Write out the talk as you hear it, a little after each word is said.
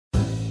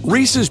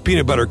Reese's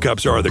peanut butter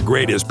cups are the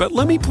greatest, but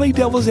let me play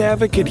devil's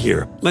advocate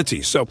here. Let's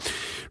see. So,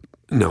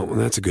 no,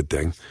 that's a good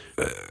thing.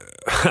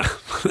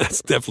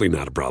 That's definitely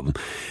not a problem.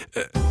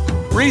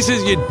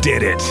 Reese's, you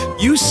did it.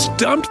 You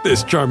stumped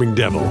this charming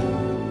devil.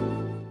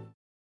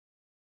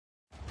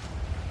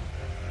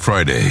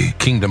 Friday,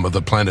 Kingdom of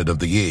the Planet of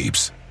the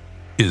Apes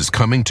is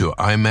coming to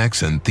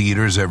IMAX and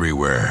theaters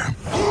everywhere.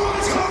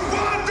 What a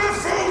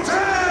wonderful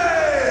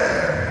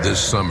day! This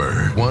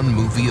summer, one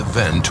movie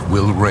event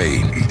will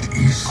reign. It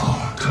is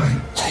our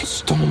time. They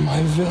stole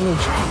my village.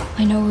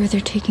 I know where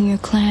they're taking your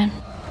clan.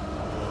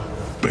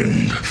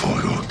 Bend for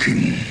your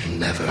king.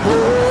 Never.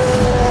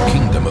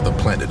 Kingdom of the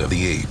Planet of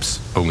the Apes.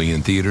 Only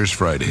in theaters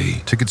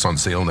Friday. Tickets on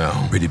sale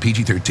now. Rated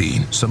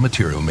PG-13. Some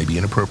material may be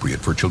inappropriate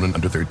for children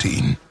under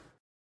 13.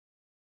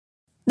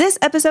 This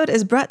episode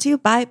is brought to you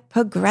by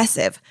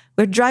Progressive,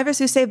 where drivers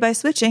who save by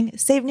switching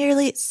save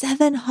nearly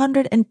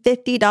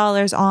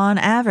 $750 on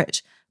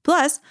average.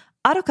 Plus,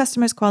 auto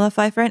customers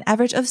qualify for an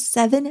average of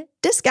 7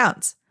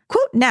 discounts.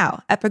 Quote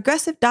now at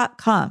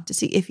Progressive.com to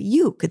see if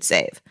you could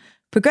save.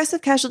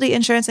 Progressive Casualty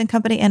Insurance and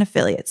Company and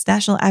Affiliates.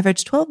 National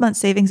average 12-month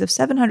savings of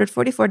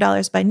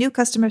 $744 by new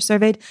customers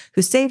surveyed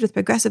who saved with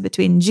Progressive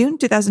between June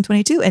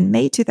 2022 and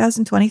May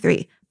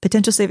 2023.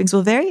 Potential savings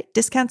will vary.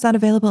 Discounts not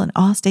available in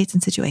all states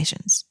and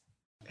situations.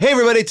 Hey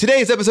everybody,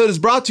 today's episode is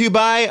brought to you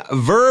by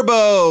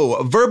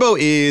Vrbo. Vrbo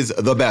is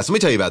the best. Let me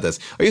tell you about this.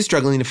 Are you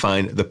struggling to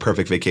find the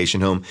perfect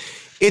vacation home?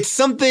 It's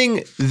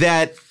something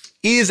that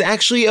is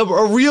actually a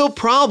real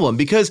problem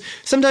because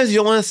sometimes you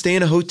don't want to stay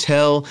in a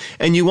hotel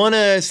and you want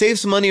to save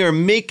some money or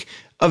make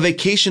a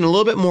vacation a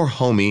little bit more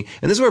homey.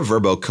 And this is where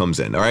Vrbo comes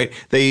in, all right?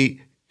 They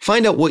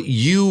find out what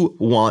you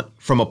want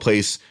from a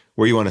place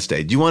where you want to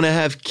stay. Do you want to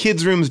have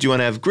kids' rooms? Do you want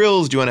to have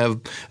grills? Do you want to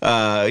have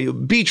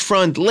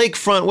beachfront,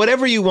 lakefront,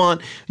 whatever you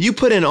want? You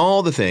put in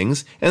all the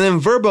things, and then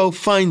Vrbo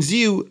finds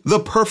you the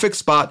perfect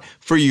spot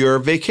for your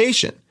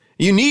vacation.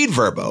 You need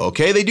Vrbo,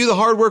 okay? They do the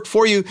hard work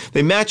for you.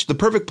 They match the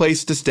perfect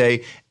place to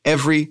stay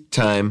every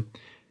time.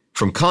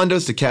 From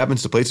condos to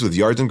cabins to places with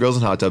yards and grills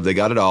and hot tubs, they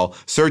got it all.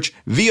 Search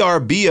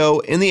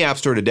VRBO in the App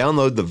Store to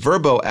download the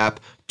Vrbo app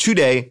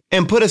today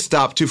and put a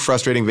stop to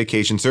frustrating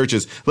vacation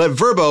searches. Let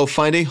Vrbo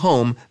find a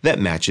home that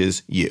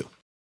matches you.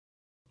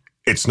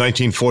 It's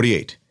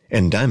 1948,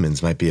 and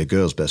diamonds might be a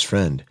girl's best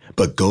friend,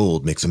 but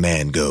gold makes a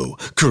man go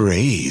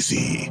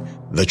crazy.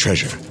 The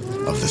treasure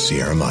of the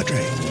Sierra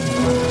Madre.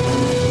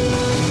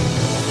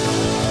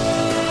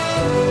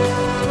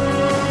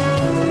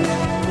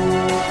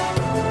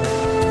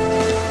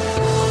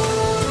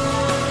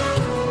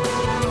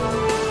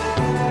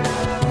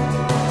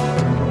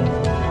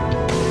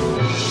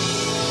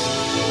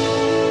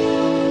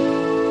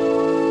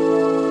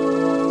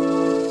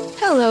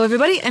 Hello,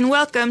 everybody, and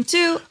welcome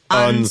to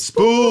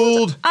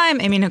Unspooled. I'm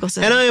Amy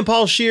Nicholson. And I am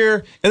Paul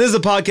Scheer. And this is a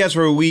podcast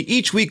where we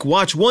each week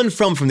watch one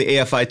film from the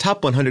AFI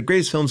Top 100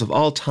 Greatest Films of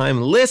All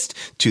Time list,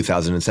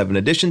 2007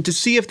 edition, to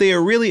see if they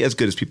are really as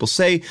good as people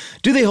say,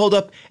 do they hold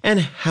up, and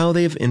how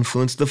they have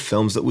influenced the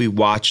films that we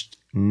watched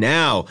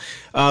now.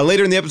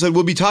 Later in the episode,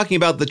 we'll be talking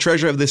about The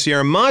Treasure of the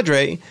Sierra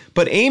Madre.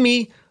 But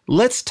Amy,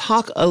 let's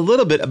talk a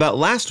little bit about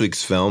last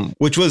week's film,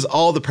 which was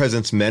All the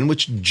President's Men,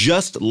 which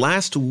just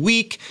last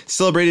week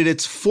celebrated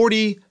its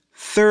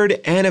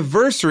 43rd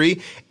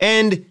anniversary.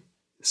 And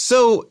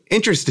so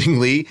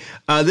interestingly,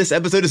 this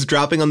episode is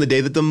dropping on the day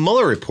that the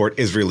Mueller report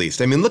is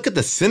released. I mean, look at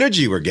the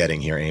synergy we're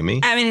getting here,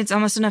 Amy. I mean, it's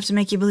almost enough to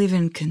make you believe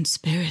in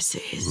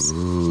conspiracies.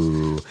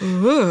 Ooh.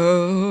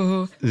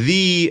 Ooh.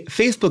 The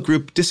Facebook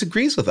group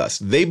disagrees with us.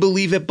 They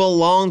believe it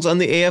belongs on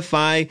the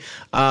AFI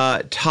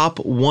Top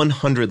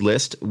 100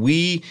 list.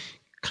 We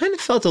kind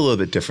of felt a little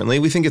bit differently.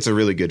 We think it's a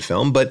really good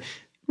film, but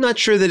not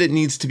sure that it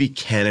needs to be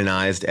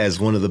canonized as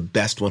one of the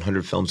best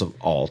 100 films of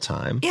all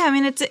time. Yeah, I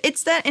mean,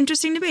 it's that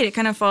interesting debate. It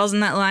kind of falls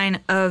in that line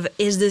of,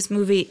 is this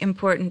movie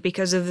important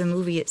because of the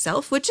movie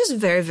itself, which is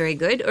very, very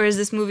good, or is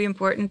this movie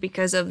important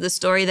because of the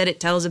story that it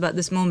tells about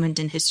this moment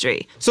in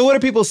history? So what are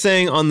people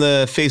saying on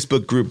the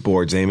Facebook group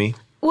boards, Amy?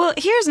 Well,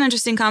 here's an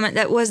interesting comment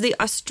that was the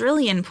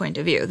Australian point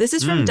of view. This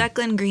is from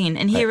Declan Green,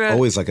 and he wrote...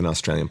 Always like an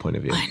Australian point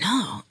of view. I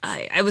know.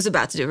 I was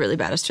about to do a really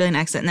bad Australian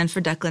accent, and then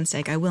for Declan's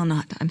sake, I will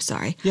not. I'm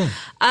sorry. Yeah.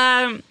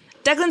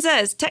 Declan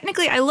says,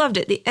 technically, I loved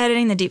it. The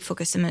editing, the deep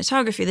focus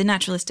cinematography, the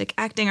naturalistic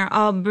acting are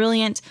all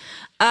brilliant.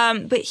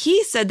 But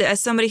he said that as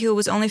somebody who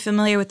was only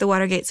familiar with the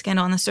Watergate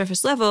scandal on the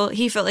surface level,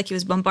 he felt like he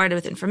was bombarded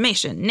with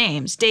information,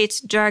 names,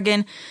 dates,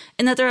 jargon,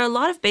 and that there are a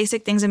lot of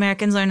basic things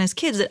Americans learn as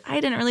kids that I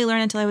didn't really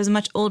learn until I was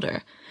much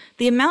older.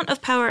 The amount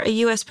of power a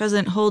U.S.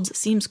 president holds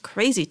seems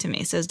crazy to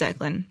me, says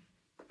Declan.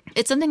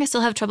 It's something I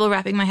still have trouble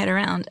wrapping my head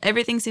around.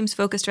 Everything seems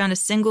focused around a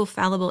single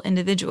fallible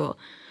individual.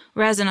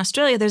 Whereas in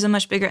Australia, there's a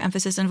much bigger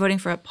emphasis on voting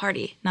for a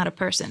party, not a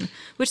person,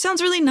 which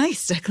sounds really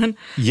nice, Declan.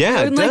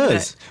 Yeah, it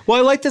does. Well,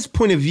 I like this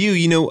point of view.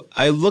 You know,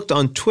 I looked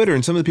on Twitter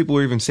and some of the people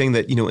were even saying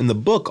that, you know, in the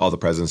book, All the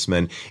President's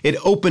Men, it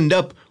opened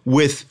up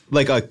with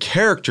like a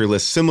character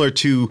list similar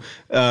to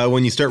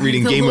when you start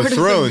reading Game of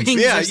Thrones.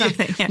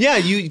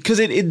 Because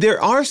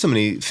there are so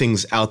many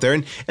things out there.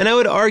 And I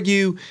would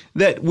argue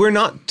that we're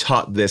not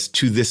taught this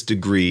to this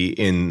degree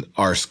in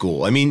our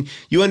school. I mean,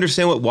 you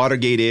understand what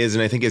Watergate is,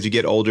 and I think as you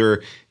get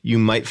older, you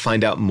might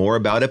find out more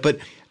about it. But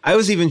I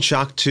was even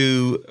shocked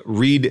to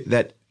read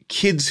that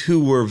kids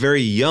who were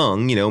very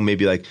young,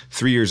 maybe like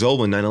 3 years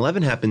old when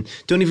 9/11 happened,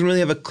 don't even really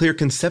have a clear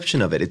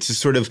conception of it. It's just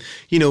sort of,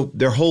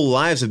 their whole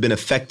lives have been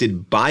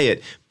affected by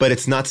it, but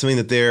it's not something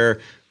that they're,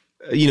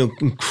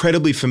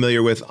 incredibly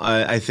familiar with,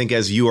 I think,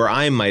 as you or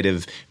I might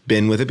have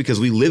been with it because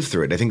we lived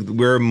through it. I think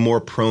we're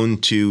more prone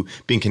to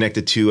being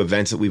connected to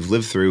events that we've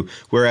lived through.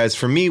 Whereas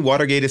for me,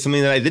 Watergate is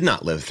something that I did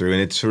not live through.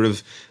 And it's sort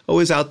of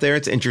always out there.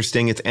 It's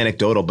interesting. It's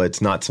anecdotal, but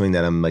it's not something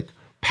that I'm like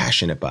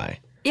passionate by.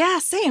 Yeah,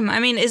 same. I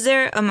mean, is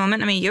there a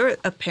moment, you're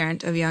a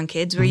parent of young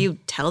kids, where you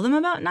tell them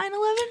about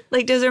 9/11?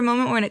 Like, is there a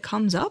moment when it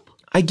comes up?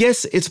 I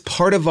guess it's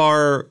part of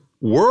our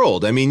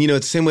world. I mean,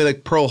 it's the same way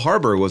like Pearl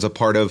Harbor was a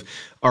part of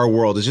our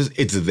world.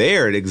 It's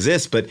there, it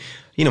exists. But,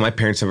 my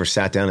parents never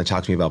sat down and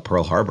talked to me about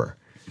Pearl Harbor.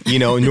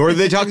 Nor did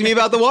they talk to me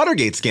about the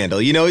Watergate scandal.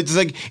 It's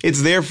like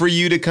it's there for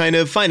you to kind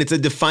of find. It's a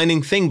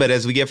defining thing. But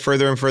as we get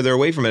further and further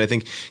away from it, I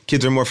think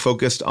kids are more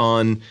focused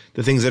on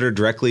the things that are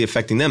directly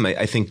affecting them.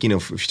 I think,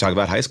 if you talk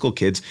about high school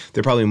kids,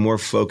 they're probably more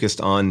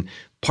focused on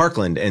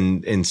Parkland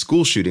and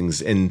school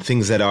shootings and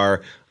things that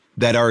are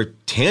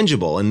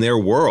tangible in their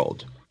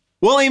world.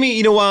 Well,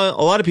 Amy, while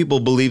a lot of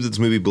people believe that this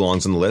movie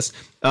belongs on the list,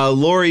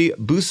 Laurie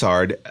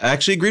Boussard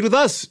actually agreed with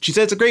us. She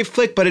said it's a great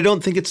flick, but I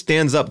don't think it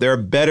stands up. There are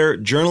better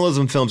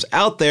journalism films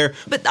out there.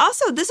 But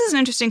also, this is an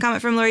interesting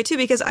comment from Laurie, too,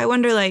 because I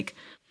wonder, like,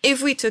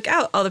 if we took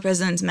out All the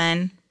President's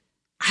Men,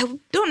 I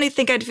don't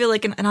think I'd feel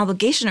like an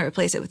obligation to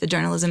replace it with a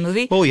journalism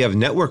movie. Well, we have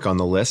Network on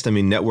the list. I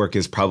mean, Network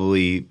is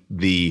probably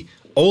the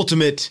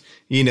ultimate,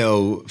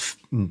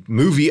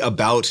 movie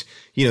about,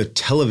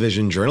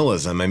 television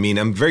journalism. I mean,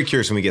 I'm very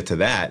curious when we get to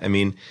that. I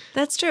mean,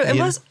 that's true. And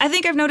plus, I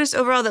think I've noticed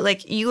overall that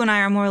like you and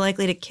I are more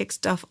likely to kick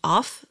stuff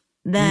off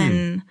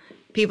than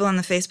people in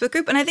the Facebook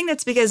group. And I think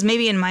that's because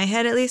maybe in my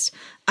head, at least,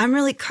 I'm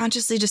really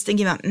consciously just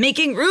thinking about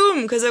making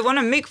room because I want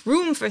to make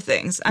room for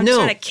things. I'm just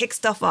trying to kick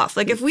stuff off.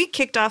 Like if we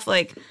kicked off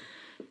like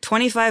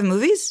 25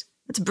 movies,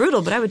 it's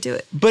brutal, but I would do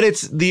it. But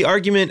it's the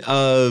argument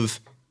of,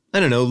 I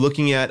don't know,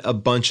 looking at a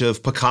bunch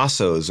of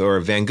Picassos or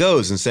Van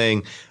Goghs and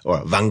saying,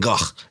 or Van Gogh,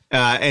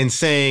 and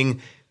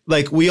saying,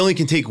 like, we only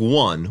can take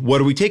one. What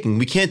are we taking?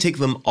 We can't take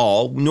them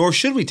all, nor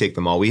should we take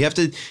them all. We have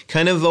to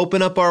kind of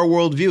open up our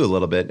worldview a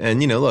little bit.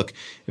 And, look,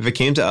 if it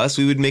came to us,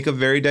 we would make a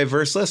very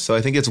diverse list. So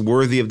I think it's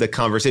worthy of the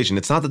conversation.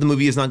 It's not that the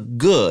movie is not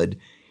good.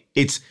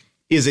 Is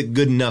it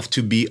good enough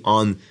to be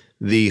on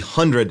the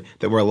 100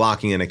 that we're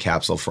locking in a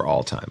capsule for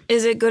all time?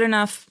 Is it good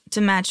enough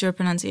to match your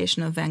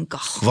pronunciation of Van Gogh?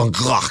 Van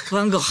Gogh.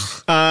 Van Gogh.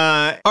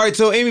 All right,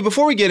 so Amy,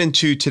 before we get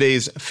into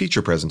today's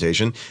feature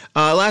presentation,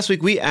 last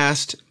week we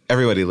asked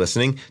everybody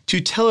listening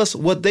to tell us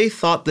what they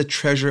thought the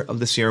treasure of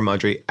the Sierra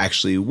Madre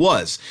actually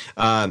was.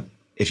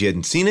 If you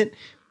hadn't seen it,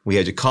 we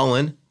had you call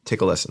in, take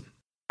a listen.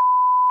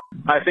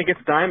 I think it's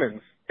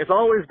diamonds. It's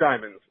always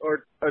diamonds,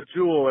 or a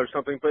jewel or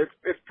something, but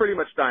it's pretty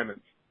much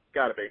diamonds.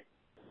 Gotta be.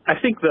 I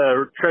think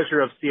the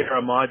treasure of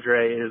Sierra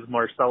Madre is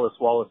Marcellus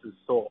Wallace's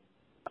soul.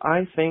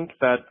 I think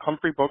that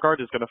Humphrey Bogart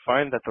is going to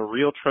find that the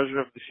real treasure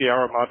of the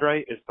Sierra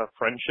Madre is the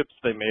friendships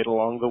they made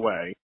along the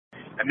way.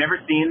 I've never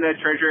seen the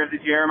treasure of the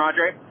Sierra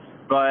Madre,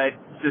 but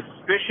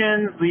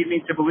suspicions lead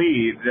me to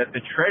believe that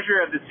the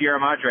treasure of the Sierra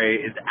Madre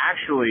is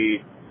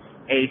actually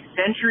a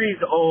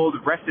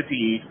centuries-old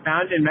recipe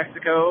found in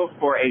Mexico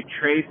for a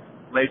tres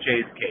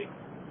leches cake.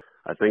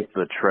 I think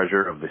the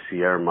treasure of the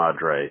Sierra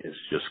Madre is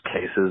just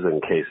cases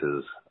and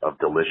cases of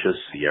delicious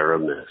Sierra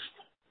mist,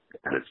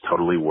 and it's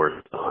totally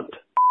worth the hunt.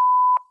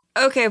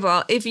 Okay,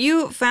 well, if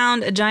you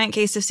found a giant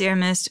case of Sierra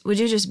Mist, would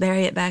you just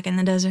bury it back in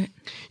the desert?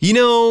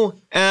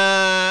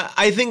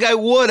 I think I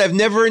would. I've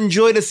never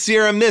enjoyed a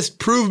Sierra Mist.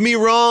 Prove me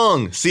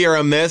wrong,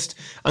 Sierra Mist.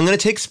 I'm going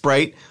to take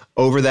Sprite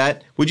over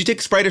that. Would you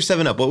take Sprite or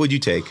 7-Up? What would you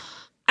take?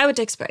 I would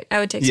take Sprite. I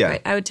would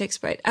take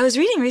Sprite. I was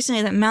reading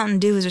recently that Mountain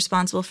Dew is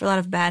responsible for a lot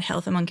of bad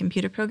health among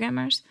computer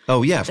programmers.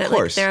 Oh, yeah, of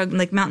course.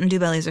 Like Mountain Dew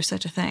bellies are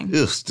such a thing. Ugh,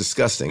 it's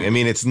disgusting. I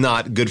mean, it's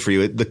not good for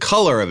you. The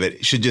color of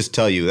it should just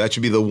tell you. That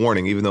should be the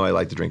warning, even though I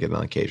like to drink it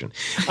on occasion.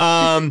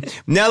 Now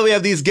that we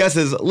have these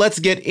guesses, let's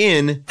get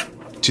in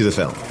to the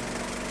film.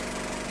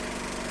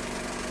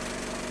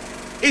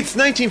 It's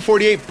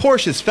 1948.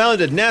 Porsche is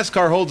founded.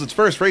 NASCAR holds its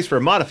first race for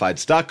modified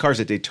stock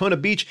cars at Daytona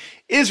Beach.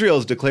 Israel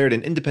is declared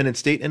an independent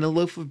state, and a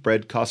loaf of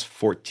bread costs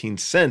 14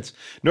 cents.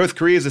 North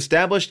Korea is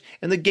established,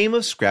 and the game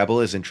of Scrabble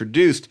is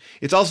introduced.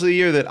 It's also the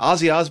year that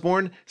Ozzy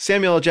Osbourne,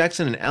 Samuel L.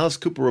 Jackson, and Alice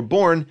Cooper were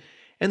born,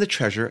 and The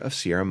Treasure of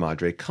Sierra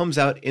Madre comes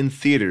out in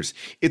theaters.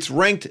 It's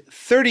ranked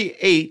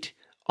 38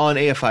 on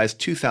AFI's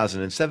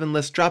 2007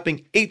 list,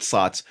 dropping 8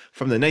 slots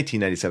from the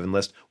 1997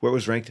 list, where it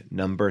was ranked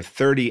number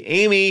 30.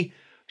 Amy,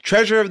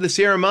 Treasure of the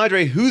Sierra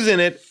Madre, who's in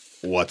it?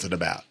 What's it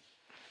about?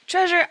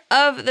 Treasure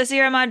of the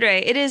Sierra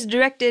Madre. It is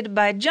directed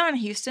by John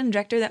Huston,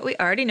 director that we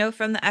already know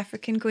from The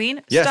African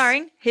Queen, Yes.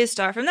 starring his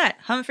star from that,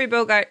 Humphrey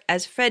Bogart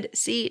as Fred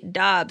C.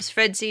 Dobbs.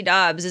 Fred C.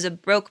 Dobbs is a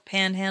broke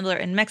panhandler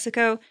in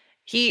Mexico.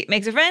 He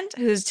makes a friend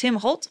who's Tim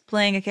Holt,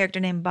 playing a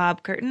character named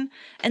Bob Curtin,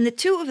 and the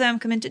two of them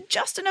come into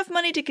just enough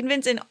money to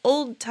convince an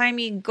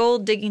old-timey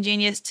gold-digging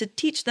genius to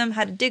teach them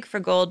how to dig for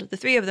gold. The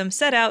three of them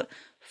set out,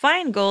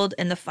 find gold,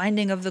 and the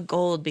finding of the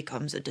gold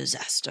becomes a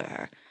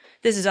disaster.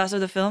 This is also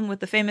the film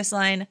with the famous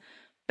line,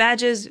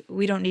 "Badges,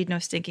 we don't need no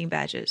stinking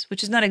badges,"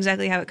 which is not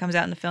exactly how it comes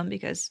out in the film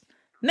because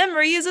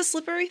memory is a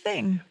slippery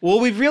thing. Well,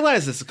 we've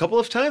realized this a couple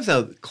of times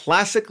now.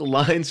 Classic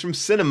lines from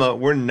cinema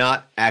were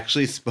not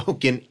actually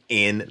spoken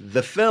in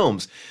the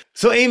films.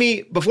 So,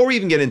 Amy, before we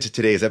even get into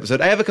today's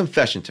episode, I have a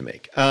confession to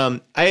make.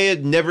 I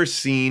had never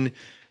seen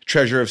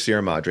Treasure of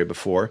Sierra Madre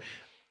before,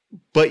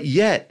 but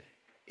yet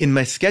in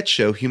my sketch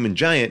show, Human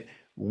Giant,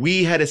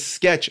 we had a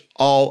sketch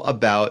all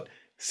about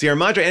Sierra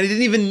Madre, and I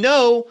didn't even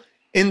know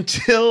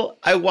until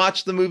I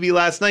watched the movie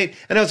last night.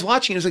 And I was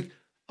watching, and I was like,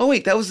 oh,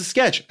 wait, that was the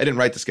sketch. I didn't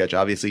write the sketch,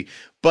 obviously,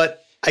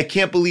 but I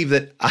can't believe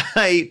that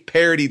I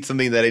parodied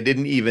something that I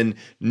didn't even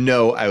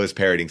know I was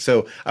parodying.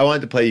 So I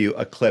wanted to play you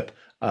a clip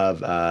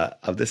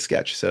of this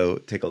sketch. So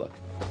take a look.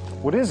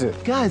 What is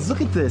it? Guys, look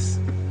at this.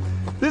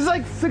 There's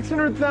like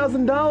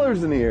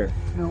 $600,000 in here.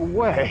 No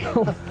way.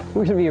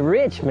 We're gonna be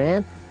rich,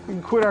 man. We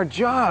can quit our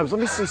jobs.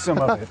 Let me see some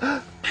of it.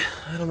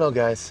 I don't know,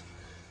 guys.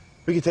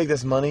 We could take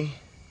this money.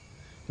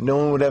 No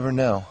one would ever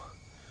know.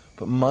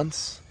 But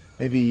months,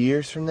 maybe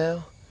years from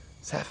now,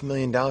 this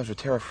 $500,000 would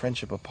tear our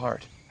friendship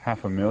apart.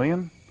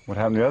 $500,000? What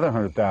happened to the other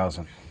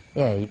 100,000?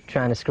 Yeah, you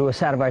trying to screw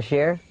us out of our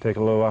share? Take a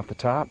little off the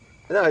top?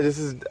 No, this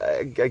is,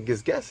 I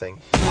guess, guessing.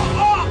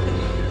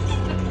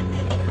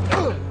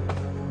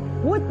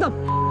 What the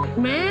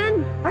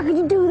man? How could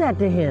you do that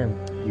to him?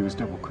 He was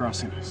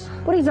double-crossing us.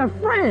 But he's our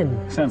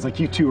friend. Sounds like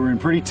you two are in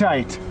pretty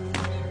tight.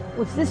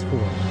 What's this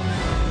for?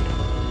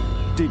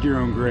 Dig your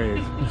own grave.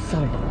 You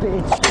son of a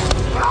bitch.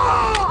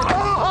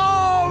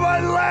 Oh, my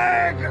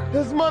leg!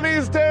 This money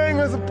is tearing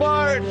us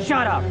apart.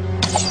 Shut up.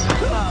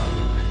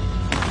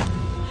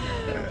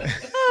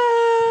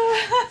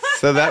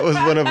 So that was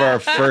one of our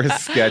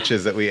first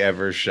sketches that we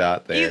ever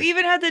shot there. You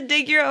even had to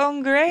dig your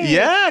own grave.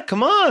 Yeah,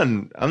 come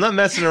on. I'm not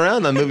messing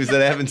around on movies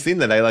that I haven't seen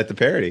that I like to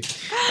parody.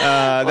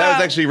 That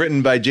was actually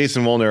written by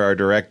Jason Wolner, our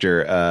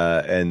director,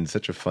 and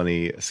such a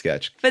funny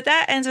sketch. But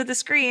that ends with a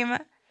scream,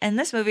 and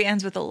this movie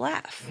ends with a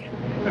laugh.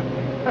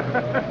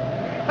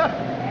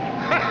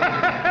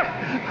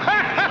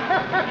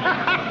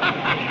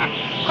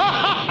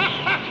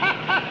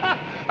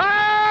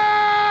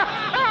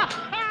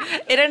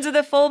 It ends with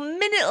a full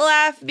minute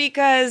laugh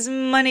because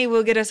money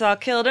will get us all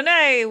killed. And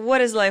hey,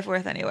 what is life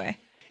worth anyway?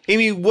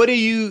 Amy, what do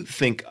you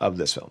think of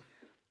this film?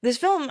 This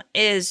film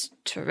is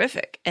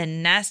terrific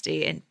and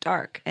nasty and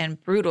dark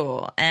and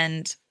brutal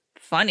and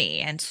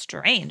funny and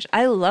strange.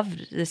 I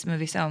loved this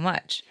movie so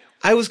much.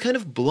 I was kind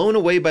of blown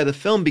away by the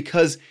film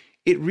because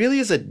it really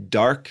is a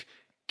dark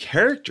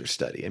character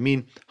study. I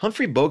mean,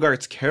 Humphrey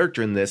Bogart's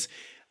character in this,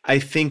 I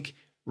think,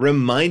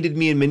 reminded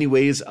me in many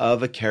ways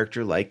of a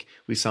character like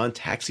we saw in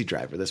Taxi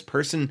Driver, this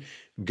person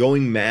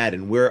going mad,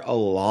 and we're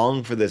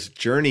along for this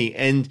journey,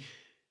 and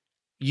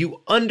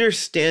you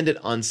understand it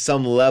on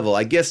some level.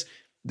 I guess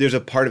there's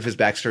a part of his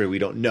backstory we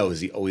don't know. Has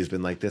he always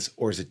been like this?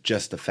 Or is it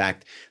just the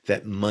fact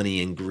that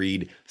money and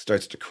greed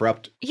starts to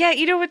corrupt? Yeah,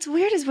 you know, what's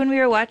weird is when we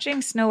were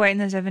watching Snow White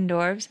and the Seven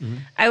Dwarfs,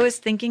 I was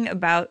thinking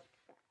about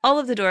all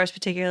of the dwarfs,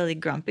 particularly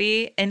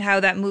Grumpy, and how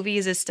that movie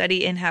is a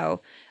study in how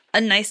a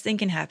nice thing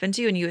can happen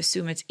to you and you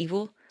assume it's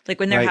evil. Like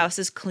when their house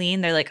is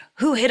clean, they're like,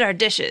 who hid our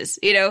dishes?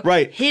 You know,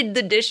 hid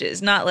the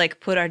dishes, not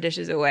like put our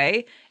dishes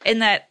away.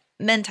 And that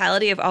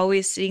mentality of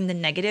always seeing the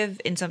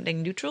negative in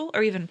something neutral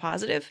or even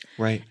positive.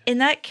 Right.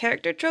 And that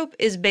character trope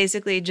is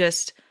basically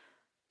just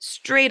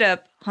straight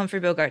up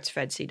Humphrey Bogart's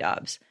Fred C.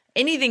 Dobbs.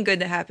 Anything good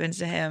that happens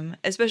to him,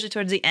 especially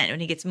towards the end when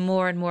he gets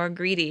more and more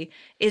greedy,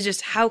 is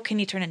just how can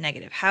you turn it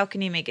negative? How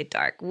can you make it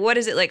dark? What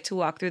is it like to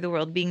walk through the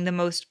world being the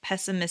most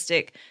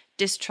pessimistic,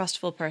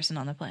 distrustful person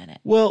on the planet?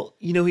 Well,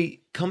 you know,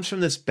 he comes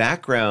from this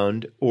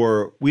background,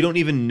 or we don't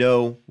even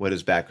know what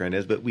his background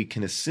is, but we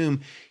can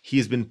assume he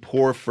has been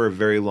poor for a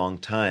very long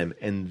time.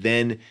 And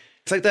then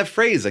it's like that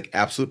phrase, like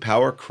absolute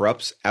power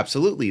corrupts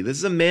absolutely. This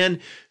is a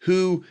man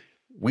who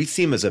we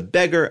see him as a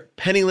beggar,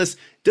 penniless,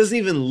 doesn't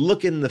even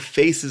look in the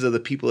faces of the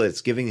people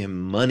that's giving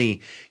him money,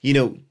 you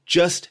know,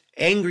 just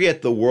angry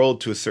at the world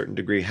to a certain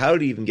degree. How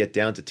did he even get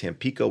down to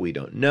Tampico? We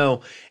don't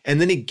know. And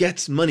then he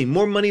gets money,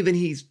 more money than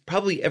he's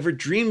probably ever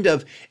dreamed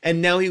of.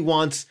 And now he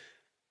wants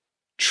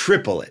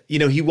triple it. You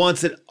know, he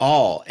wants it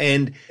all.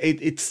 And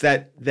it's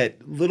that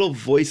little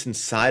voice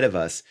inside of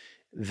us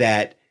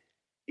that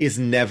is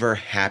never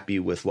happy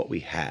with what we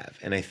have.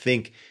 And I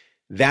think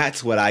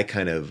that's what I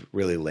kind of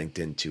really linked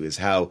into, is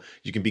how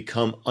you can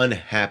become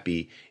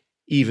unhappy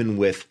even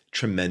with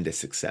tremendous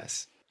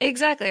success.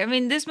 Exactly. I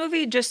mean, this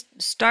movie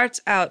just starts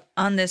out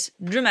on this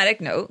dramatic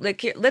note. Like,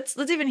 here, let's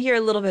even hear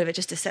a little bit of it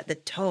just to set the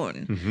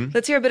tone. Mm-hmm.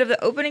 Let's hear a bit of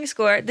the opening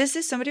score. This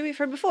is somebody we've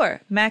heard before.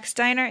 Max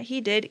Steiner,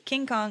 he did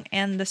King Kong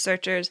and The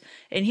Searchers.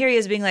 And here he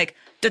is being like,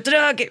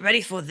 da-da-da, get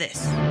ready for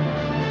this.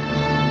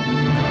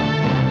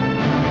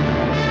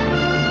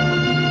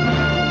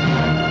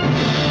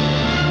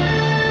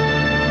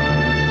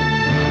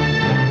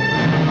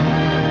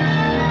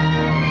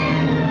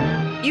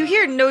 You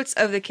hear notes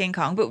of the King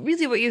Kong, but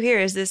really what you hear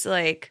is this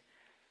like,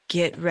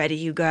 get ready,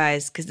 you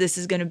guys, because this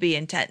is going to be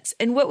intense.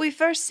 And what we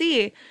first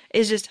see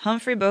is just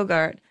Humphrey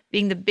Bogart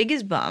being the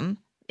biggest bum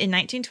in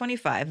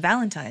 1925,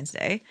 Valentine's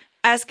Day,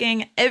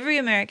 asking every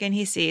American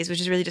he sees,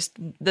 which is really just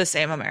the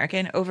same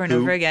American over and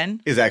over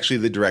again. Is actually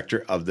the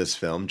director of this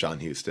film, John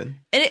Huston.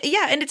 And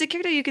and it's a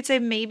character you could say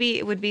maybe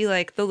it would be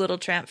like the little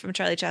tramp from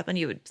Charlie Chaplin,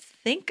 you would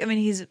think. I mean,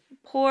 he's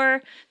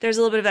poor. There's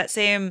a little bit of that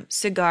same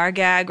cigar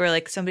gag where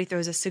like somebody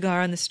throws a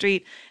cigar on the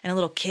street and a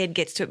little kid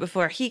gets to it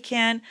before he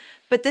can.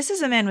 But this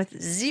is a man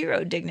with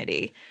zero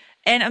dignity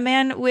and a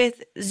man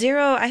with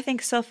zero, I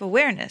think,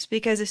 self-awareness,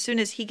 because as soon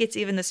as he gets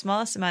even the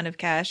smallest amount of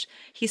cash,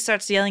 he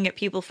starts yelling at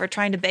people for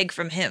trying to beg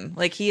from him.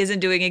 Like he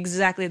isn't doing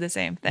exactly the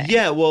same thing.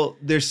 Yeah, well,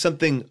 there's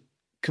something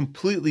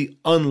completely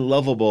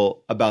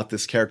unlovable about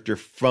this character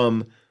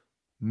from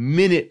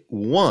minute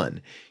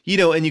one. You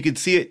know, and you can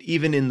see it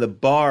even in the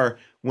bar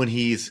when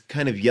he's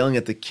kind of yelling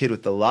at the kid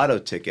with the lotto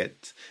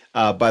ticket.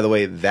 By the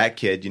way, that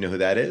kid, you know who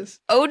that is?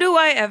 Oh, do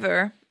I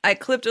ever. I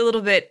clipped a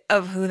little bit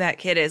of who that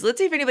kid is. Let's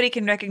see if anybody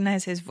can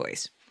recognize his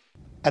voice.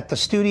 At the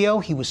studio,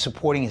 he was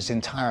supporting his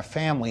entire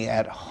family.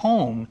 At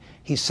home,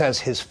 he says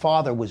his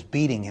father was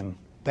beating him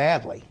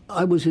badly.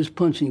 I was his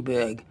punching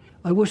bag.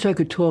 I wish I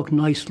could talk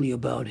nicely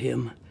about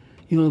him.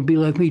 You know, it'd be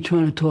like me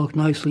trying to talk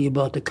nicely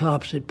about the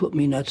cops that put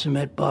me in that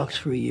cement box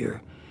for a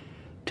year.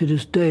 To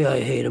this day,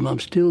 I hate him. I'm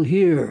still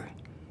here.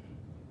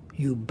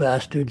 You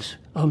bastards.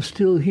 I'm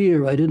still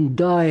here. I didn't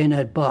die in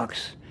that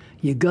box.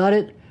 You got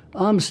it?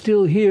 I'm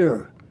still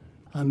here.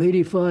 I'm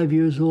 85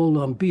 years old.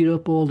 I'm beat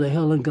up all to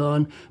hell and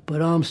gone,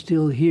 but I'm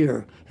still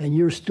here, and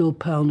you're still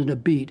pounding a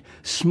beat.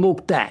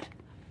 Smoke that.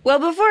 Well,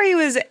 before he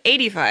was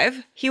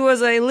 85, he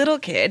was a little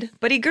kid,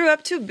 but he grew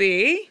up to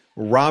be...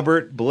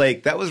 Robert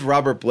Blake. That was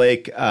Robert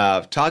Blake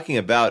talking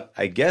about,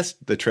 I guess,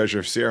 the treasure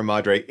of Sierra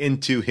Madre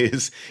into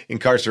his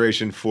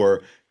incarceration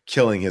for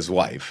killing his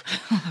wife.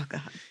 Oh,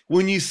 God.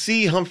 When you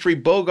see Humphrey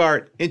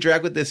Bogart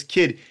interact with this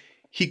kid,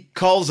 he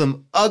calls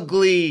him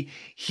ugly.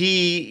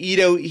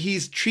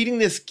 He's treating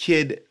this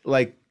kid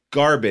like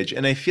garbage.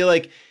 And I feel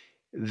like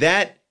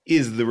that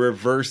is the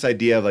reverse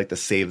idea of like the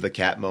save the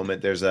cat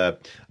moment.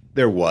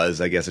 There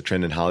was, I guess, a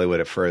trend in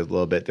Hollywood for a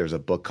little bit. There's a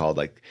book called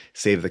like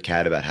Save the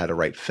Cat about how to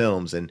write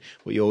films. And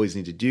what you always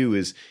need to do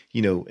is,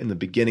 in the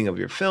beginning of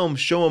your film,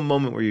 show a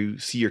moment where you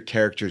see your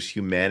character's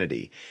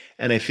humanity.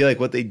 And I feel like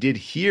what they did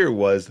here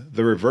was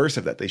the reverse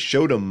of that. They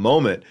showed a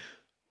moment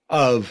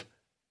of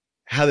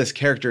how this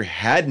character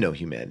had no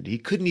humanity. He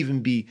couldn't even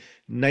be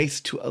nice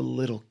to a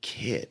little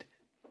kid.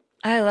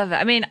 I love it.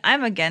 I mean,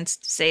 I'm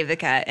against Save the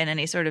Cat in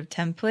any sort of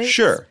template.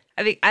 Sure.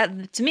 I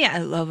mean, to me, I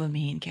love a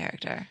mean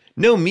character.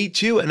 No, me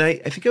too. And I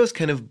think I was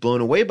kind of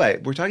blown away by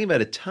it. We're talking about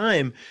a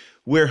time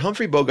where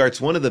Humphrey Bogart's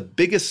one of the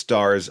biggest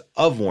stars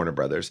of Warner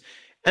Brothers.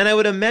 And I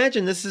would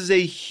imagine this is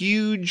a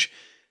huge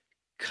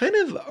kind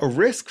of a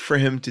risk for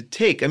him to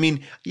take. I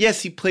mean,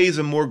 yes, he plays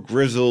a more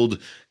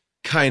grizzled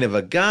kind of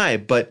a guy,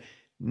 but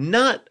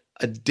not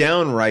a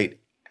downright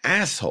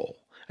asshole.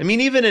 I mean,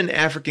 even in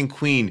African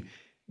Queen,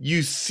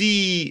 you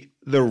see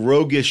the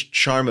roguish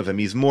charm of him.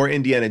 He's more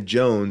Indiana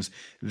Jones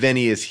than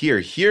he is here.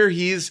 Here,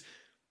 he's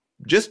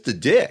just a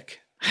dick.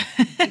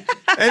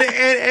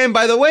 and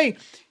by the way,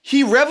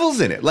 he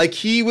revels in it. Like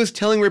he was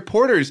telling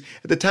reporters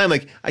at the time,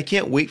 like, I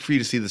can't wait for you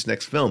to see this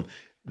next film.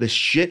 The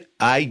shit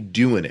I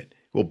do in it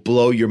will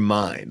blow your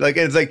mind. Like,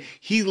 and it's like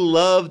he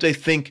loved, I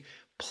think,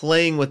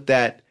 playing with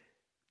that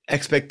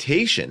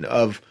expectation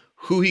of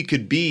who he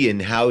could be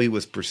and how he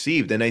was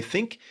perceived. And I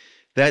think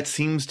that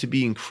seems to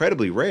be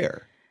incredibly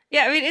rare.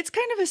 Yeah, I mean, it's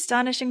kind of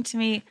astonishing to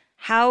me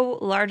how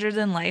larger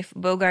than life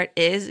Bogart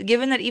is,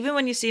 given that even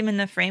when you see him in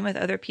the frame with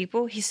other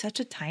people, he's such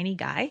a tiny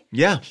guy.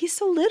 Yeah. He's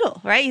so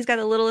little, right? He's got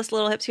the littlest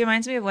little hips. He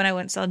reminds me of when I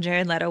went and saw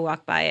Jared Leto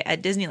walk by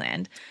at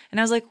Disneyland. And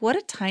I was like, what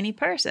a tiny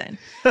person.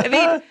 I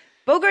mean,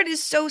 Bogart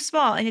is so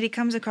small, and yet he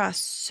comes across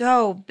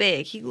so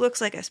big. He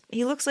looks like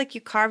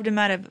you carved him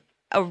out of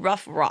a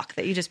rough rock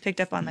that you just picked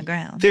up on the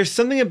ground. There's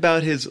something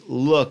about his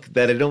look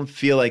that I don't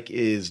feel like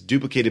is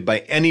duplicated by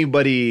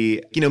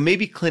anybody.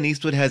 Maybe Clint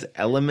Eastwood has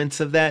elements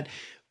of that,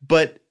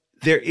 but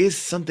there is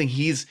something.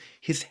 His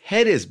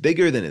head is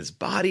bigger than his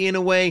body in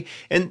a way.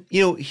 And,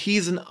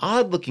 he's an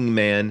odd looking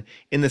man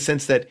in the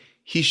sense that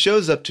he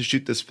shows up to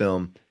shoot this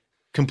film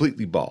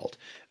completely bald.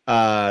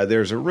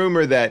 There's a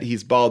rumor that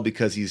he's bald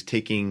because he's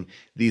taking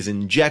these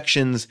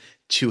injections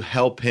to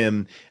help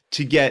him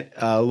to get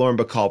Lauren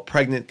Bacall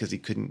pregnant because he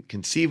couldn't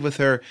conceive with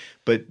her.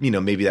 But,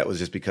 maybe that was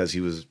just because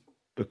he was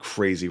a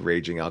crazy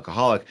raging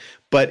alcoholic.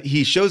 But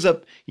he shows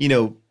up,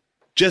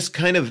 just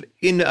kind of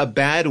in a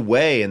bad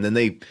way. And then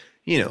they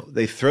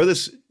throw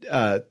this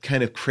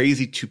kind of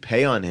crazy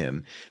toupee on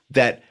him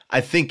that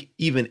I think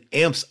even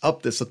amps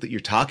up this look that you're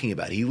talking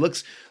about. He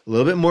looks a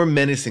little bit more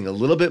menacing, a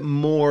little bit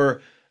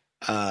more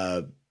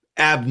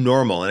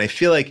abnormal. And I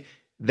feel like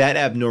that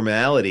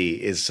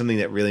abnormality is something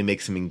that really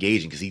makes him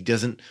engaging because he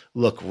doesn't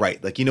look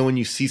right. Like, when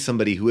you see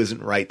somebody who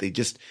isn't right, they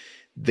just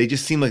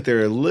seem like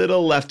they're a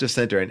little left of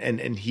center.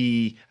 And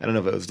he, I don't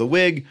know if it was the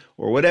wig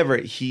or whatever,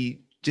 he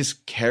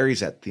just carries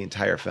that the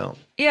entire film.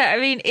 Yeah, I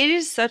mean, it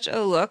is such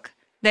a look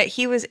that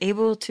he was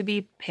able to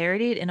be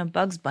parodied in a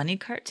Bugs Bunny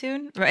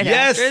cartoon right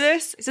after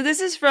this. So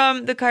this is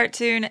from the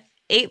cartoon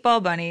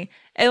 8-Ball Bunny.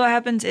 And what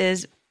happens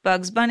is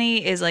Bugs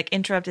Bunny is like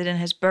interrupted in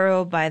his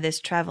burrow by this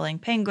traveling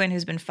penguin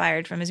who's been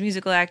fired from his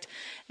musical act.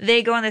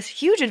 They go on this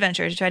huge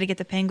adventure to try to get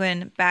the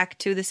penguin back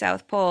to the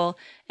South Pole.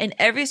 And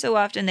every so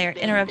often they are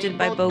interrupted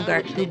by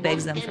Bogart, who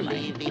begs them for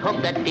money.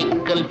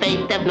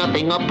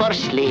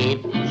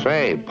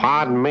 Say,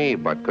 pardon me,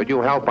 but could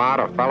you help out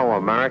a fellow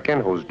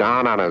American who's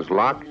down on his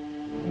luck?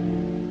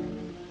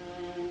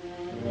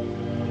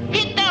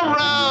 Hit the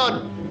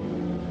road!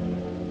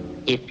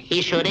 If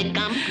he should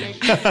accomplish.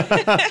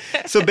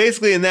 So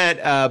basically in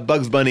that,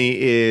 Bugs Bunny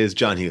is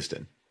John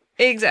Huston.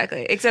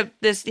 Exactly.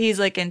 Except he's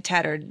like in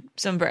tattered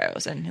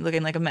sombreros and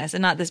looking like a mess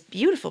and not this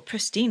beautiful,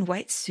 pristine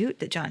white suit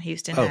that John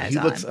Huston has on. He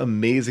looks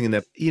amazing in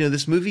that.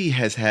 This movie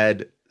has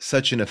had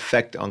such an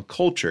effect on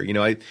culture.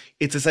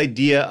 It's this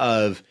idea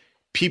of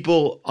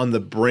people on the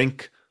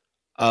brink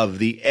of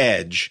the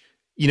edge,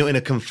 in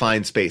a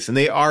confined space. And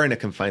they are in a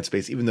confined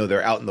space, even though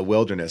they're out in the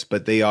wilderness,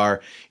 but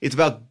it's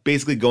about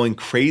basically going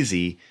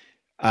crazy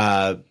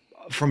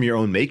from your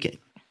own making.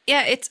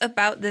 Yeah, it's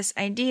about this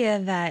idea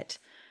that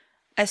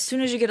as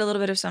soon as you get a little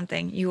bit of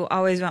something, you will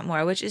always want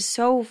more, which is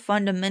so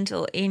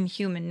fundamental in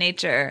human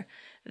nature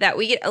that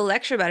we get a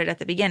lecture about it at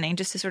the beginning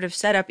just to sort of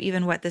set up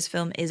even what this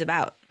film is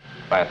about.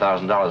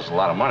 $5,000 is a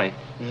lot of money.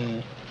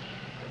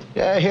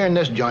 Yeah, here in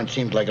this joint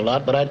seems like a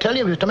lot, but I tell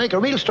you, if it was to make a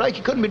real strike,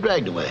 you couldn't be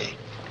dragged away.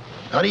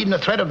 Not even the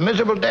threat of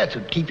miserable death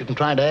would keep you from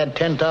trying to add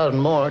 10,000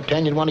 more.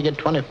 10, you'd want to get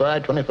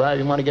 25, 25,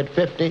 you want to get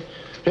 50,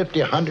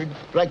 50, 100,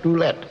 like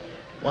roulette.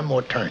 One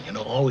more turn,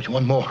 always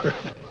one more.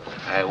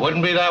 It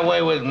wouldn't be that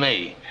way with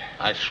me.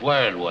 I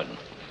swear it wouldn't.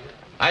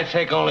 I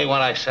take only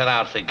what I set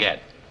out to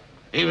get,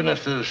 even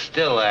if there's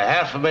still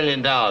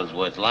 $500,000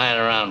 worth lying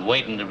around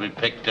waiting to be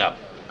picked up.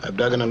 I've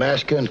dug in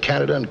Alaska and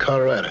Canada and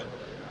Colorado.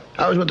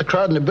 I was with the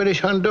crowd in the British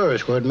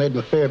Honduras, where it made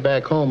my fare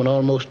back home and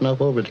almost enough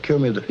over to cure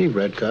me of the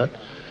fever I'd caught.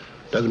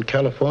 Dug in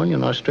California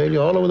and Australia,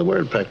 all over the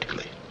world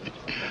practically.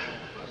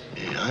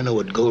 Yeah, I know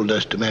what gold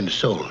does to men's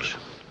souls.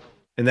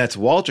 And that's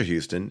Walter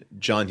Huston,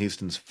 John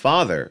Huston's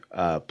father,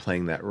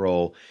 playing that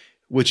role,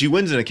 which he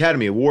wins an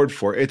Academy Award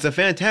for. It's a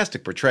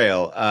fantastic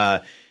portrayal.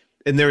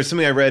 And there was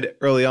something I read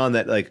early on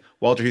that like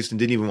Walter Huston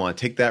didn't even want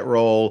to take that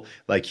role.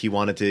 Like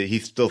he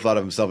still thought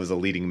of himself as a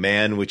leading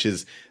man, which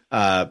is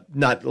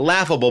not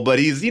laughable, but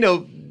he's,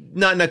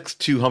 not next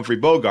to Humphrey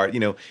Bogart,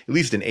 at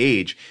least in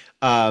age.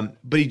 But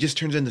he just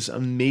turns in this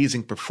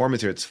amazing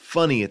performance here. It's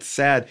funny, it's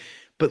sad.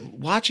 But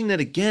watching that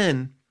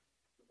again,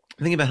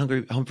 thinking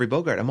about Humphrey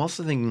Bogart, I'm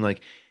also thinking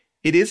like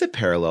it is a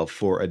parallel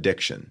for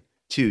addiction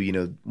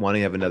too, wanting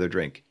to have another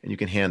drink and you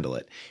can handle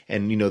it.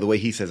 And, the way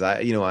he says,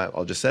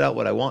 I'll just set out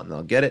what I want and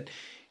I'll get it.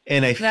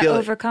 And I that feel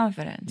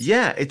overconfidence.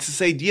 Yeah. It's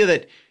this idea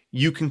that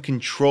you can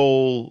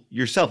control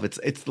yourself.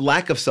 It's the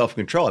lack of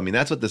self-control. I mean,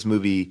 that's what this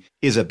movie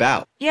is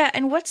about. Yeah.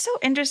 And what's so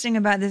interesting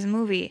about this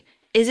movie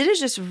is it is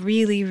just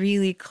really,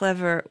 really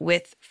clever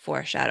with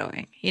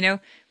foreshadowing.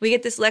 We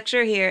get this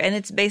lecture here and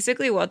it's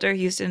basically Walter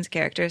Huston's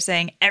character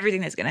saying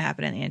everything that's going to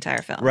happen in the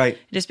entire film. Right.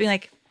 Just being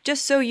like,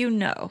 just so you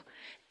know.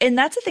 And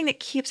that's a thing that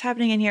keeps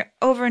happening in here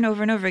over and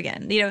over and over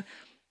again.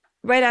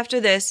 Right after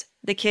this,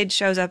 the kid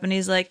shows up and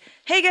he's like,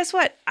 hey, guess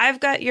what? I've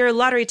got your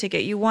lottery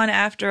ticket. You won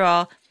after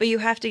all, but you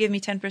have to give me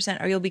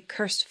 10% or you'll be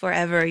cursed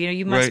forever.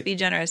 You must be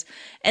generous.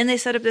 And they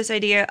set up this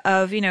idea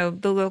of,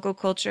 the local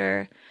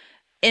culture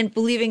and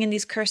believing in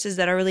these curses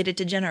that are related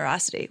to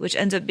generosity, which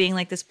ends up being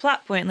like this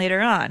plot point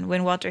later on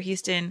when Walter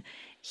Huston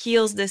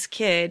heals this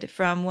kid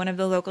from one of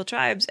the local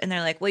tribes. And they're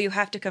like, well, you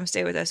have to come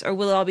stay with us or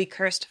we'll all be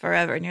cursed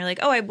forever. And you're like,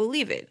 oh, I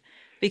believe it.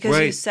 Because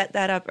you set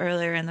that up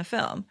earlier in the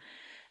film.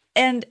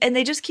 And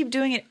they just keep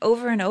doing it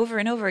over and over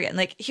and over again.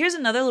 Like, here's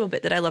another little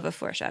bit that I love of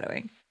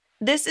foreshadowing.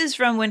 This is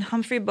from when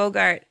Humphrey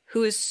Bogart,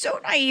 who is so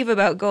naive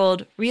about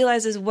gold,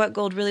 realizes what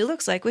gold really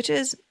looks like, which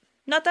is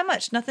not that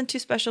much. Nothing too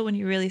special when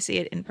you really see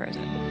it in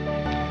person.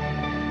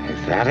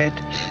 Is that it?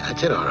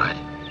 That's it, all right.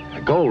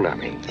 The gold, I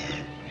mean.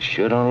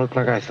 Sure don't look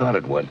like I thought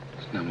it would.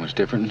 It's not much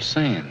different than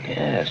sand.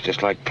 Yeah, it's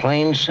just like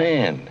plain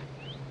sand.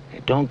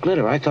 It don't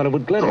glitter. I thought it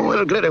would glitter. Oh,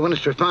 it'll glitter when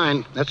it's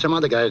refined. That's some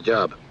other guy's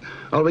job.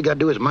 All we got to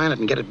do is mine it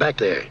and get it back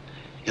there.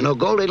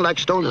 Gold ain't like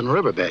stones in a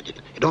riverbed.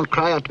 It don't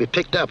cry out to be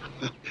picked up.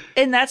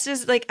 And that's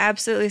just like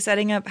absolutely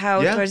setting up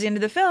how towards the end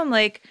of the film,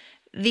 like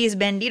these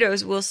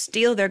banditos will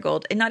steal their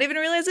gold and not even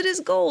realize it is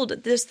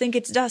gold. Just think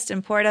it's dust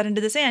and pour it out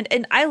into the sand.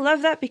 And I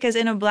love that because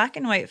in a black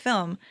and white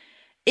film,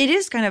 it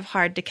is kind of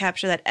hard to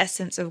capture that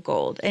essence of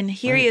gold. And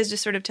here he is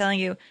just sort of telling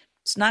you,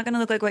 It's not going to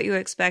look like what you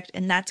expect,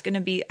 and that's going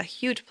to be a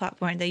huge plot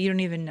point that you don't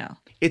even know.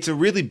 It's a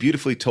really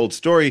beautifully told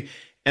story,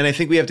 and I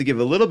think we have to give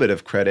a little bit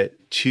of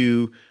credit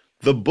to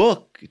the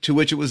book to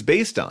which it was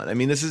based on. I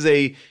mean, this is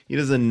a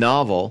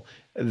novel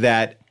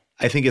that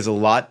I think is a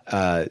lot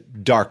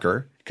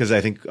darker, because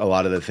I think a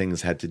lot of the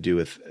things had to do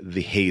with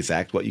the Hayes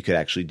Act, what you could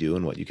actually do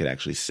and what you could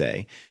actually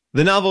say.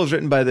 The novel is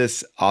written by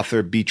this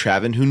author, B.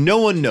 Travin, who no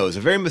one knows,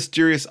 a very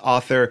mysterious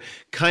author,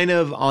 kind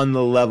of on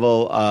the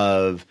level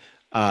of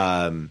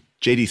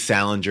J.D.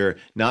 Salinger,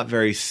 not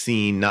very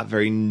seen, not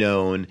very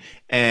known.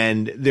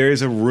 And there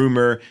is a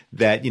rumor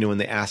that, when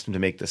they asked him to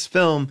make this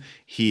film,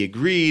 he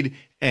agreed,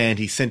 and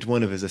he sent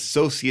one of his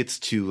associates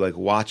to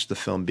watch the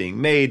film being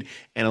made.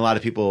 And a lot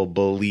of people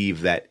believe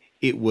that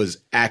it was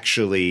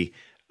actually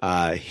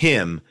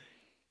him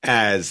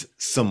as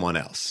someone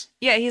else.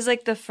 Yeah, he's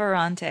like the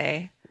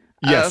Ferrante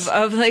Yes.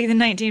 of the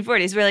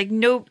 1940s,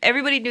 where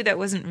everybody knew that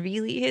wasn't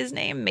really his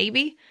name,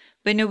 maybe,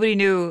 but nobody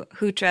knew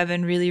who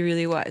Trevin really,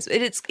 really was.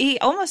 He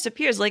almost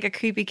appears like a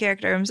creepy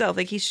character himself.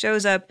 He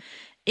shows up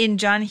in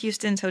John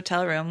Huston's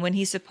hotel room when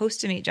he's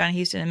supposed to meet John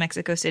Huston in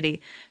Mexico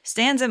City,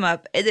 stands him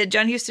up, and then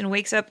John Huston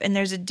wakes up and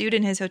there's a dude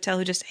in his hotel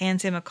who just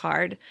hands him a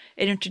card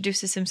and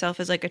introduces himself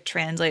as a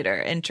translator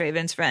and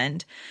Traven's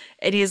friend.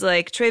 And he's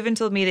like, Traven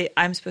told me that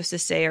I'm supposed to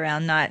stay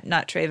around, not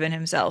Traven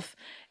himself.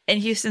 And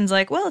Houston's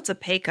like, well, it's a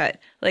pay cut.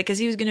 Because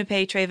he was going to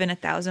pay Traven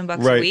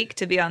 $1,000 a week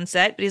to be on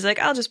set. But he's like,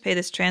 I'll just pay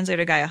this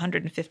translator guy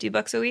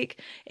 $150 a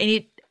week. And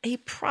he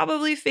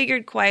probably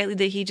figured quietly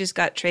that he just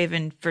got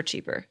Traven for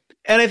cheaper.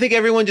 And I think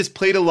everyone just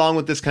played along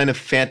with this kind of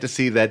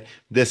fantasy that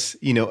this,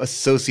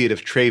 associate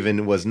of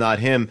Traven was not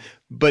him.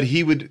 But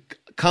he would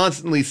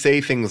constantly say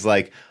things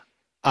like,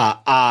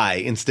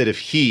 I instead of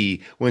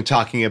he when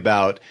talking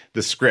about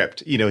the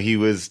script. He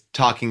was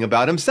talking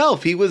about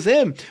himself. He was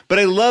him. But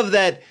I love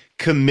that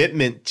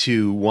commitment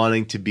to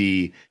wanting to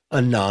be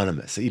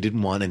anonymous, that you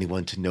didn't want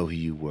anyone to know who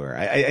you were.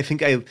 I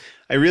think I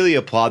really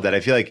applaud that. I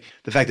feel like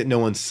the fact that no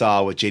one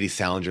saw what J.D.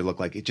 Salinger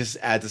looked like, it just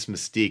adds this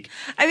mystique.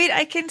 I mean,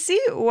 I can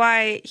see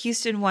why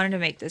Huston wanted to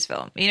make this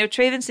film.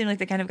 Traven seemed like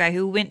the kind of guy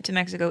who went to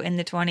Mexico in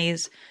the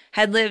 20s,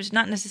 had lived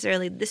not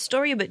necessarily this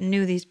story, but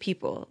knew these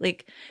people.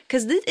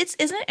 Because isn't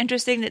it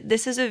interesting that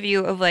this is a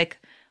view of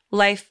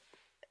life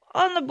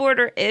on the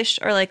border-ish,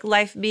 or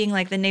life being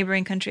the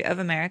neighboring country of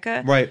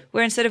America. Right.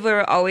 Where instead of we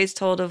were always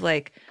told of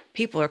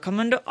people are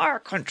coming to our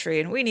country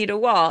and we need a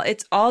wall,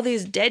 it's all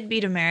these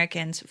deadbeat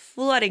Americans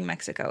flooding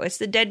Mexico. It's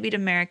the deadbeat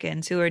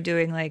Americans who are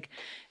doing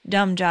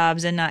dumb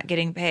jobs and not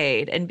getting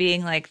paid, and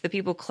being the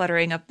people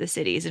cluttering up the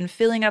cities and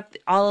filling up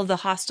all of the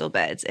hostel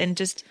beds and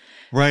just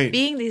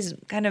being these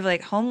kind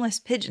of homeless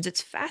pigeons.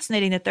 It's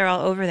fascinating that they're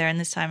all over there in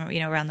this time,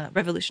 around the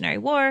Revolutionary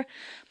War.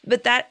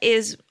 But that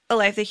is a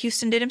life that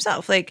Huston did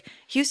himself.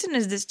 Huston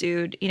is this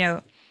dude,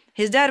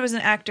 his dad was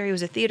an actor. He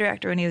was a theater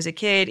actor when he was a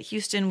kid.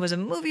 Huston was a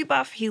movie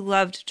buff. He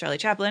loved Charlie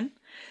Chaplin.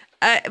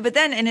 But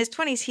then in his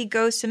 20s, he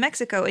goes to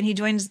Mexico and he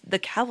joins the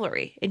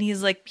cavalry. And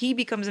he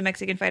becomes a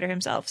Mexican fighter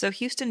himself. So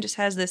Huston just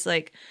has this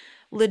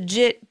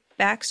legit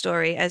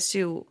backstory as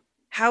to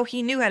how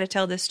he knew how to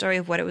tell this story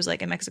of what it was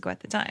like in Mexico at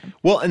the time.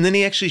 Well, and then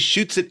he actually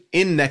shoots it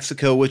in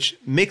Mexico, which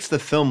makes the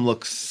film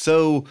look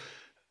so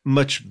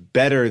much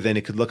better than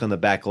it could look on the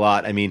back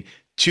lot. I mean,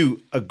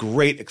 to a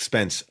great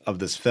expense of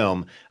this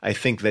film, I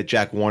think that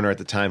Jack Warner at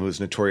the time, who was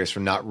notorious for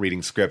not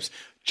reading scripts,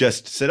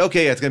 just said,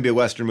 okay, it's going to be a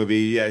Western movie.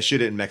 Yeah,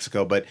 shoot it in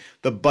Mexico. But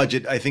the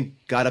budget, I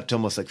think, got up to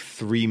almost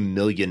 $3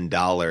 million,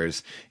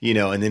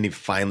 and then he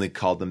finally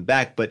called them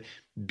back. But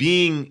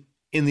being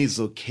in these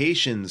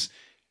locations,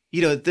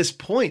 at this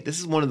point, this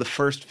is one of the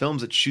first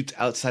films that shoots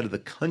outside of the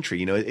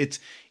country.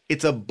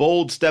 It's a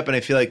bold step, and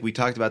I feel like we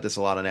talked about this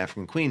a lot on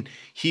African Queen.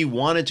 He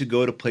wanted to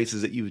go to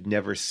places that you've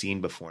never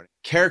seen before.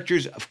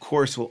 Characters, of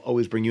course, will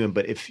always bring you in,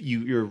 but if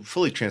you're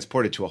fully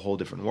transported to a whole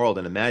different world,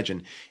 and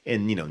imagine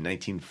in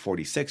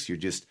 1946, you're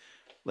just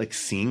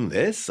seeing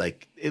this,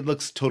 it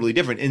looks totally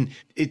different, and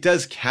it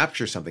does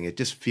capture something. It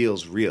just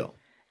feels real.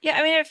 Yeah,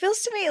 I mean, it feels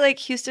to me like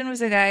Huston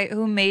was a guy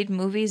who made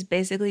movies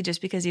basically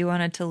just because he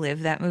wanted to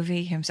live that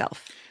movie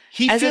himself.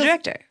 A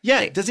director.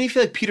 Yeah. Doesn't he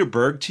feel like Peter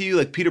Berg to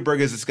you? Peter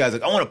Berg is this guy's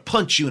I want to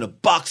punch you in a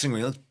boxing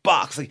ring. Let's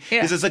box.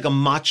 This is a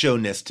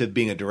macho-ness to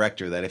being a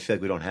director that I feel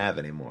like we don't have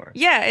anymore.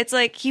 Yeah, it's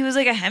he was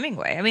like a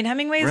Hemingway. I mean,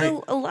 Hemingway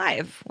is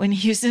alive when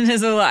Huston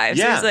is alive.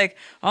 So he's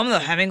I'm the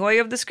Hemingway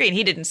of the screen.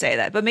 He didn't say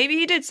that, but maybe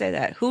he did say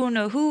that.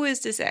 Who is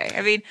to say?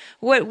 I mean,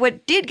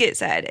 what did get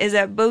said is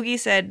that Bogey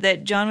said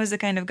that John was the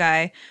kind of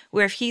guy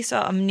where if he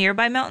saw a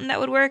nearby mountain that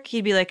would work,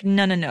 he'd be like,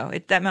 no,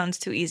 that mountain's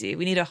too easy.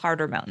 We need a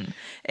harder mountain.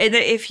 And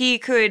that if he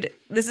could,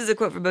 this is a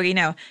quote from Bogey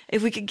now,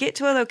 if we could get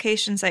to a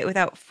location site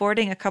without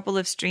fording a couple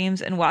of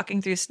streams and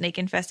walking through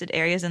snake-infested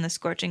areas in the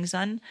scorching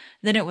sun,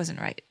 then it wasn't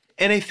right.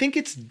 And I think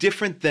it's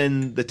different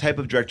than the type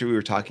of director we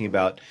were talking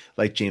about,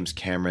 like James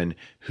Cameron,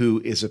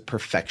 who is a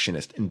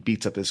perfectionist and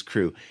beats up his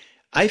crew.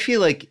 I feel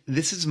like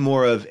this is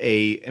more of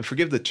and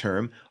forgive the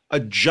term, a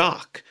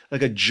jock,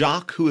 like a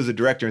jock who is a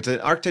director. It's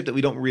an archetype that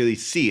we don't really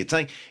see. It's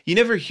you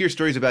never hear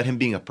stories about him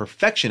being a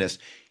perfectionist.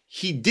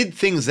 he did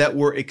things that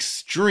were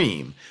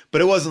extreme, but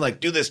it wasn't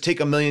like, do this, take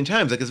 1,000,000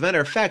 times. Like, as a matter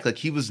of fact, like,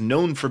 he was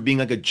known for being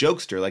like a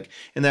jokester. Like,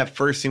 in that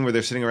first scene where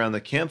they're sitting around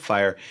the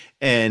campfire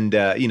and,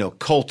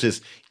 Colt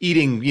is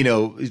eating,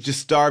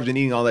 just starved and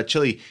eating all that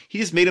chili. He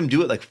just made him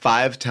do it like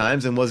 5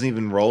 times and wasn't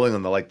even rolling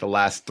on the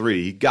last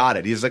 3. He got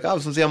it. He was like, oh,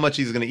 let's see how much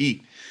he's going to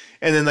eat.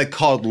 And then, like,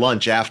 called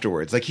lunch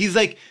afterwards. Like, he's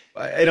like,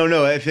 I don't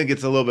know. I think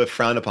it's a little bit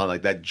frowned upon,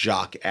 like, that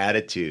jock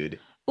attitude.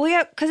 Well,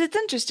 yeah, because it's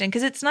interesting,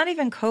 because it's not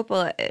even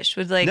Coppola-ish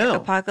with,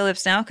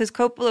 Apocalypse Now, because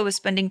Coppola was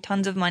spending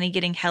tons of money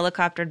getting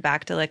helicoptered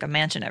back to, a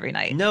mansion every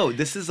night. No,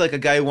 this is, like, a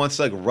guy who wants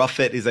to, rough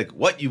it. He's like,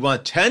 what, you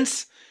want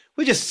tents?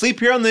 We just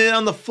sleep here on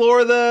the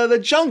floor of the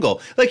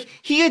jungle. Like,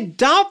 he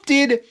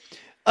adopted,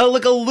 a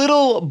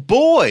little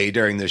boy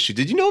during this shoot.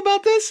 Did you know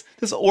about this?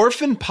 This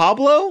orphan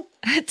Pablo?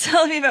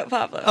 Tell me about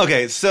Pablo.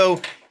 Okay,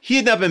 so he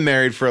had not been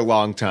married for a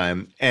long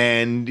time,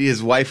 and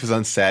his wife was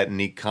on set, and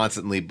he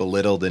constantly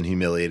belittled and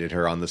humiliated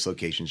her on this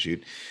location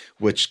shoot,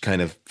 which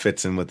kind of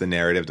fits in with the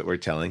narrative that we're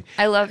telling.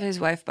 I love his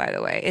wife, by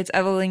the way. It's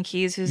Evelyn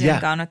Keyes, who's in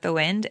Gone with the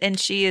Wind, and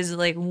she is,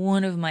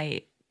 one of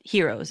my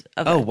heroes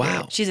of that wow.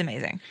 period. She's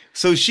amazing.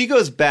 So she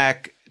goes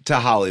back to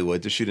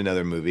Hollywood to shoot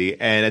another movie,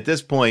 and at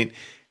this point,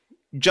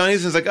 John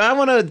Huston's like, I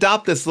want to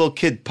adopt this little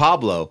kid,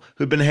 Pablo,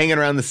 who'd been hanging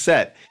around the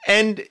set.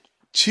 And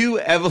to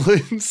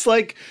Evelyn's,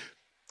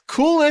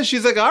 coolness,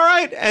 she's like, all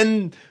right.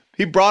 And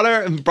he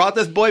brought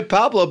this boy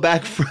Pablo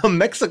back from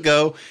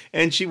Mexico,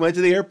 and she went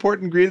to the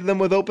airport and greeted them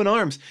with open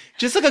arms.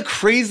 Just like a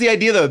crazy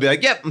idea, though. Be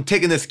like, yep, I'm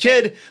taking this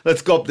kid.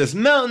 Let's go up this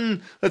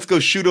mountain. Let's go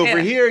shoot over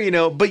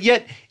here, But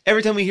yet,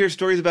 every time we hear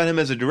stories about him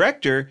as a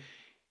director,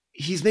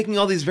 he's making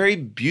all these very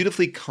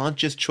beautifully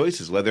conscious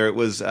choices, whether it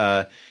was,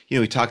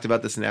 we talked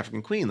about this in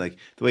African Queen, like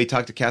the way he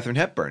talked to Katharine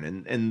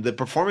Hepburn and the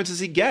performances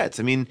he gets.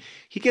 I mean,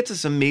 he gets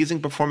this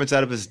amazing performance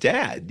out of his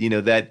dad,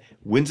 that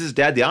wins his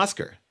dad the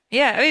Oscar.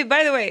 Yeah. I mean,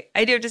 by the way,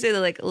 I do have to say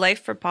that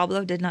life for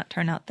Pablo did not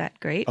turn out that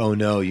great. Oh,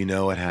 no. You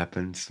know what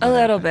happens? A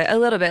little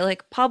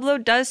bit. Pablo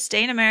does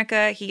stay in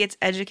America. He gets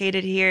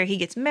educated here. He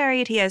gets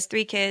married. He has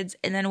 3 kids.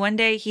 And then one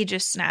day he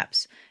just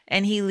snaps.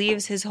 And he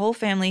leaves his whole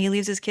family. He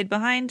leaves his kids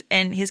behind,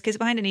 and he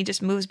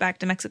just moves back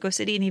to Mexico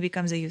City, and he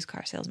becomes a used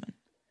car salesman.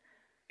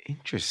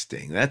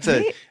 Interesting. That's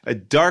a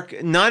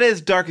dark, not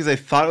as dark as I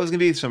thought it was going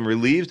to be, so I'm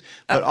relieved,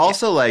 but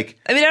also I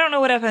don't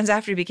know what happens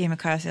after he became a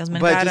car salesman.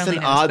 But God just only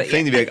an knows, odd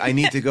thing to be like, I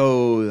need to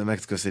go to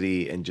Mexico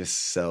City and just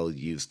sell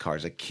used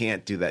cars. I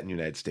can't do that in the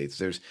United States.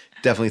 There's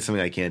definitely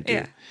something I can't do.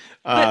 Yeah.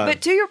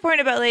 But to your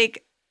point about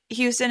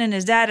Huston and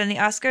his dad and the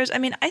Oscars, I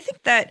mean, I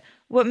think that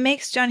what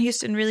makes John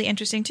Huston really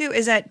interesting too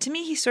is that to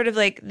me he's sort of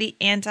like the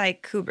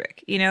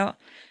anti-Kubrick,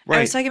 Right.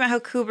 I was talking about how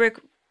Kubrick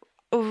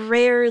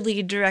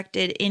rarely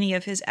directed any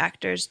of his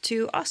actors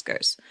to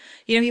Oscars.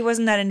 He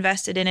wasn't that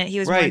invested in it. He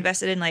was more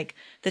invested in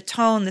the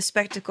tone, the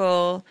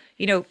spectacle,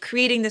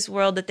 creating this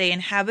world that they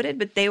inhabited,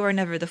 but they were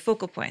never the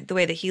focal point, the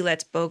way that he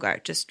lets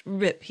Bogart just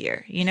rip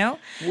here, Well,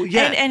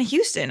 yeah. And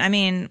Huston, I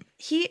mean,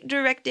 he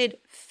directed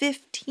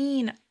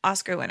 15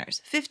 Oscar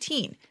winners,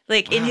 15,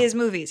 in his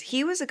movies.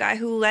 He was a guy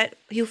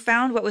who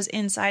found what was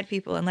inside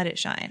people and let it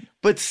shine.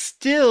 But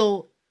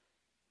still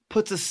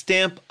puts a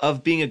stamp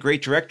of being a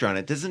great director on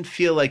it. Doesn't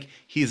feel like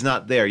he's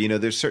not there.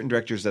 There's certain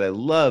directors that I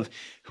love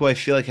who I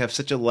feel like have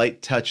such a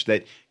light touch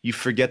that you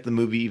forget the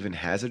movie even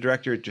has a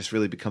director. It just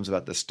really becomes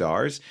about the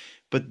stars.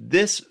 But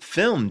this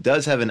film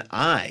does have an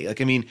eye.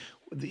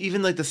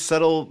 Even the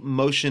subtle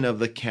motion of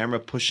the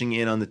camera pushing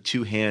in on the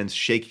 2 hands,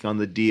 shaking on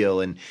the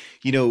deal. And,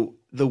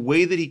 the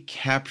way that he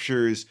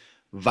captures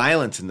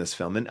violence in this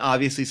film. And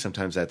obviously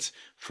sometimes that's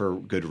for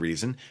good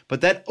reason.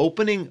 But that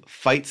opening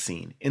fight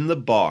scene in the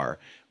bar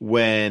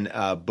when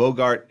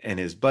Bogart and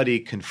his buddy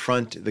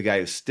confront the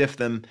guy who stiffed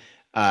them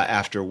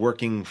after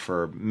working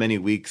for many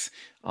weeks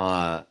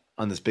on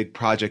this big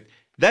project,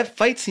 that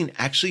fight scene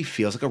actually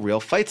feels like a real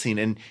fight scene.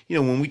 And,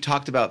 when we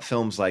talked about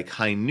films like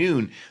High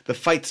Noon, the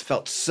fights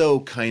felt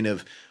so kind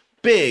of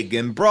big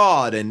and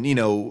broad and,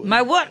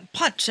 my one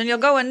punch and you're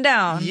going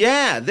down.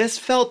 Yeah, this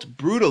felt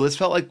brutal. This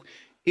felt like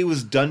it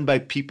was done by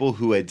people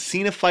who had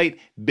seen a fight,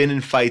 been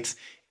in fights,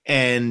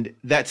 and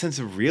that sense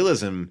of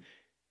realism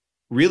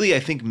really, I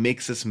think,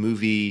 makes this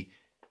movie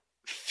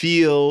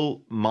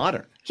feel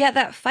modern. Yeah,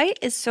 that fight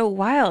is so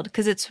wild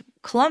because it's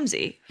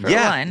clumsy, for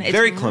one. It's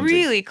very clumsy.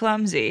 Really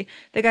clumsy.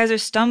 The guys are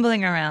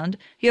stumbling around.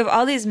 You have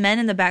all these men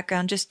in the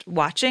background just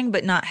watching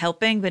but not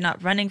helping, but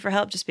not running for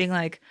help, just being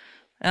like,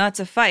 oh,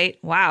 it's a fight.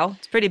 Wow,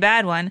 it's a pretty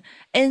bad one.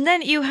 And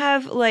then you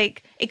have,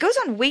 it goes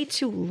on way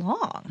too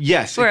long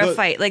for a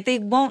fight. They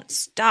won't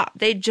stop.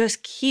 They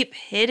just keep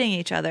hitting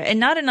each other. And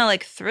not in a,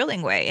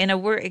 thrilling way, in a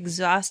we're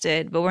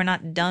exhausted, but we're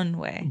not done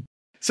way.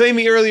 So,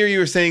 Amy, earlier you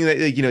were saying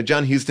that,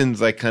 John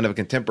Huston's kind of a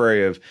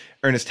contemporary of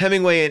Ernest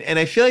Hemingway. And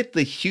I feel like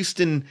the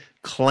Huston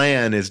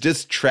clan is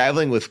just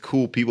traveling with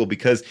cool people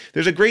because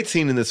there's a great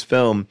scene in this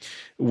film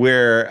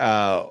where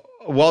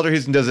Walter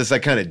Huston does this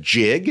kind of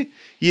jig,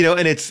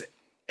 and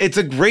it's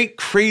a great,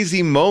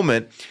 crazy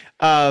moment.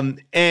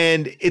 And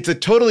it's a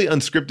totally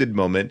unscripted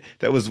moment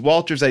that was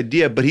Walter's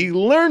idea, but he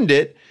learned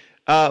it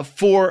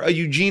for a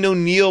Eugene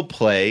O'Neill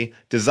play,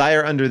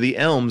 Desire Under the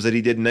Elms, that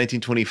he did in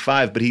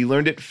 1925, but he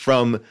learned it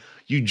from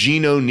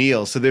Eugene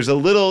O'Neill. So there's a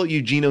little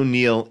Eugene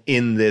O'Neill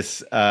in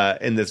this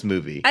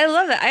movie. I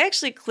love it. I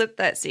actually clipped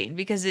that scene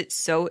because it's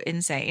so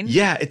insane.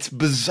 Yeah, it's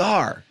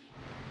bizarre.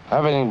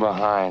 Everything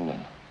behind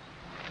and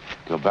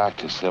go back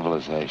to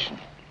civilization.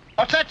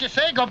 What's that you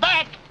say? Go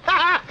back?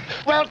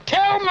 Well,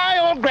 tell my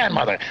old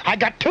grandmother I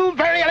got two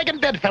very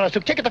elegant bedfellows who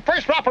kick at the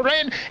first drop of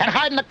rain and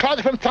hide in the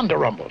closet from thunder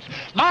rumbles.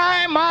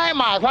 My,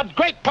 what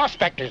great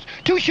prospectors.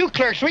 Two shoe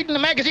clerks reading the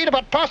magazine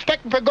about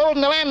prospecting for gold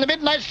in the land of the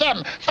midnight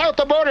sun, south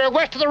the border or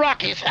west of the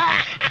Rockies.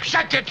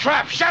 Shut your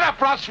trap! Shut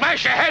up or I'll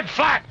smash your head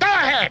flat! Go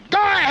ahead,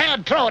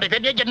 throw it. If you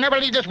did, you'd never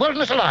leave this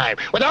wilderness alive.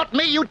 Without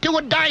me, you two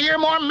would die here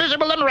more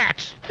miserable than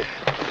rats.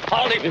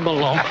 I'll leave him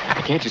alone.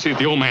 Can't you see that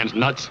the old man's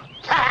nuts?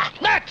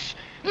 Nuts!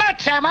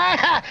 Nuts, am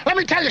I? Let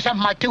me tell you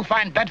something, my two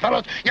fine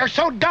bedfellows. You're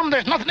so dumb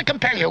there's nothing to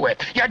compare you with.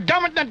 You're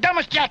dumber than the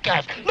dumbest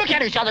jackass. Look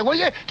at each other, will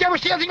you? Do you ever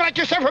see anything like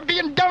yourself for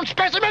being dumb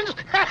specimens?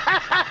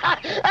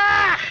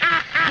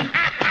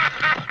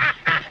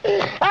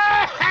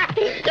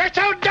 You're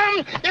so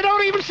dumb, you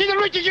don't even see the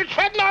ridges you're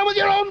treading on with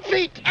your own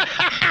feet.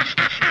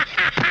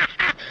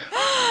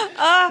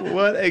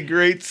 What a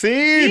great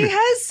scene. He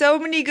has so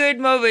many good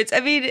moments. I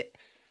mean,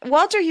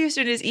 Walter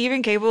Houston is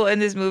even capable in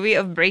this movie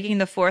of breaking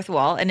the fourth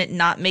wall and it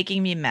not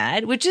making me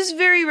mad, which is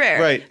very rare.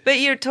 Right.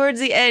 But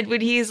towards the end,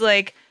 when he's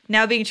like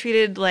now being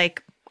treated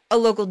like a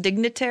local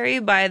dignitary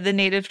by the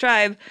native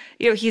tribe,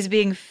 he's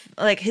being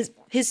like his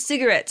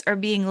cigarettes are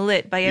being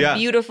lit by a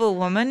beautiful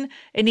woman,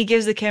 and he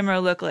gives the camera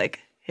a look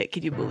like, "Hey,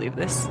 can you believe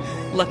this?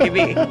 Lucky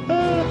me."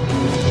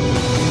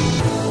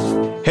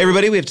 Hey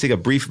everybody, we have to take a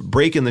brief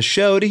break in the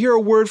show to hear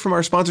a word from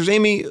our sponsors.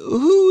 Amy,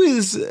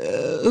 who's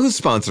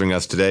sponsoring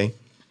us today?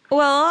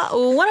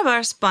 Well, one of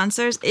our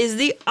sponsors is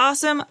the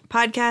awesome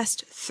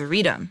podcast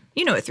Freedom.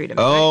 You know what Freedom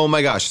is, Oh right?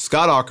 my gosh,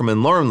 Scott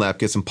Aukerman, Lauren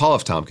Lapkus, and Paul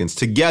F. Tompkins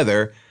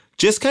together,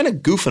 just kind of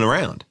goofing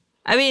around.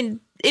 I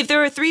mean, if there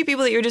were three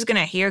people that you're just going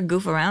to hear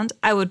goof around,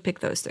 I would pick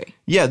those three.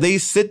 Yeah, they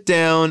sit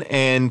down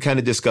and kind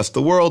of discuss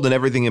the world and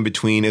everything in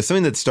between. It's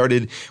something that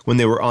started when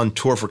they were on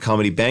tour for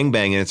Comedy Bang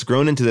Bang, and it's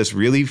grown into this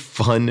really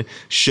fun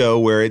show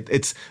where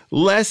it's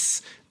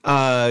less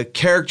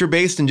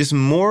character-based and just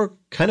more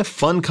kind of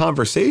fun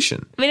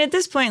conversation. I mean, at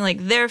this point, like,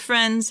 they're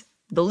friends,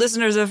 the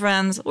listeners are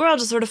friends, we're all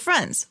just sort of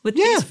friends with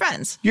these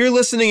friends. You're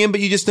listening in, but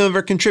you just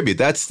never contribute.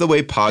 That's the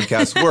way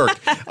podcasts work.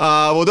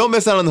 Well, don't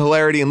miss out on the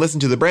hilarity and listen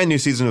to the brand new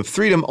season of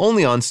Freedom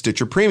only on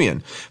Stitcher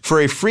Premium. For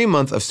a free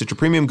month of Stitcher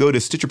Premium, go to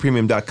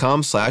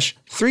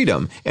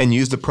stitcherpremium.com/freedom and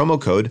use the promo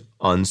code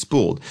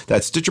unspooled.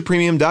 That's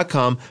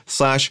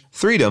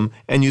stitcherpremium.com/freedom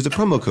and use the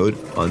promo code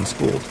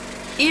unspooled.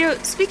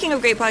 Speaking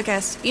of great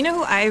podcasts, you know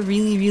who I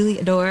really, really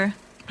adore?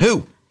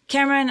 Who?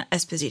 Cameron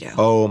Esposito.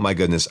 Oh, my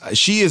goodness.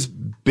 She has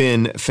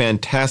been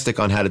fantastic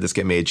on How Did This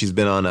Get Made? She's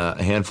been on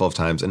a handful of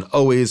times and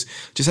always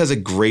just has a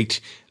great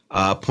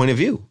point of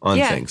view on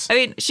things. I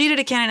mean, she did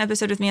a canon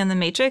episode with me on The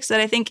Matrix that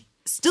I think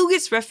still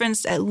gets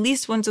referenced at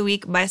least once a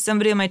week by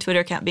somebody on my Twitter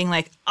account being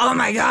like, oh,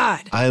 my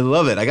God. I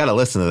love it. I got to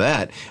listen to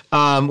that.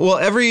 Well,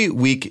 every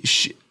week...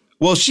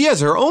 She has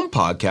her own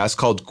podcast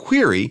called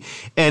Query,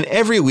 and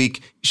every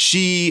week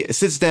she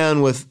sits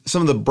down with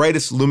some of the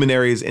brightest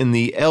luminaries in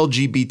the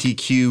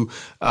LGBTQ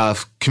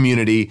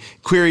community.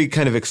 Query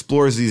kind of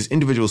explores these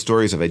individual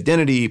stories of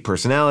identity,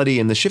 personality,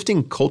 and the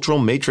shifting cultural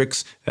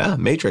matrix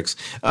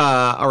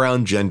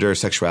around gender,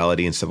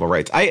 sexuality, and civil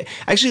rights. I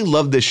actually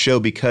love this show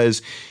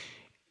because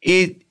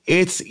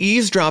it's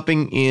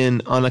eavesdropping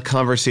in on a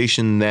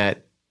conversation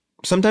that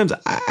sometimes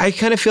I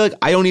kind of feel like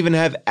I don't even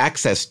have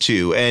access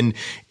to, and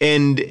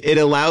it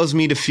allows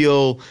me to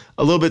feel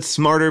a little bit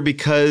smarter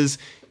because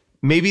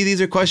maybe these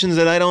are questions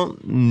that I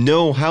don't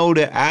know how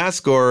to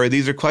ask, or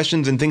these are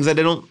questions and things that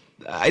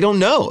I don't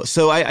know.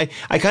 So I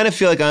kind of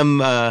feel like I'm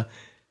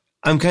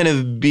kind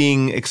of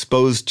being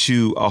exposed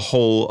to a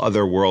whole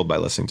other world by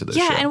listening to this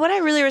show. Yeah, and what I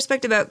really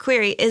respect about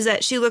Query is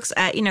that she looks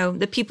at,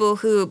 the people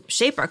who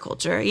shape our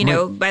culture,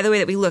 by the way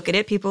that we look at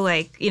it, people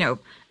like,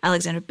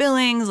 Alexander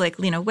Billings, like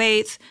Lena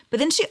Waithe. But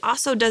then she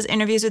also does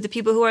interviews with the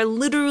people who are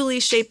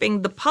literally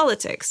shaping the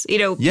politics.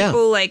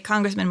 People like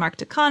Congressman Mark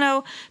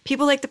Takano,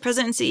 people like the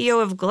president and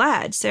CEO of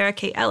GLAAD, Sarah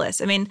K.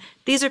 Ellis. I mean,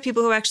 these are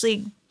people who are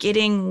actually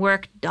getting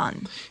work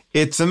done.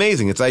 It's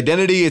amazing. It's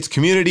identity, it's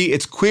community,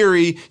 it's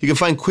Query. You can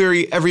find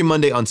Query every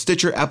Monday on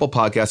Stitcher, Apple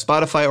Podcasts,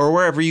 Spotify, or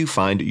wherever you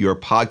find your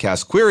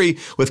podcast. Query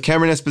with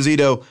Cameron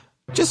Esposito.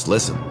 Just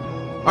listen.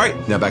 All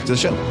right, now back to the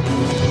show.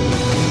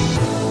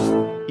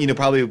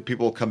 Probably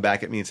people will come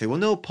back at me and say, well,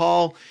 no,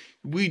 Paul,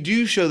 we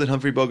do show that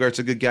Humphrey Bogart's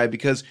a good guy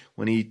because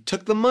when he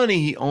took the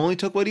money, he only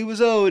took what he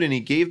was owed and he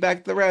gave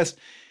back the rest.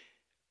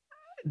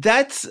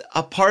 That's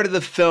a part of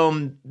the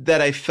film that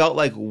I felt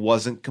like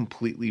wasn't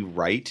completely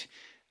right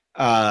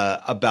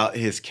about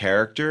his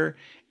character.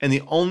 And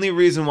the only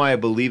reason why I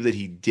believe that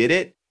he did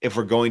it, if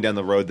we're going down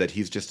the road that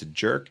he's just a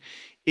jerk,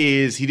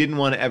 is he didn't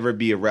want to ever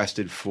be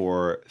arrested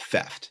for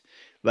theft.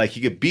 Like,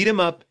 he could beat him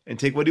up and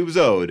take what he was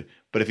owed,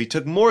 but if he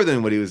took more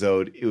than what he was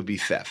owed, it would be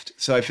theft.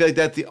 So I feel like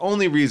that's the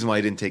only reason why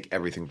I didn't take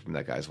everything from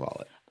that guy's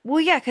wallet.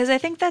 Well, yeah, because I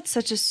think that's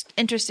such an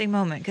interesting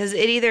moment, because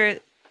it either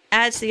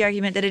adds to the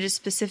argument that it is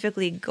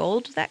specifically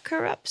gold that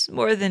corrupts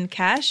more than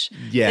cash.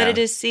 Yeah. That it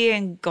is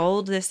seeing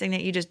gold, this thing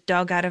that you just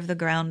dug out of the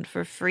ground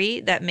for free,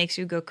 that makes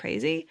you go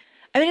crazy.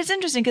 I mean, it's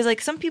interesting because, like,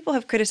 some people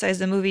have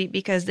criticized the movie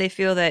because they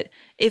feel that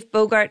if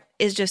Bogart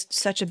is just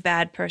such a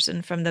bad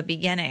person from the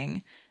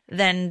beginning,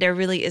 then there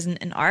really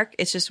isn't an arc.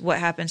 It's just what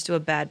happens to a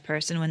bad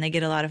person when they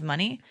get a lot of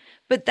money.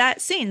 But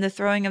that scene, the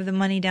throwing of the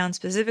money down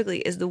specifically,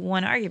 is the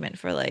one argument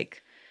for,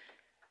 like,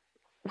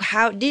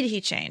 how did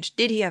he change?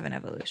 Did he have an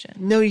evolution?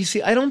 No, you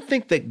see, I don't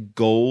think that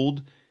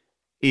gold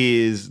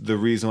is the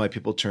reason why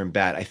people turn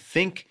bad. I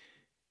think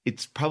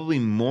it's probably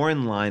more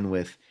in line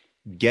with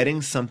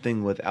getting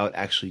something without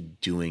actually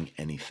doing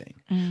anything,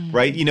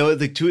 right? You know,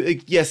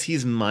 yes,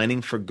 he's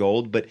mining for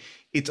gold, but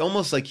it's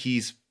almost like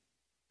he's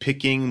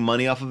picking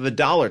money off of a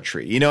Dollar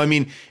Tree. You know, I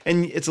mean,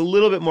 and it's a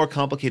little bit more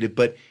complicated,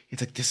 but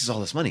it's like, this is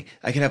all this money.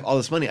 I could have all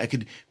this money. I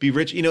could be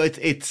rich. You know,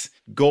 it's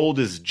gold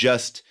is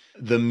just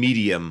the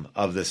medium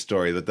of the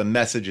story, but the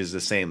message is the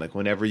same. Like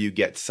whenever you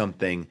get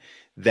something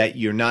that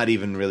you're not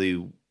even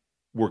really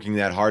working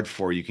that hard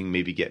for, you can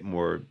maybe get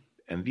more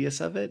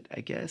envious of it, I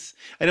guess.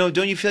 I know,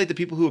 don't you feel like the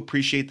people who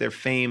appreciate their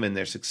fame and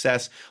their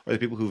success are the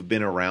people who've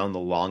been around the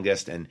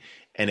longest and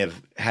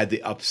have had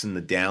the ups and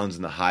the downs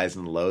and the highs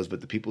and the lows,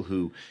 but the people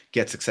who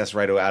get success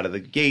right out of the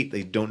gate,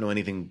 they don't know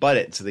anything but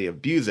it, so they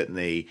abuse it and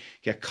they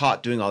get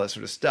caught doing all that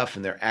sort of stuff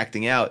and they're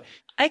acting out.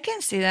 I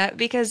can see that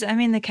because, I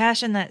mean, the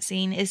cash in that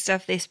scene is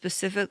stuff they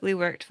specifically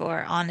worked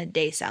for on a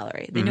day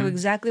salary. They knew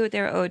exactly what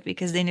they were owed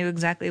because they knew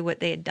exactly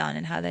what they had done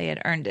and how they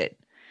had earned it.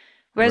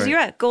 Whereas you're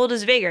right, gold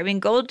is vaguer. I mean,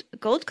 gold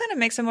kind of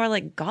makes him more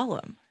like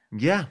Gollum.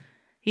 Yeah.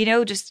 You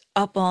know, just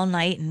up all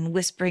night and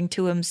whispering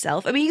to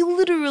himself. I mean, he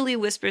literally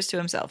whispers to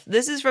himself.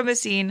 This is from a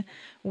scene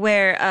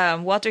where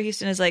Walter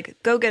Houston is like,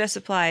 go get us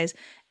supplies.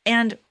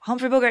 And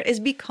Humphrey Bogart is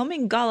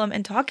becoming Gollum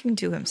and talking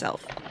to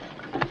himself.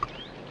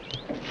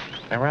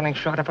 They're running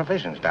short of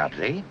provisions, Dobbs,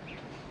 eh?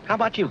 How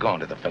about you going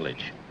to the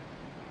village?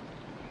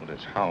 What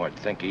does Howard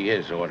think he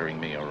is ordering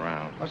me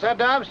around? What's that,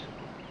 Dobbs?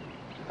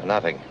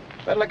 Nothing.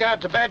 Better look out.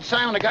 It's a bad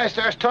sign when the guy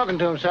starts talking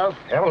to himself.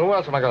 Yeah, well, who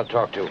else am I going to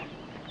talk to?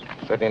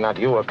 Certainly not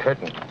you or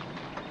Curtin.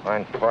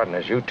 Fine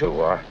partners you two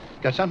are.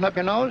 Got something up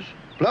your nose?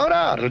 Blow it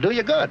out. It'll do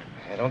you good.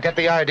 I don't get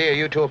the idea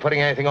you two are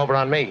putting anything over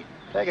on me.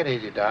 Take it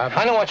easy, Dobbs.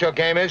 I know what your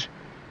game is.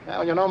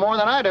 Well, you know more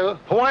than I do.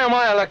 Why am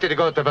I elected to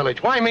go to the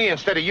village? Why me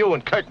instead of you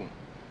and Curtin?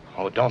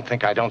 Oh, don't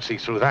think I don't see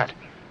through that.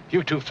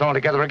 You two thrown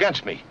together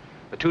against me.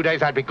 The 2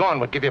 days I'd be gone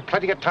would give you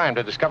plenty of time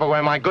to discover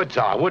where my goods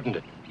are, wouldn't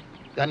it?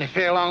 Got any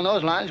fear along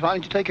those lines? Why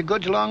don't you take your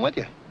goods along with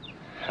you?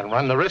 And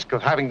run the risk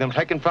of having them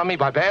taken from me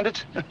by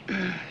bandits?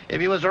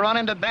 If you was to run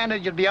into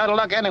bandits, you'd be out of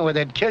luck anyway.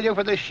 They'd kill you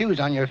for the shoes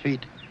on your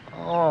feet.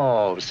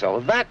 Oh,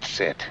 so that's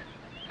it.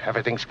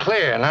 Everything's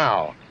clear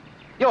now.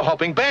 You're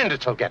hoping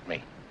bandits will get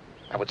me.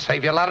 That would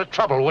save you a lot of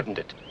trouble, wouldn't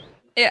it?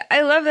 Yeah,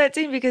 I love that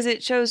scene because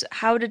it shows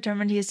how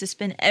determined he is to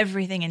spin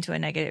everything into a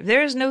negative.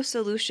 There is no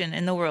solution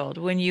in the world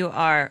when you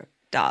are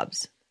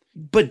Dobbs.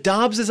 But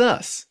Dobbs is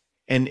us.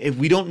 And if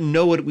we don't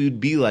know what we would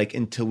be like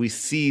until we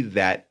see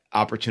that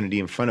opportunity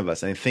in front of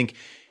us. And I think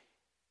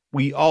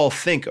we all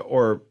think,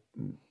 or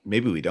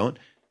maybe we don't,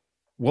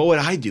 what would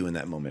I do in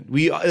that moment?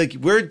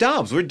 We're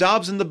Dobbs. We're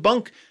Dobbs in the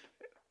bunk.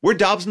 We're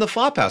Dobbs in the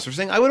flop house. We're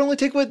saying, I would only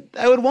take what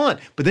I would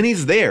want. But then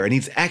he's there, and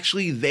he's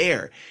actually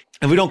there.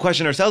 And if we don't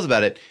question ourselves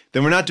about it,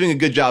 then we're not doing a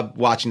good job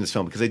watching this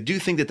film, because I do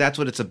think that that's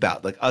what it's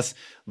about. Like us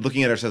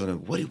looking at ourselves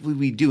and going, what would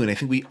we do? And I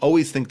think we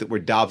always think that we're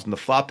Dobbs in the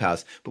flop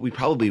house, but we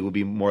probably will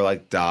be more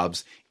like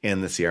Dobbs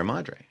in the Sierra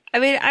Madre. I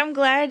mean, I'm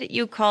glad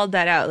you called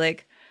that out.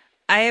 Like,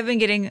 I have been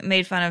getting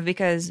made fun of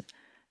because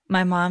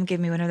my mom gave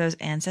me one of those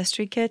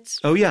ancestry kits.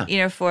 Oh yeah, you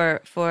know,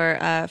 for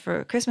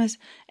Christmas,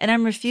 and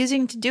I'm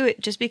refusing to do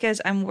it just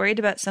because I'm worried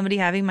about somebody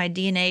having my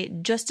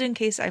DNA just in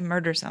case I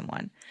murder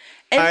someone.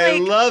 And I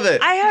love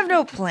it. I have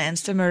no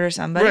plans to murder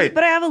somebody, Right.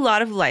 but I have a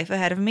lot of life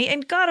ahead of me,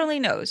 and God only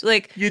knows.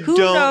 Like, who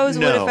don't knows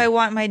what know. if I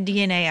want my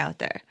DNA out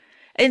there?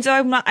 And so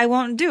I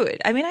won't do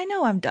it. I mean, I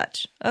know I'm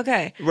Dutch.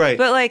 Okay. Right.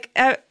 But like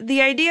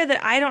the idea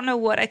that I don't know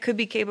what I could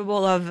be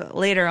capable of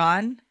later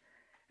on.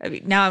 I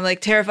mean, now I'm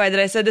like terrified that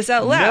I said this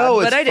out loud. No,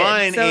 it's but I did.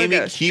 fine, So it Amy.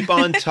 goes. Keep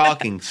on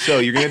talking. So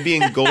you're going to be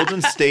in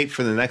Golden State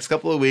for the next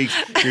couple of weeks.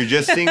 You're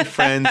just seeing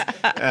friends.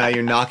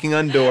 You're knocking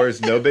on doors.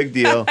 No big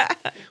deal.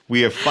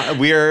 We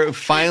are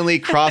finally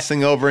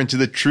crossing over into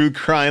the true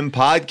crime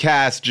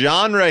podcast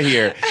genre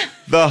here.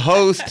 The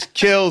host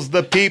kills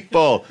the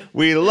people.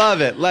 We love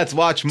it. Let's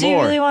watch more. Do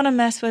you really want to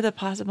mess with a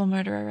possible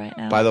murderer right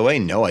now? By the way,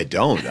 no, I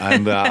don't.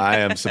 I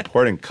am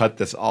supporting cut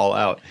this all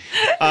out.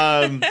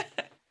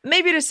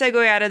 Maybe to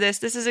segue out of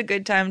this is a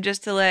good time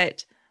just to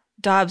let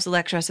Dobbs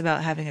lecture us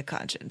about having a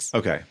conscience.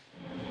 Okay.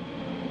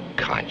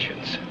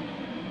 Conscience.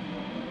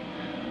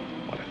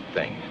 What a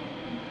thing.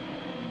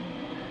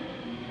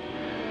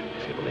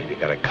 If you believe you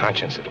got a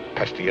conscience, it'll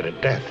pester you to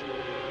death.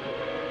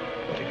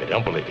 But if you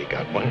don't believe you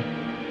got one,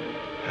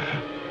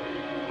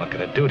 what can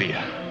it do to you?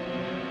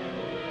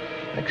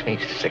 Makes me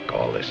sick,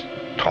 all this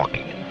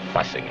talking and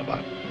fussing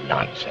about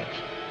nonsense.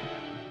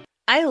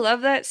 I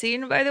love that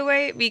scene, by the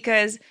way,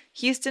 because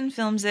Houston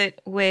films it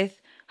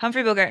with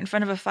Humphrey Bogart in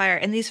front of a fire,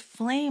 and these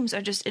flames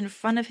are just in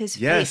front of his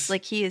face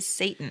like he is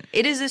Satan.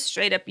 It is a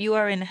straight up, you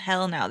are in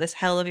hell now, this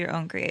hell of your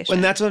own creation.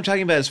 And that's what I'm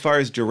talking about as far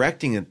as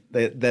directing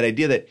it, that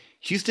idea that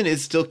Houston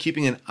is still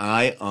keeping an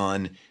eye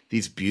on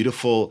these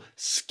beautiful,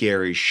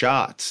 scary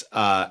shots.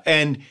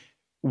 And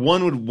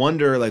one would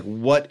wonder like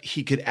what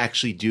he could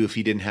actually do if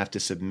he didn't have to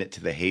submit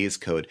to the Hays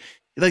Code.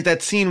 Like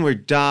that scene where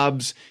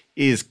Dobbs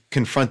is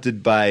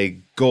confronted by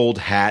Gold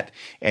Hat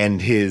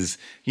and his,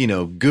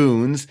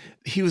 goons.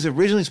 He was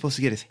originally supposed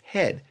to get his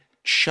head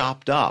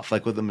chopped off,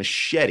 like with a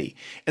machete.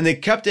 And they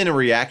kept in a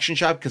reaction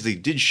shot because they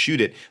did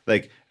shoot it,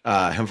 like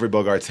Humphrey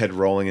Bogart's head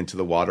rolling into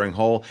the watering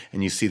hole,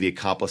 and you see the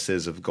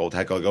accomplices of Gold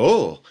Hat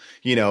go,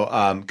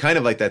 kind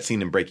of like that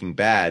scene in Breaking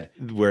Bad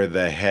where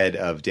the head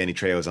of Danny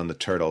Trejo is on the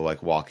turtle,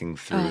 like walking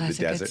through the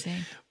desert.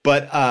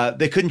 But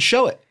they couldn't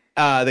show it.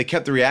 They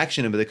kept the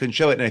reaction in, but they couldn't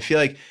show it. And I feel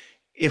like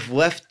if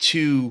left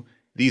to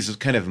these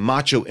kind of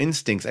macho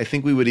instincts, I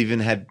think we would even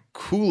had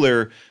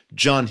cooler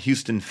John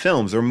Huston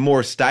films or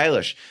more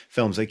stylish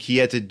films. Like he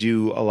had to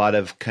do a lot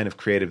of kind of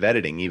creative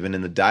editing, even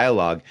in the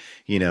dialogue,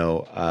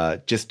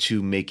 just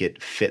to make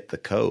it fit the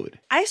code.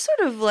 I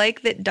sort of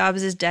like that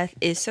Dobbs's death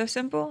is so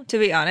simple, to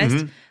be honest.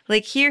 Mm-hmm.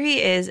 Like here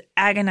he is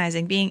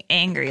agonizing, being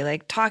angry,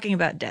 like talking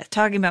about death,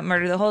 talking about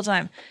murder the whole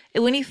time.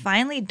 And when he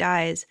finally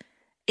dies,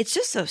 it's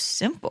just so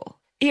simple.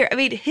 Here, I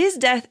mean, his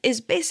death is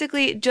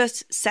basically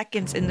just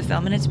seconds in the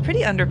film, and it's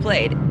pretty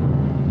underplayed.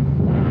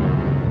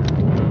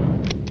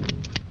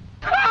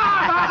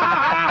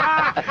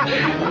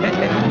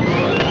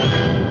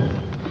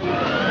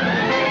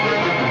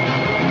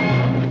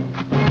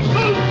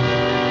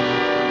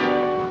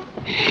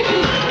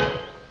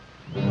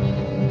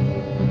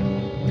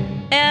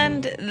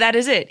 And that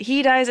is it.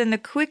 He dies in the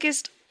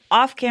quickest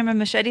off-camera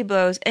machete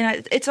blows,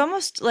 and it's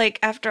almost like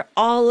after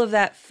all of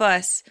that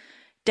fuss,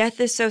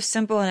 death is so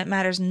simple and it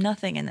matters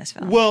nothing in this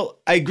film. Well,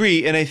 I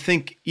agree. And I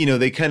think,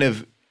 they kind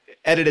of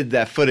edited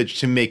that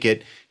footage to make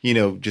it,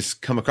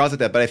 just come across like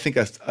that. But I think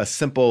a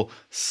simple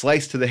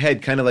slice to the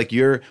head, kind of like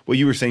what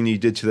you were saying you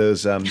did to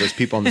those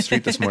people on the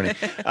street this morning,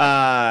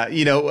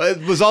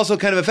 it was also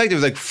kind of effective. It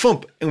was like,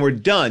 thump, and we're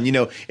done.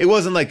 It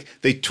wasn't like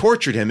they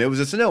tortured him. It was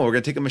just, no, we're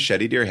going to take a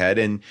machete to your head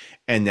and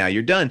now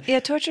you're done. Yeah,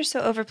 torture's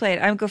so overplayed.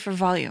 I would go for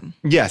volume.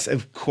 Yes,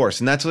 of course.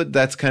 And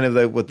that's kind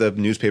of what the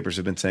newspapers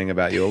have been saying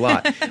about you a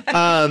lot.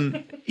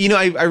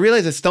 I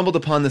realized I stumbled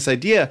upon this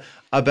idea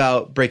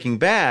about Breaking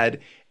Bad.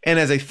 And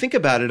as I think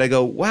about it, I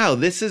go, wow,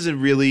 this is a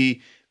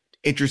really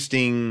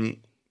interesting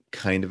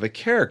kind of a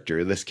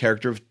character, this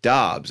character of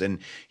Dobbs. And,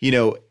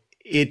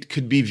 it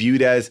could be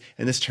viewed as,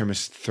 and this term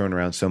is thrown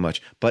around so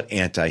much, but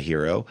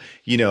anti-hero.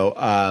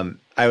 I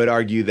would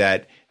argue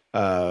that,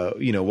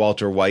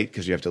 Walter White,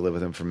 because you have to live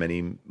with him for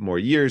many more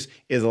years,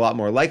 is a lot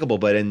more likable.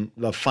 But in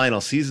the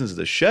final seasons of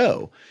the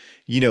show,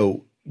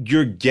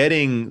 you're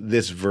getting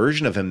this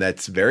version of him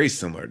that's very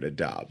similar to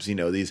Dobbs.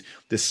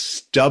 This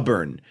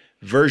stubborn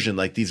version,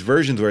 like these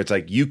versions where it's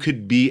like, you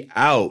could be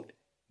out,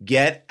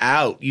 get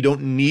out. You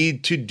don't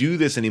need to do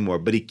this anymore,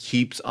 but he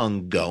keeps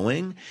on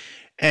going.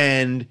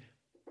 And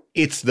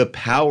it's the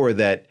power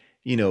that,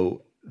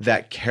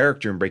 that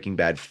character in Breaking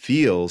Bad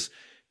feels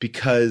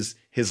because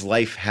his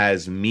life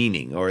has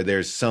meaning or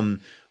there's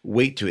some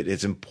weight to it.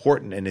 It's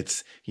important. And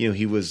it's,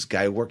 he was a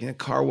guy working a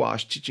car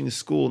wash, teaching a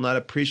school, not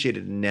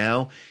appreciated. And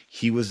now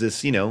he was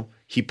this,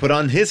 he put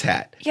on his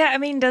hat. Yeah, I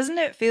mean, doesn't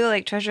it feel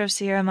like Treasure of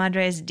Sierra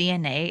Madre's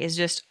DNA is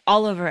just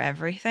all over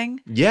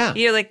everything? Yeah.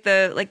 Like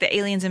the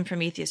aliens in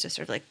Prometheus just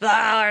sort of like,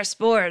 our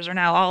spores are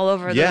now all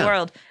over the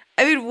world.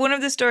 I mean, one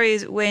of the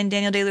stories when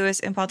Daniel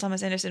Day-Lewis and Paul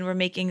Thomas Anderson were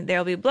making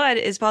There'll Be Blood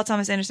is Paul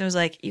Thomas Anderson was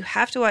like, you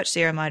have to watch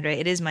Sierra Madre.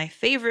 It is my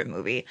favorite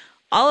movie.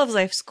 All of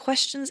life's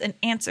questions and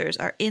answers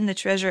are in the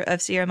Treasure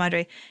of Sierra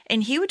Madre.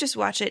 And he would just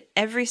watch it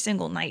every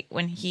single night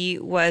when he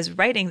was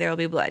writing There'll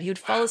Be Blood. He would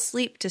fall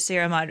asleep to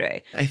Sierra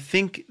Madre. I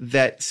think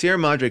that Sierra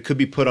Madre could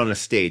be put on a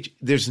stage.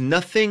 There's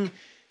nothing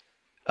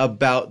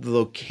about the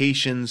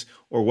locations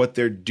or what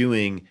they're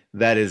doing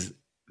that is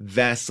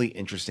vastly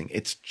interesting.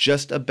 It's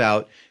just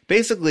about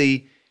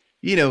basically,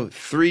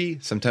 3,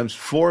 sometimes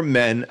 4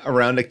 men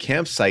around a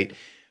campsite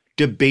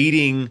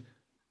debating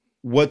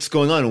what's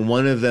going on. And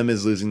one of them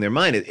is losing their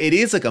mind. It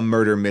is like a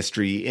murder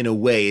mystery in a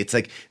way. It's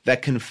like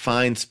that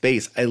confined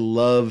space. I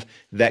love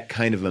that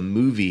kind of a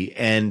movie.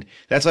 And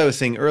that's why I was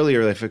saying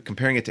earlier, like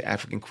comparing it to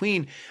African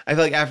Queen, I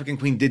feel like African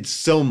Queen did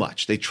so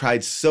much. They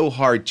tried so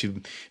hard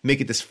to make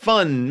it this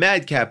fun,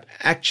 madcap,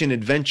 action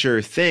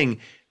adventure thing.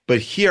 But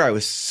here I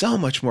was so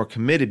much more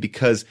committed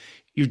because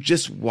you're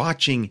just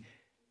watching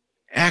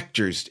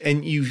actors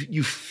and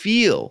you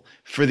feel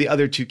for the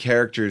other two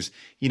characters,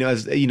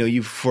 as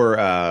for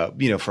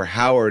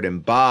Howard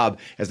and Bob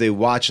as they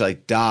watch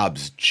like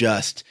Dobbs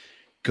just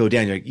go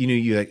down.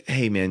 You're like,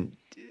 hey man,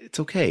 it's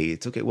okay,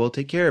 we'll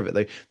take care of it.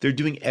 Like they're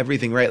doing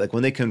everything right. Like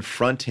when they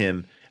confront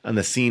him on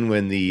the scene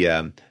when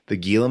the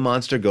Gila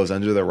monster goes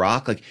under the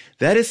rock, like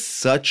that is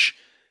such,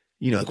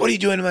 like, what are you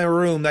doing in my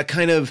room? That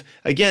kind of,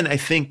 again, I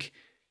think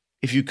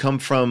if you come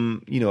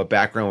from a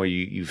background where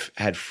you've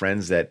had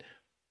friends that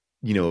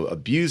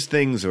abuse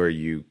things or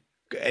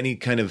any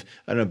kind of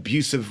an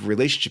abusive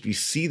relationship, you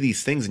see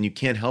these things and you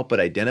can't help but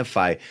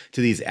identify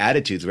to these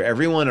attitudes where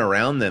everyone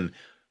around them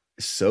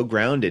is so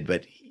grounded,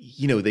 but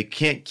they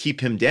can't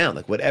keep him down.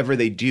 Like whatever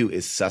they do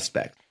is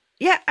suspect.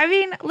 Yeah, I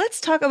mean, let's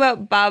talk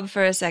about Bob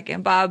for a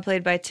second. Bob,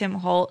 played by Tim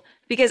Holt,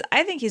 because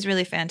I think he's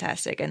really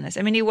fantastic in this.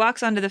 I mean, he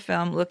walks onto the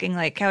film looking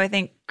like how I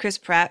think Chris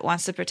Pratt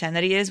wants to pretend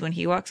that he is when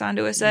he walks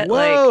onto a set.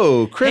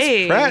 Whoa, like,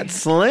 Chris Pratt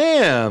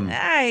slam.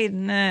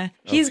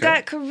 He's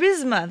got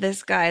charisma,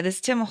 this guy, this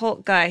Tim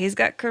Holt guy. He's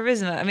got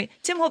charisma. I mean,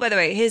 Tim Holt, by the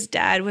way, his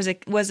dad was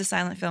a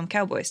silent film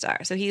cowboy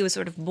star. So he was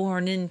sort of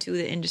born into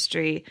the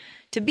industry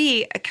to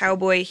be a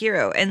cowboy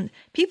hero. And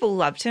people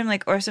loved him.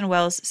 Like Orson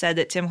Welles said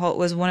that Tim Holt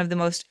was one of the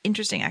most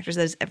interesting actors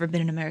that has ever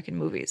been in American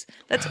movies.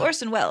 That's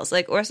Orson Welles.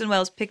 Like Orson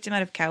Welles picked him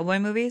out of cowboy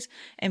movies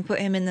and put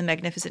him in The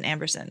Magnificent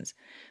Ambersons,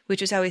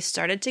 which is how he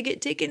started to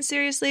get taken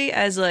seriously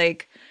as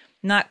like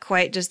not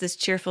quite just this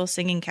cheerful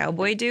singing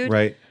cowboy dude.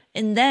 Right.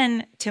 And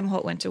then Tim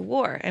Holt went to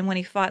war. And when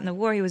he fought in the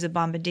war, he was a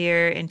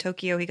bombardier in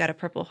Tokyo. He got a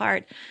Purple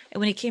Heart. And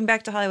when he came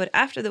back to Hollywood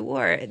after the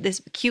war,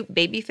 this cute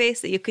baby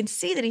face that you can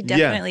see that he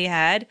definitely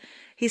had,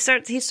 he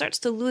starts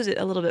to lose it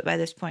a little bit by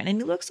this point.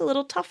 And he looks a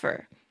little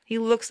tougher. He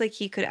looks like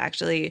he could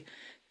actually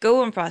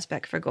go and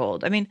prospect for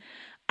gold. I mean,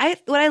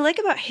 what I like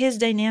about his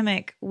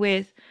dynamic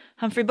with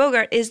Humphrey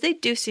Bogart is they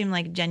do seem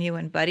like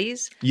genuine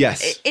buddies.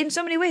 Yes. In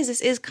so many ways,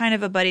 this is kind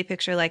of a buddy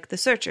picture like The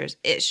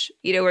Searchers-ish,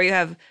 where you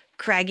have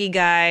craggy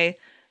guy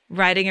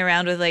riding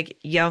around with like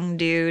young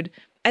dude.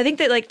 I think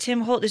that like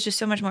Tim Holt is just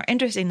so much more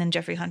interesting than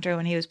Jeffrey Hunter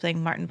when he was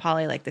playing Martin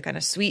Polly, like the kind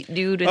of sweet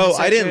dude in The Searchers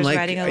I didn't like.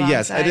 riding alongside.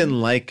 Yes, I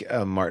didn't like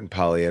Martin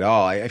Polly at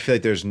all. I feel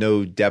like there's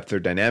no depth or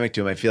dynamic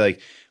to him. I feel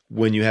like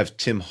when you have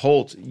Tim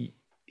Holt,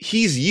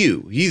 he's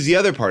you. He's the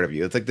other part of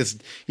you. It's like this,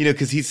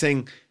 because he's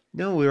saying,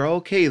 no, we're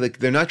okay. Like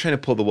they're not trying to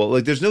pull the wool.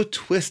 Like there's no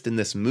twist in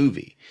this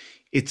movie.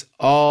 It's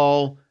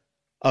all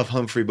of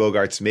Humphrey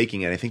Bogart's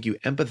making. And I think you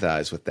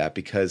empathize with that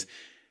because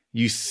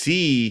you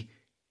see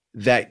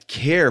that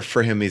care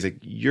for him. He's like,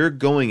 you're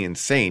going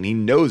insane. He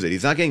knows it.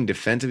 He's not getting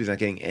defensive. He's not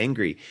getting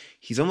angry.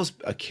 He's almost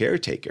a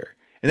caretaker.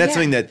 And that's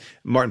something that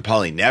Martin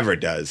Polly never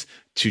does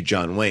to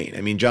John Wayne.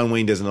 I mean, John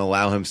Wayne doesn't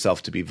allow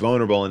himself to be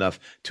vulnerable enough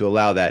to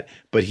allow that,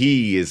 but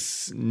he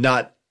is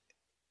not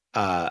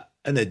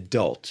an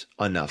adult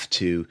enough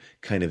to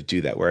kind of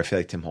do that, where I feel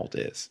like Tim Holt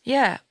is.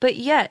 Yeah, but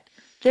yet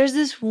there's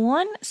this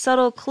one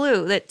subtle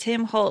clue that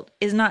Tim Holt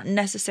is not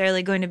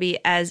necessarily going to be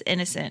as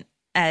innocent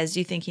as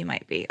you think he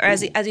might be, or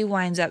as he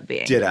winds up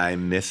being. Did I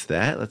miss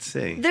that? Let's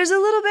see. There's a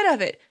little bit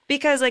of it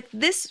because like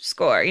this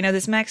score,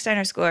 this Max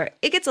Steiner score,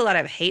 it gets a lot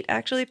of hate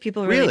actually.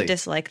 People really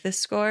dislike this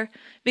score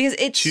because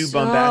it's too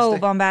so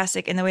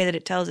bombastic in the way that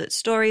it tells its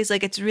stories.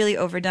 Like it's really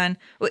overdone.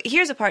 Well,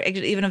 here's a part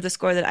even of the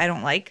score that I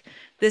don't like.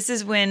 This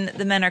is when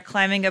the men are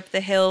climbing up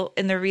the hill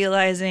and they're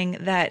realizing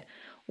that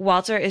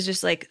Walter is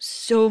just like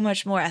so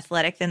much more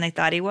athletic than they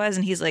thought he was,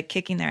 and he's like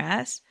kicking their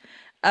ass.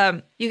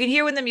 You can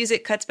hear when the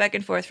music cuts back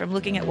and forth from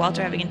looking at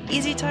Walter having an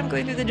easy time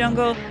going through the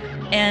jungle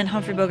and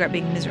Humphrey Bogart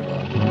being miserable.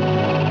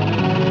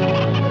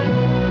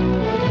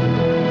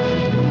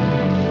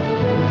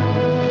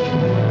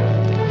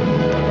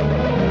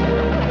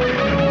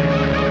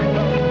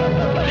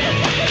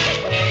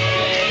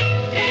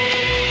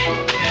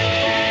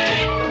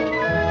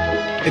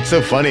 It's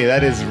so funny.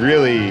 That is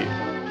really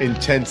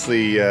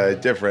intensely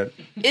different.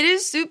 It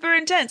is super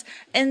intense.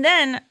 And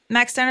then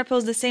Max Steiner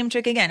pulls the same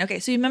trick again. Okay,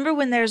 so you remember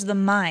when there's the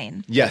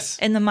mine? Yes.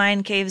 And the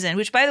mine caves in,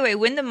 which, by the way,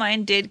 when the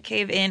mine did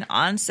cave in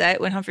on set,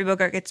 when Humphrey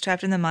Bogart gets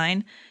trapped in the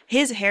mine,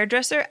 his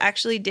hairdresser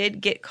actually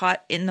did get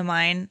caught in the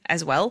mine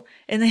as well,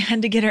 and they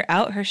had to get her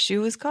out. Her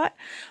shoe was caught.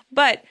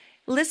 But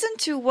listen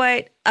to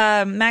what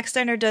Max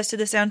Steiner does to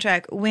the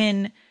soundtrack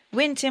when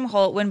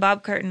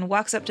Bob Curtin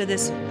walks up to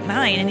this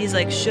mine and he's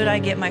like, should I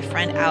get my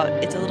friend out?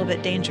 It's a little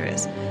bit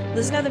dangerous.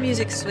 Listen how the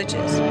music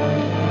switches.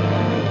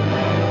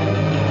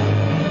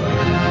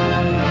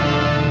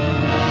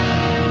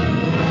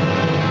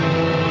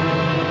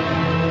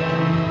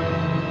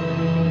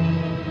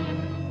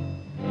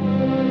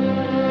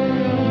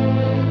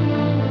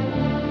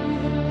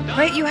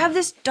 Right, you have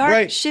this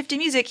dark, shifty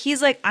music.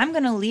 He's like, I'm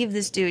going to leave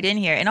this dude in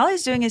here. And all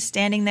he's doing is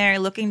standing there,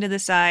 looking to the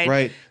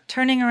side,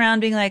 turning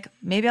around, being like,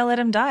 maybe I'll let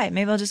him die.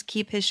 Maybe I'll just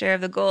keep his share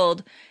of the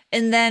gold.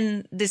 And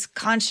then this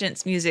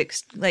conscience music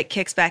like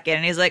kicks back in,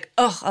 and he's like,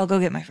 oh, I'll go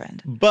get my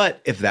friend.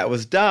 But if that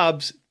was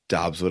Dobbs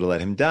would have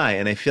let him die.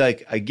 And I feel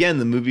like, again,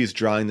 the movie is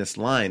drawing this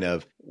line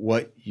of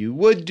what you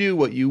would do,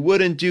 what you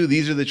wouldn't do.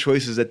 These are the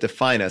choices that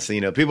define us.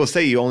 People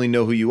say you only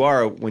know who you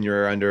are when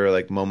you're under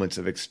like moments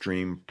of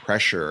extreme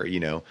pressure,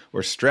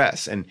 or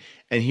stress. And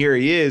here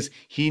he is.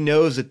 He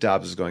knows that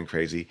Dobbs is going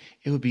crazy.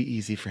 It would be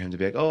easy for him to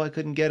be like, oh, I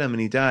couldn't get him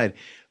and he died.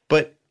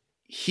 But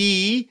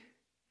he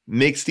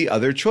makes the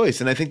other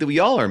choice. And I think that we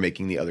all are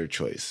making the other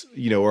choice,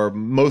 or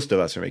most of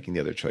us are making the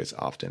other choice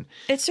often.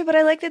 It's true, but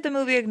I like that the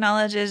movie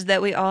acknowledges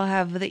that we all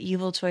have the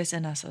evil choice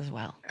in us as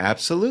well.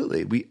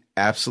 Absolutely. We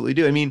absolutely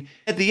do. I mean,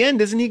 at the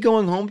end, isn't he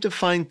going home to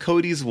find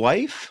Cody's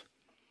wife?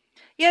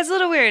 Yeah, it's a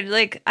little weird.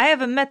 Like, I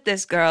haven't met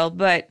this girl,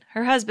 but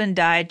her husband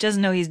died,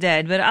 doesn't know he's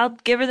dead, but I'll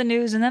give her the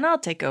news and then I'll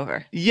take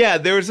over. Yeah,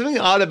 there was something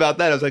odd about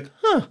that. I was like,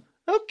 huh,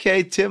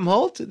 okay, Tim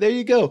Holt, there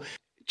you go.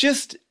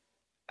 Just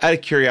out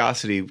of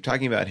curiosity,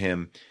 talking about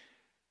him,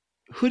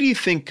 who do you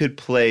think could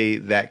play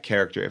that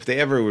character? If they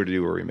ever were to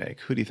do a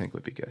remake, who do you think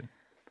would be good?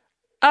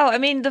 Oh, I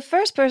mean, the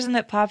first person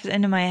that pops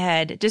into my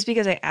head, just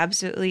because I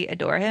absolutely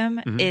adore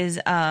him, is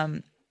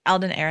Alden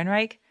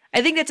Ehrenreich.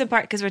 I think that's in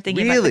part because we're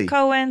thinking about the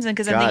Coens and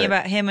because I'm thinking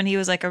about him when he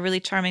was like a really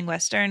charming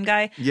Western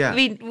guy. Yeah. I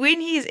mean,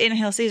 when he's in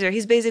Hail Caesar,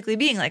 he's basically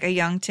being like a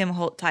young Tim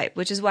Holt type,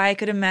 which is why I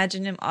could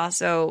imagine him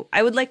also.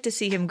 I would like to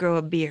see him grow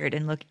a beard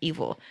and look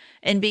evil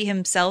and be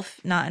himself,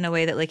 not in a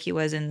way that like he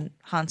was in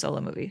Han Solo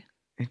movie.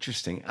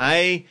 Interesting.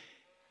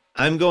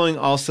 I'm going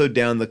also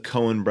down the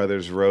Coen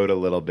brothers road a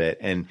little bit.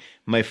 And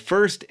my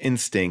first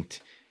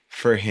instinct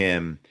for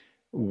him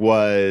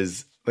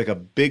was like a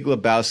Big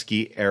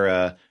Lebowski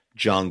era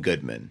John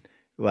Goodman.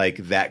 Like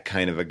that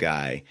kind of a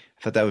guy.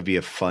 I thought that would be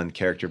a fun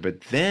character. But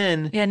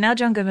then... Yeah, now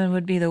John Goodman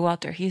would be the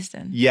Walter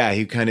Houston. Yeah,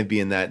 he'd kind of be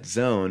in that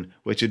zone,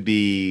 which would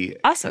be...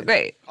 Also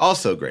great.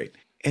 Also great.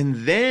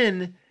 And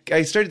then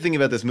I started thinking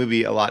about this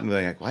movie a lot and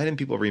being like, why didn't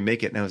people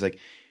remake it? And I was like,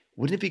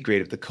 wouldn't it be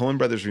great if the Coen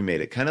brothers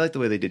remade it? Kind of like the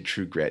way they did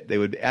True Grit. They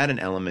would add an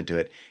element to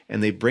it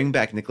and they bring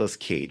back Nicolas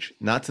Cage.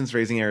 Not since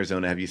Raising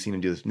Arizona have you seen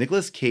him do this.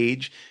 Nicolas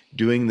Cage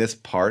doing this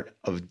part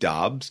of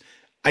Dobbs.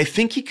 I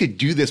think he could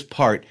do this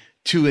part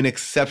to an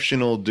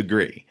exceptional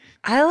degree.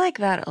 I like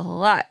that a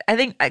lot. I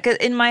think, because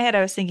in my head,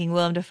 I was thinking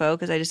Willem Dafoe,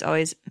 because I just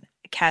always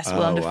cast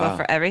Willem Dafoe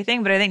for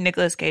everything. But I think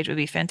Nicolas Cage would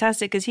be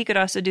fantastic, because he could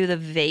also do the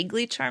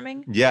vaguely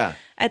charming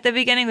at the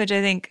beginning, which I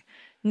think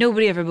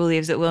nobody ever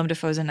believes that Willem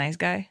Dafoe's a nice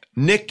guy.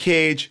 Nick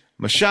Cage,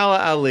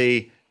 Mashallah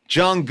Ali,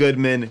 John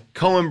Goodman,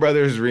 Coen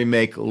Brothers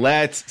remake.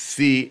 Let's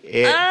see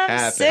it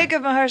happen. I'm sick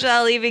of Mahershala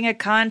Ali being a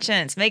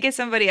conscience. Make it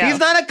somebody else. He's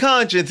not a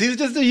conscience. He's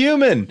just a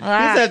human. He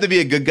doesn't have to be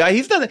a good guy.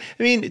 He's not.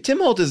 I mean,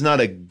 Tim Holt is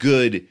not a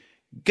good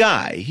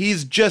guy.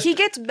 He's just. He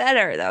gets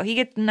better though. He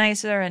gets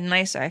nicer and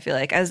nicer. I feel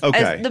like as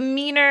the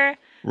meaner,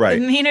 right.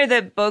 The meaner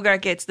that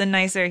Bogart gets, the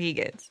nicer he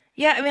gets.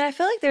 Yeah, I mean, I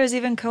feel like there was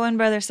even Coen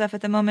Brothers stuff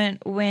at the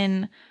moment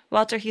when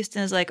Walter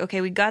Houston is like,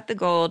 okay, we got the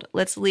gold,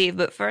 let's leave,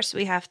 but first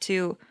we have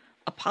to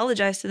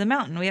apologize to the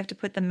mountain. We have to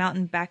put the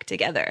mountain back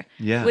together.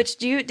 Yeah. Which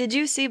did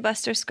you see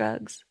Buster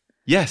Scruggs?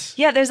 Yes.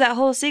 Yeah, there's that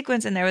whole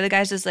sequence in there where the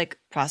guy's just like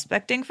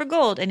prospecting for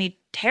gold and he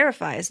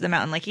terrifies the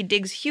mountain. Like he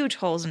digs huge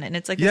holes in it. And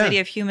it's like this idea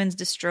of humans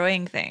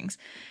destroying things.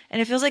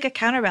 And it feels like a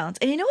counterbalance.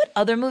 And you know what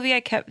other movie I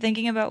kept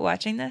thinking about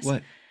watching this?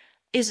 What?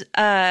 Is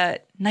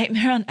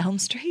Nightmare on Elm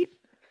Street.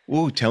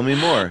 Ooh, tell me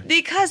more.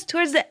 Because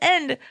towards the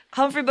end,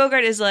 Humphrey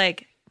Bogart is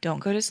like, don't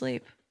go to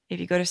sleep. If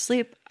you go to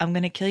sleep, I'm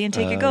going to kill you and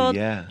take your gold.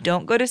 Yeah.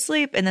 Don't go to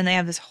sleep. And then they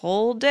have this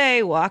whole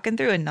day walking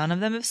through and none of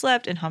them have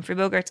slept. And Humphrey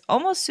Bogart's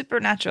almost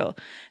supernatural.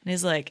 And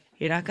he's like,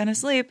 you're not going to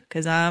sleep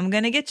because I'm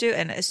going to get you.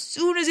 And as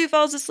soon as he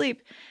falls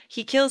asleep,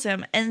 he kills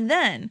him. And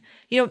then,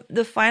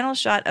 the final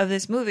shot of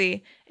this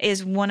movie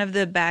is one of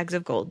the bags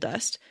of gold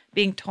dust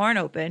being torn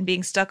open,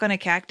 being stuck on a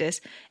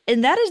cactus.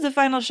 And that is the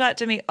final shot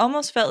to me.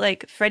 Almost felt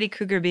like Freddy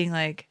Krueger being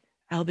like,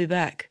 I'll be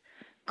back.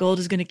 Gold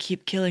is going to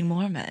keep killing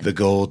more men. The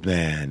Gold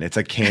Man. It's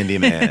a candy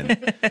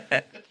man.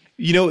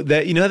 You know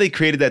how they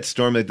created that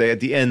storm at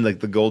the end, like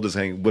the gold is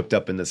kind of whipped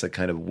up in this like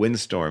kind of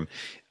windstorm.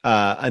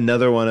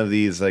 Another one of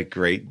these like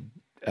great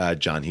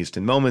John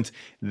Huston moments.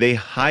 They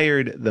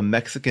hired the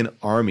Mexican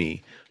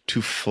army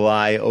to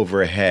fly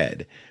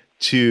overhead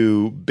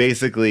to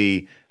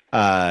basically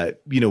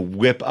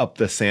whip up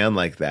the sand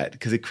like that,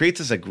 because it creates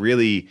this like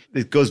really,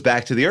 it goes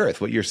back to the earth.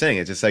 What you're saying,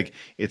 it's just like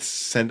it's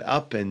sent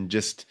up and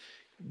just.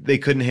 They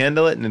couldn't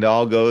handle it, and it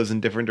all goes in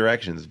different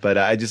directions. But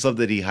I just love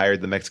that he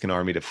hired the Mexican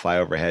army to fly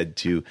overhead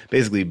to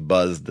basically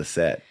buzz the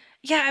set.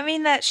 Yeah, I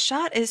mean, that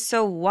shot is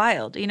so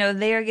wild.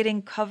 They are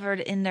getting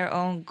covered in their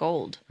own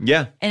gold.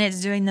 Yeah. And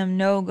it's doing them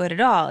no good at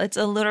all. It's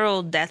a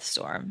literal death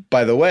storm.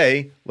 By the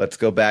way, let's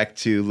go back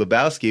to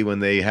Lebowski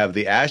when they have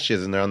the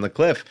ashes and they're on the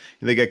cliff.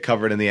 They get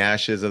covered in the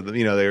ashes of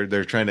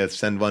they're trying to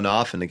send one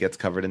off and it gets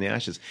covered in the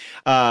ashes.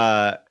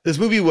 This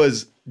movie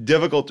was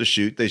difficult to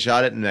shoot. They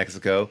shot it in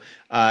Mexico.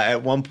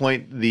 At one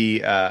point,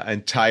 the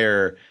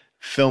entire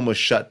film was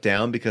shut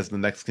down because the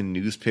Mexican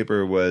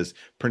newspaper was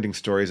printing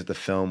stories that the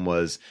film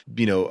was,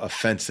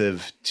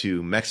 offensive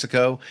to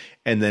Mexico.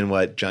 And then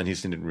what John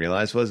Huston didn't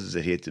realize is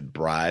that he had to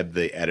bribe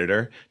the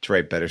editor to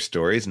write better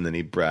stories. And then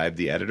he bribed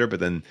the editor.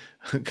 But then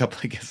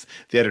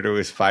the editor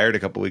was fired a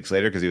couple weeks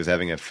later because he was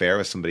having an affair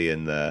with somebody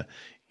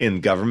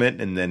in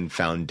government and then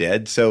found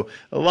dead. So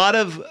a lot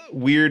of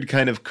weird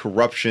kind of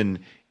corruption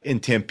in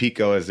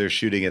Tampico as they're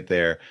shooting it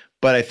there.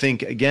 But I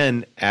think,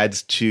 again,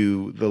 adds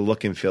to the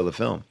look and feel of the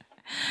film.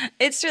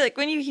 It's true. Like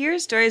when you hear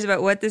stories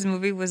about what this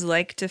movie was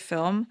like to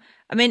film,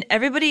 I mean,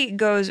 everybody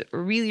goes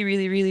really,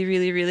 really, really,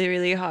 really, really,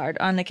 really hard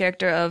on the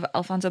character of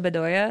Alfonso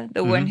Bedoya,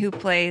 the one who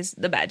plays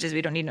the badges.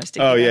 We don't need no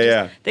sticky badges.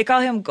 Yeah. They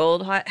call him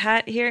Gold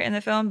Hat here in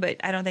the film, but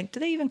I don't think, do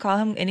they even call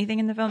him anything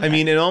in the film? I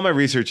mean, in all my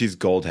research, he's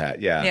Gold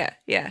Hat. Yeah.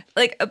 Yeah.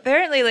 Like,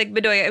 apparently, like,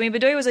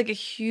 Bedoya was like a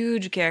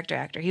huge character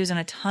actor. He was in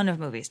a ton of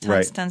movies,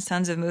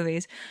 tons of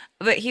movies.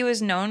 But he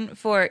was known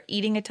for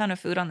eating a ton of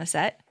food on the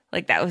set.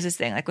 Like, that was his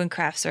thing. Like, when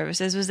craft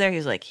services was there, he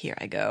was like, here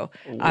I go.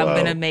 I'm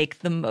going to make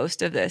the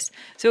most of this.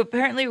 So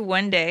apparently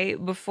one day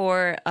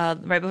before,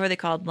 right before they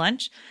called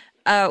lunch,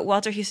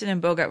 Walter Houston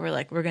and Bogart were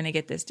like, we're going to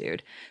get this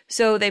dude.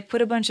 So they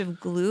put a bunch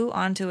of glue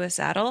onto a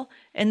saddle,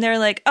 and they're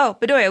like, oh,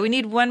 Bedoya, we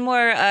need one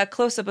more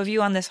close-up of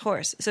you on this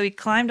horse. So he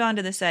climbed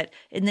onto the set,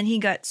 and then he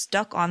got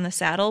stuck on the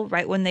saddle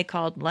right when they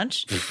called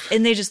lunch,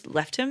 and they just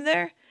left him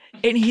there.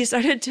 And he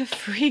started to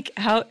freak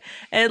out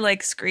and,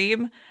 like,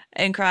 scream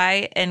and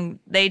cry, and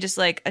they just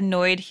like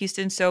annoyed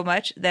Houston so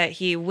much that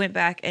he went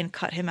back and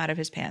cut him out of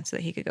his pants so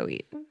that he could go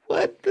eat.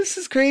 What? This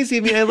is crazy. I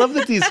mean, I love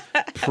that these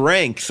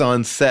pranks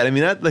on set. I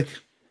mean, I've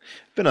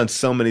been on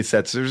so many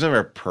sets. There's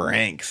never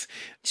pranks.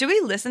 Should we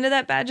listen to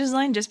that Badges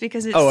line just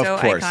because it's of so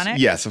course. iconic?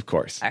 Yes, of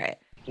course. All right.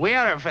 We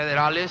are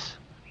federales.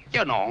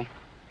 You know,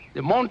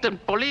 the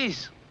mountain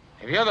police.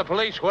 If you're the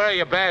police, where are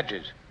your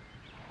badges?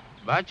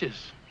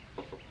 Badges?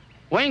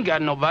 We ain't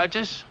got no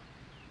badges.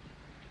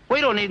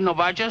 We don't need no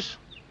badges.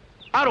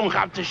 I don't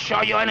have to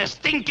show you any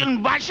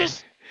stinking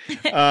badges. His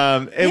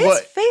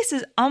face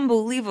is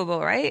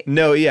unbelievable, right?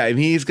 No, yeah. I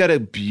mean, he's got a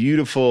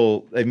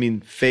beautiful,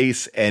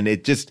 face, and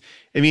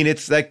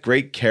it's that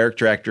great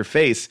character actor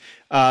face.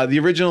 The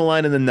original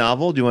line in the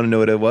novel, do you want to know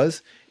what it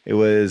was? It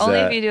was... Only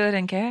if you do it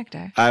in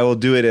character. I will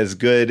do it as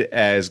good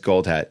as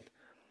Gold Hat.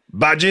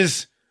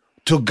 Badges?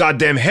 To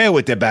goddamn hell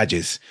with the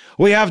badges.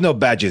 We have no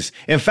badges.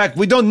 In fact,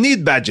 we don't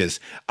need badges.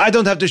 I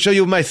don't have to show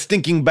you my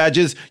stinking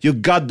badges, you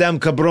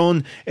goddamn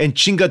cabron and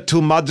chinga tu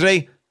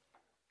madre.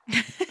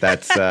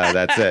 That's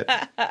it.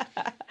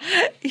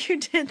 You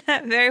did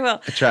that very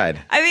well. I tried.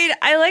 I mean,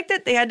 I like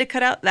that they had to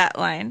cut out that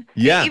line.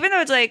 Yeah. Even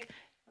though it's like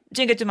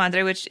chinga tu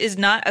madre, which is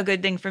not a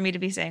good thing for me to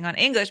be saying on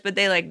English, but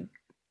they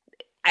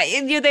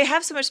they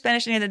have so much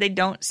Spanish in here that they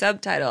don't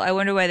subtitle. I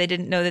wonder why they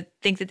didn't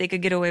think that they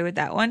could get away with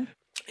that one.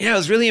 Yeah, I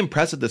was really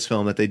impressed with this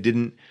film that they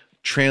didn't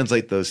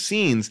translate those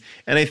scenes.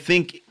 And I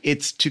think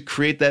it's to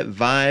create that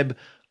vibe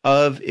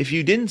of if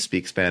you didn't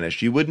speak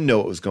Spanish, you wouldn't know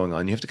what was going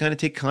on. You have to kind of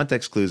take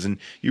context clues, and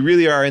you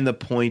really are in the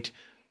point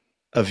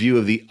of view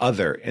of the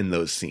other in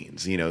those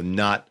scenes,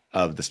 not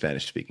of the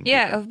Spanish speaking.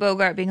 Yeah, people. of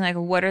Bogart being like,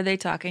 what are they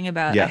talking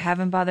about? Yeah. I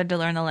haven't bothered to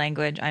learn the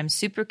language. I'm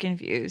super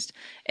confused.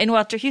 And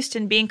Walter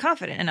Houston being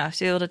confident enough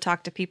to be able to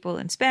talk to people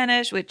in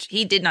Spanish, which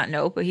he did not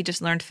know, but he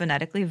just learned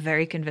phonetically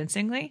very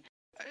convincingly.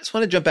 I just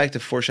want to jump back to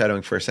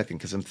foreshadowing for a second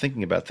because I'm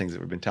thinking about things that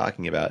we've been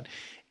talking about.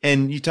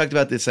 And you talked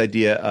about this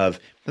idea of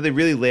how they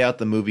really lay out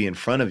the movie in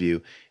front of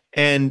you.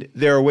 And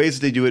there are ways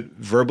that they do it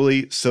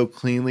verbally, so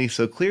cleanly,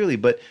 so clearly,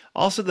 but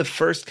also the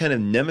first kind of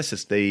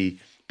nemesis they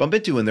bump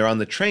into when they're on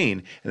the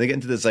train and they get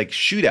into this like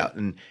shootout.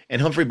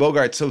 And Humphrey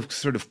Bogart's so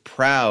sort of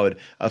proud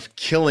of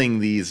killing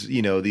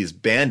these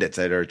bandits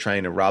that are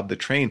trying to rob the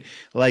train.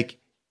 Like,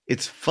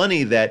 it's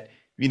funny that,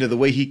 the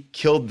way he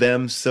killed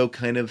them so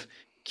kind of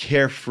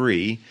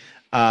carefree.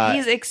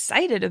 He's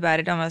excited about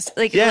it almost.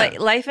 Like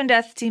life and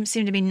death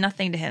seem to be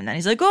nothing to him. Then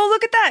he's like, oh,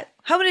 look at that.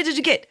 How many did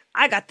you get?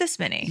 I got this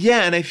many.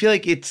 Yeah, and I feel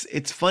like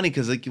it's funny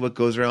because like what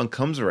goes around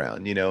comes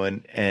around,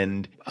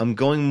 and I'm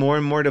going more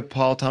and more to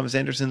Paul Thomas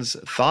Anderson's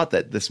thought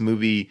that this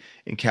movie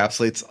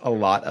encapsulates a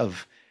lot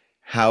of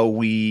how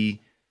we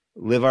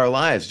live our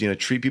lives,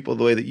 treat people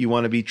the way that you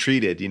want to be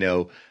treated,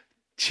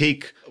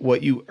 take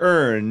what you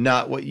earn,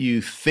 not what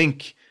you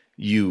think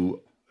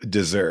you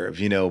deserve,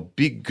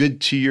 be good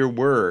to your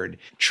word,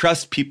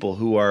 trust people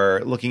who are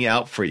looking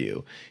out for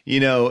you.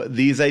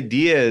 These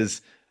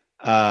ideas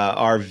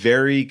are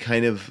very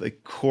kind of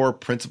like core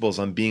principles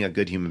on being a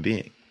good human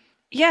being.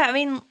 Yeah, I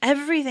mean,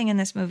 everything in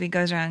this movie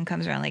goes around and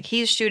comes around. Like,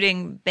 he's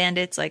shooting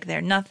bandits like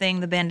they're nothing.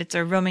 The bandits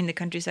are roaming the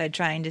countryside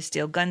trying to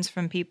steal guns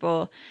from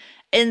people.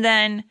 And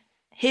then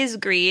his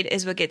greed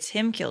is what gets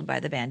him killed by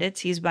the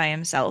bandits. He's by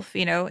himself,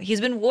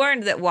 He's been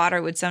warned that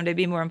water would someday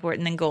be more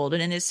important than gold.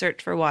 And in his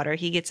search for water,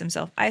 he gets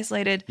himself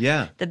isolated.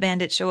 Yeah. The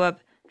bandits show up.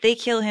 They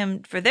kill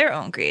him for their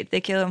own greed.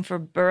 They kill him for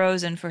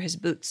burros and for his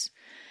boots.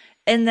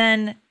 And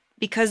then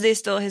because they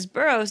stole his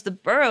burros, the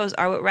burros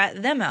are what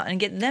rat them out and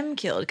get them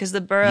killed because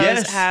the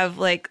burros have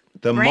like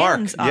the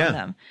brands mark on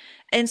them.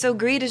 And so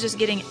greed is just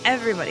getting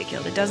everybody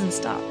killed. It doesn't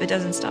stop. It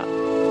doesn't stop.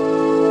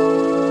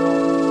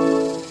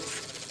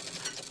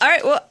 All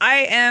right, well,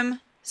 I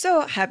am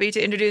so happy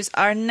to introduce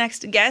our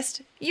next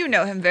guest. You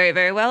know him very,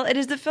 very well. It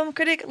is the film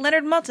critic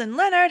Leonard Maltin.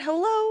 Leonard,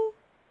 hello.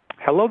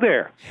 Hello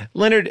there.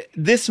 Leonard,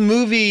 this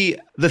movie,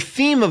 the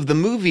theme of the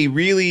movie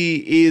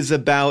really is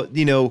about,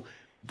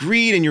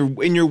 greed,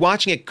 and you're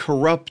watching it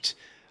corrupt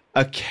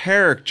a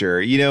character,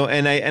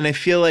 and I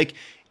feel like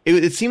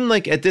it seemed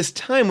like at this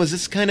time, was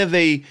this kind of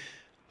a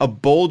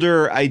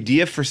bolder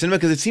idea for cinema?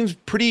 Because it seems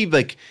pretty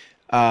like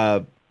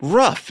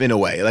rough in a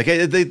way. Like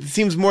it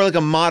seems more like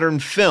a modern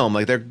film.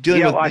 Like they're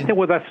dealing with. I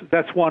think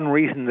that's one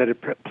reason that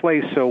it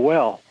plays so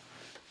well.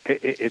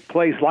 It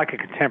plays like a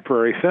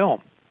contemporary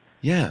film.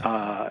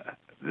 Yeah.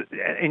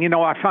 And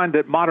I find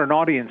that modern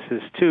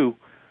audiences too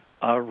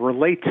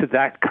relate to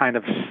that kind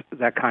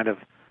of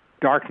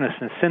darkness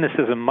and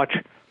cynicism much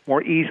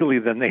more easily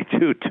than they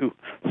do to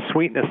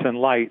sweetness and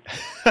light,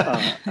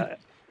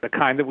 the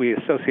kind that we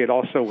associate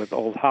also with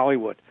old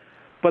Hollywood.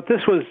 But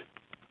this was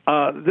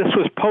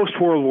post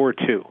World War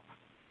II,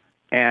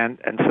 and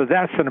so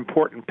that's an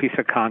important piece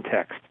of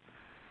context.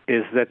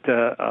 Is that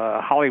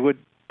Hollywood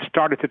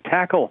started to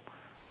tackle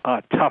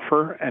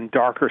tougher and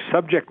darker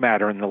subject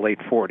matter in the late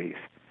 40s,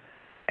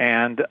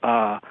 and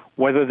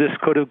whether this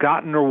could have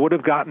gotten or would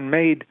have gotten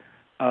made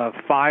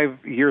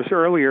 5 years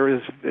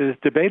earlier is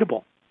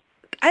debatable.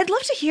 I'd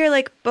love to hear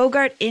like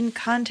Bogart in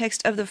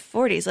context of the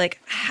 40s. Like,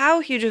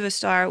 how huge of a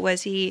star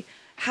was he?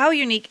 How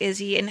unique is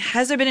he? And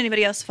has there been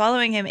anybody else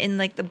following him in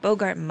like the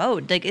Bogart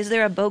mode? Like, is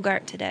there a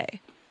Bogart today?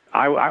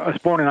 I was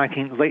born in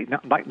late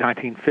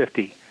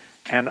 1950,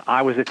 and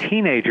I was a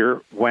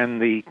teenager when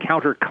the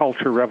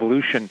counterculture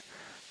revolution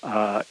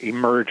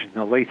emerged in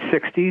the late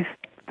 60s.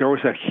 There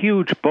was a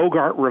huge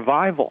Bogart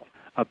revival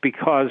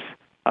because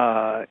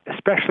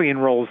especially in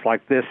roles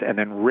like this, and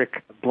then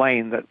Rick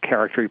Blaine, the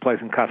character he plays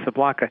in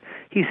Casablanca,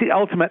 he's the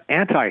ultimate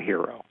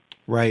anti-hero.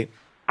 Right.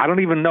 I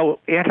don't even know,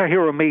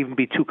 anti-hero may even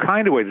be too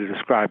kind a way to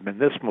describe him in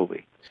this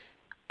movie.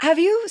 Have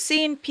you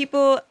seen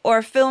people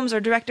or films or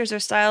directors or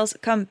styles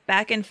come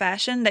back in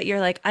fashion that you're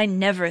like, I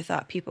never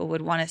thought people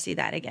would want to see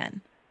that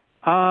again?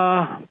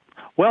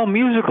 Well,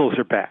 musicals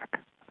are back.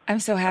 I'm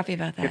so happy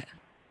about that.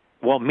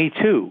 Well, me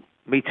too.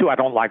 I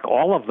don't like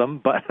all of them,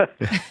 but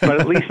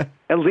at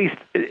least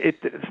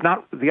it's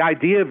not, the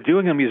idea of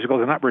doing a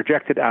musical is not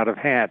rejected out of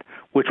hand,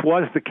 which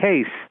was the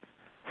case,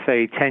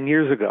 say, 10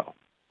 years ago.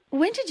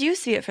 When did you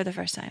see it for the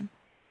first time?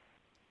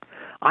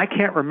 I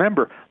can't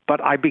remember, but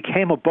I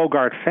became a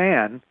Bogart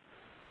fan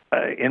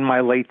in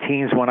my late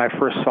teens when I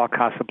first saw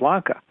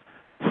Casablanca.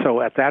 So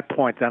at that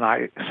point, then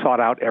I sought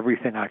out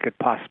everything I could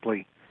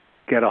possibly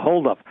get a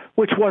hold of,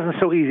 which wasn't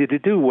so easy to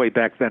do way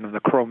back then in the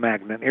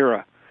Cro-Magnon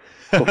era,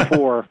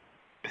 before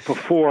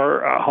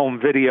home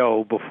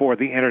video, before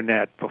the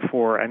internet,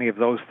 before any of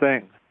those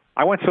things.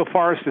 I went so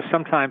far as to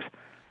sometimes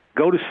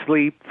go to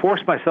sleep,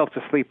 force myself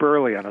to sleep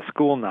early on a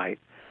school night,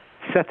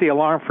 set the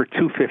alarm for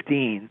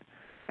 2:15,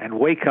 and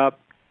wake up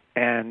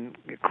and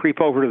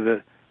creep over to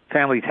the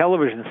family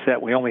television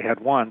set, we only had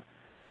one,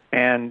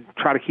 and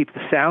try to keep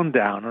the sound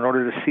down in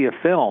order to see a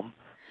film.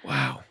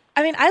 Wow.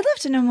 I mean, I'd love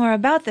to know more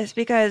about this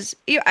because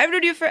I've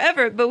known you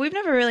forever, but we've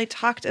never really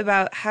talked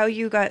about how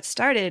you got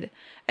started.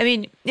 I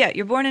mean, yeah,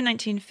 you're born in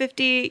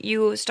 1950.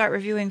 You start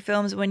reviewing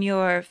films when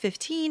you're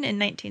 15 in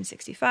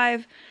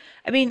 1965.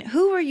 I mean,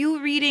 who were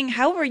you reading?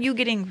 How were you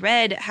getting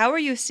read? How are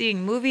you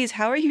seeing movies?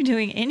 How are you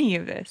doing any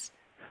of this?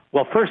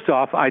 Well, first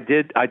off, I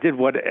did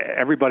what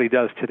everybody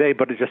does today,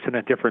 but it's just in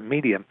a different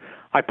medium.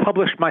 I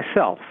published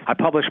myself. I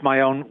published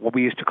my own, what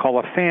we used to call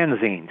a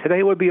fanzine. Today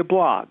it would be a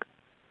blog,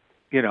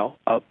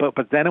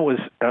 but then it was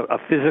a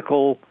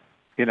physical,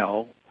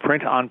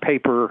 print on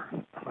paper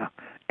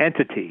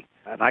entity.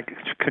 And I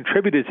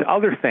contributed to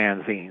other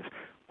fanzines,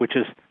 which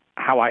is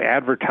how I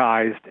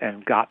advertised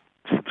and got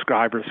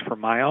subscribers for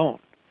my own.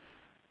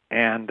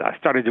 And I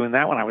started doing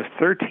that when I was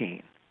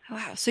 13.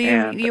 Wow. So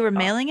you were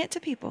mailing it to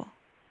people?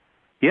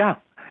 Yeah,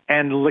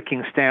 and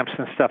licking stamps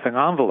and stuffing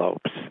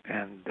envelopes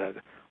and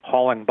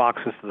hauling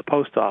boxes to the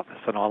post office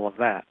and all of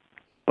that.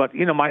 But,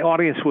 my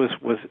audience was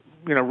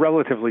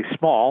relatively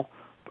small,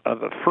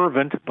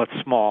 fervent but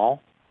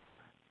small.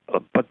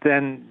 But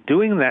then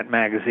doing that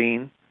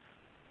magazine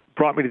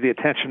brought me to the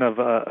attention of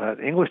an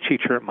English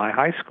teacher at my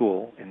high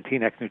school in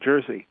Teaneck, New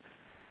Jersey,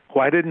 who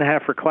I didn't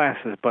have for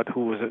classes, but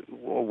who was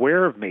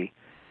aware of me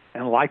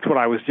and liked what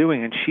I was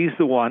doing. And she's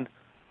the one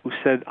who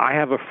said, I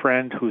have a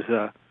friend who's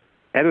a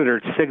editor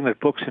at Signet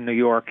Books in New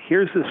York.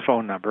 Here's his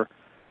phone number.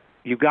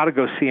 You've got to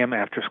go see him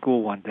after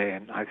school one day.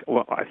 And I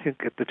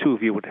think the two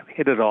of you would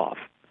hit it off.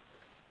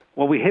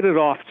 Well, we hit it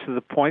off to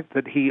the point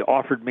that he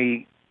offered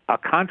me a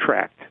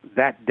contract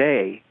that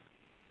day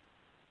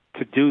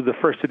to do the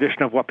first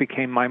edition of what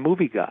became my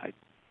movie guide.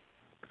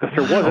 Because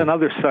there was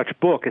another such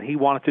book, and he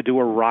wanted to do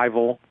a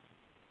rival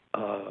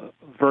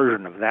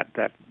version of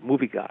that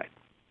movie guide.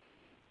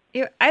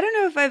 I don't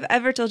know if I've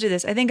ever told you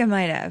this. I think I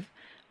might have.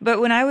 But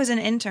when I was an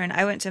intern,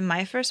 I went to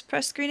my first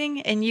press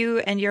screening, and you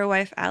and your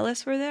wife,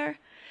 Alice, were there.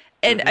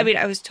 And, I mean,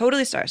 I was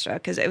totally starstruck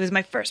because it was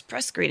my first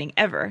press screening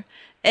ever.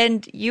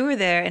 And you were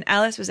there, and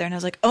Alice was there, and I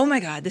was like, oh, my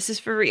God, this is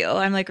for real.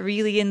 I'm, like,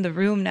 really in the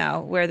room now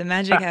where the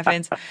magic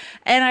happens.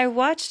 And I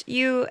watched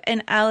you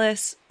and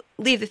Alice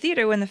leave the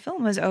theater when the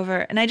film was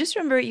over, and I just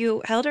remember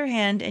you held her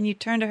hand, and you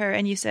turned to her,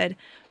 and you said,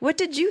 what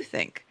did you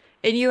think?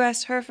 And you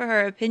asked her for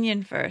her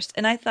opinion first.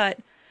 And I thought,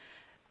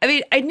 I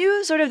mean, I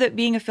knew sort of that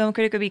being a film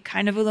critic would be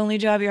kind of a lonely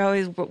job. You're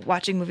always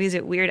watching movies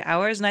at weird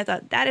hours. And I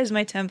thought that is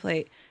my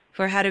template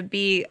for how to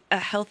be a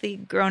healthy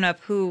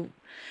grown-up who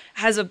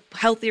has a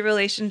healthy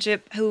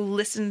relationship, who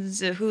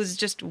listens, who's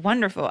just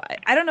wonderful.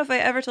 I don't know if I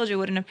ever told you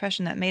what an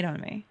impression that made on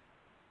me.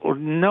 Well,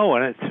 no,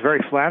 and it's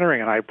very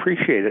flattering, and I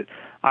appreciate it.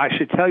 I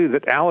should tell you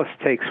that Alice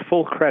takes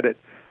full credit,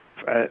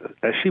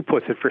 as she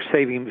puts it, for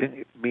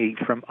saving me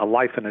from a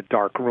life in a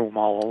dark room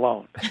all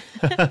alone.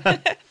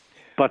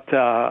 But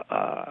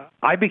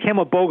I became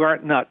a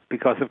Bogart nut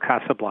because of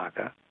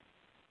Casablanca,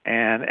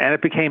 and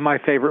it became my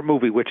favorite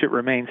movie, which it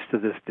remains to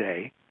this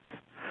day.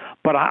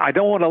 But I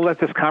don't want to let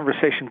this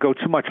conversation go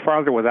too much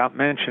farther without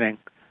mentioning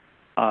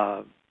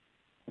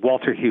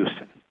Walter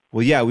Houston.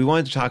 Well, yeah, we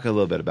wanted to talk a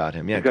little bit about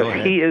him. Yeah, because go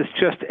ahead. He is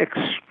just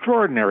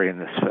extraordinary in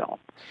this film.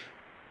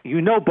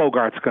 You know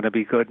Bogart's going to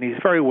be good, and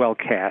he's very well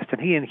cast, and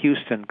he and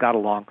Houston got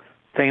along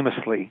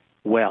famously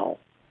well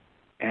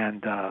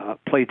and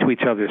played to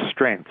each other's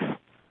strengths.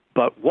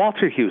 But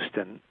Walter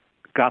Houston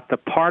got the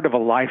part of a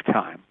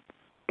lifetime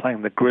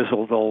playing the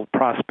grizzled old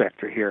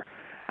prospector here.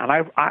 And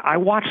I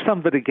watched some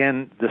of it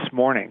again this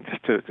morning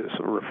just to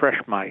sort of refresh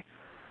my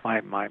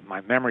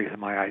memories and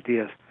my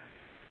ideas.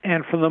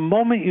 And from the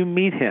moment you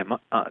meet him,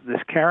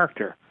 this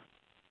character,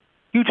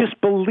 you just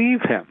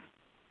believe him.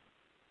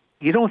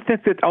 You don't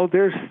think that,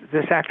 there's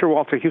this actor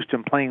Walter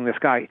Houston playing this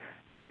guy.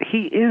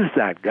 He is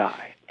that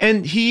guy.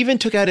 And he even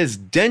took out his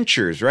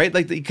dentures, right?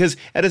 Because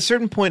at a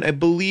certain point, I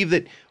believe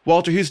that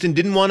Walter Houston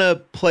didn't want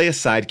to play a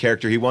side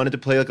character. He wanted to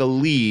play like a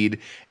lead.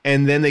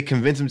 And then they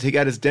convinced him to take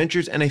out his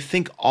dentures. And I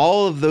think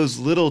all of those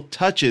little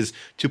touches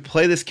to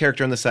play this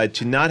character on the side,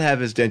 to not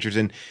have his dentures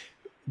and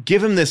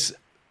give him this,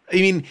 I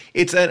mean,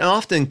 it's an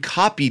often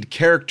copied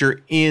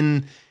character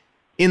in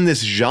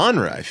this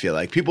genre, I feel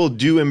like. People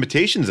do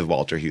imitations of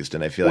Walter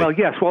Houston, I feel like. Well,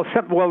 yes.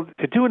 Well,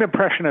 to do an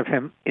impression of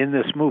him in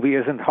this movie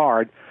isn't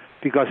hard,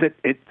 because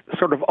it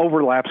sort of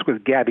overlaps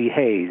with Gabby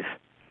Hayes,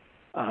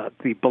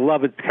 the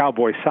beloved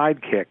cowboy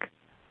sidekick,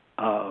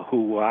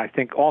 who I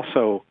think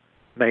also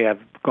may have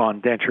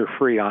gone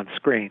denture-free on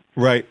screen.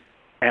 Right.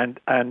 And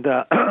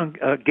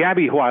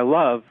Gabby, who I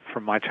love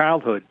from my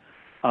childhood,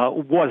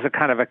 was a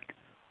kind of a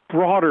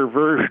broader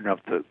version of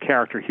the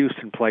character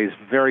Houston plays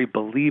very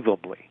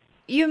believably.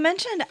 You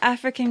mentioned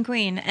African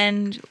Queen,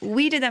 and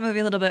we did that movie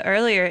a little bit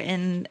earlier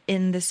in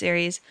the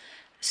series.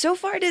 So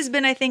far, it has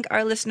been, I think,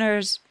 our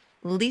listeners'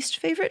 least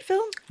favorite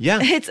film. Yeah.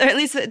 It's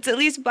at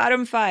least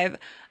bottom 5.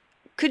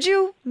 Could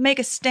you make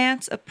a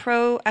stance, a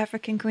pro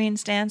African Queen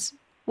stance?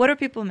 What are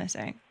people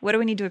missing? What do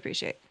we need to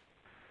appreciate?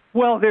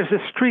 Well, there's a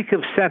streak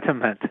of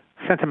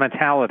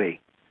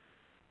sentimentality,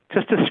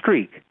 just a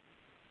streak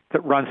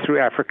that runs through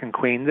African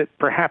Queen that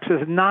perhaps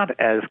is not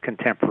as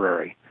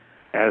contemporary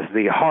as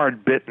the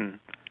hard-bitten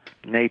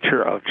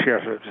nature of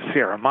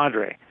Sierra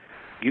Madre.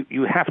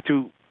 You have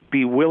to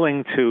be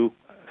willing to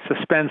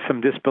suspend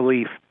some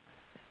disbelief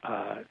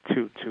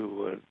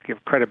to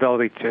give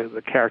credibility to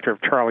the character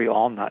of Charlie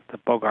Allnut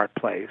that Bogart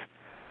plays,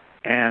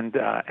 and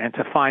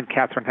to find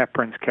Katharine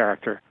Hepburn's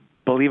character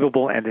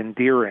believable and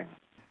endearing.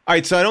 All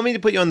right, so I don't mean to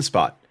put you on the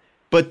spot,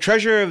 but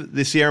Treasure of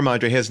the Sierra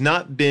Madre has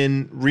not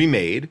been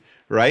remade,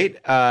 right?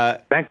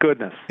 Thank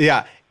goodness.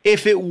 Yeah.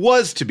 If it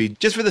was to be,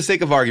 just for the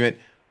sake of argument,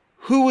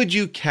 who would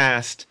you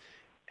cast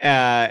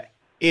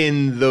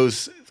in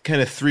those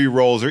kind of 3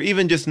 roles, or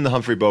even just in the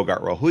Humphrey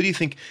Bogart role? Who do you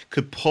think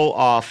could pull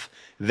off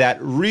that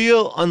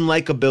real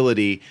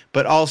unlikability,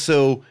 but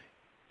also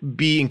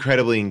be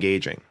incredibly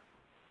engaging?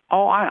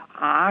 Oh,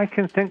 I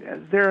can think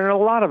there are a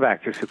lot of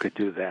actors who could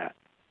do that.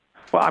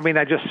 Well, I mean,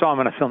 I just saw him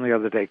in a film the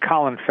other day,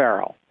 Colin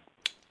Farrell.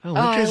 Oh,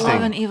 I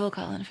love an evil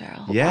Colin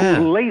Farrell. Yeah.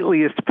 Who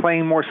lately is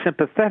playing more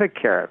sympathetic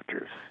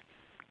characters.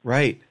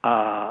 Right.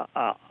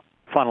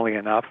 Funnily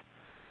enough.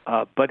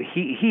 But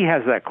he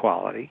has that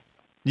quality.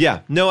 Yeah.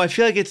 No, I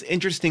feel like it's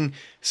interesting.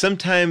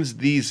 Sometimes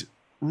these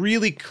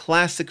really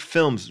classic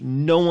films,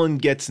 no one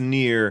gets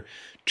near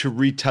to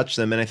retouch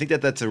them. And I think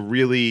that that's a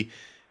really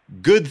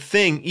good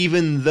thing,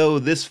 even though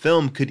this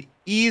film could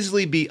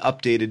easily be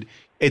updated.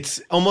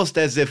 It's almost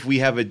as if we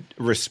have a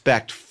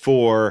respect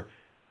for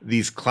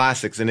these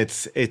classics, and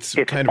it's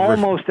kind of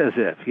almost as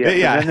if.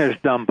 Yeah. And then there's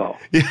Dumbo.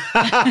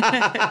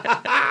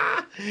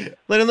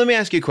 Lennon, let me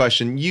ask you a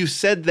question. You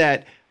said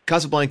that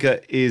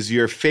Casablanca is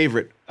your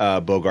favorite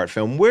Bogart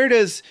film. Where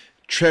does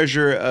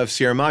Treasure of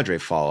Sierra Madre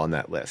fall on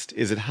that list?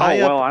 Is it high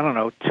up? Well, I don't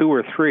know, 2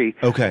 or 3.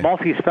 Okay.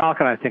 Maltese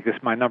Falcon, I think, is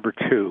my number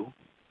 2,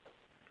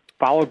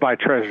 followed by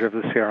Treasure of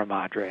the Sierra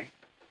Madre,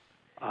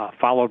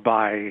 followed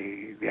by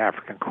The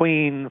African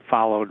Queen,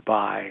 followed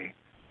by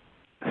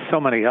so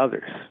many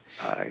others.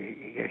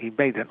 He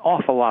made an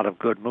awful lot of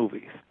good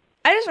movies.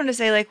 I just want to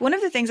say, one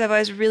of the things I've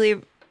always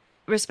really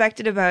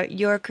respected about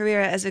your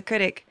career as a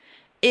critic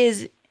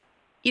is,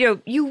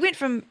 you went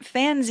from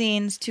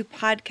fanzines to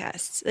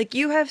podcasts.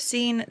 You have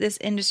seen this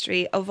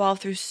industry evolve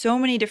through so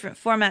many different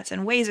formats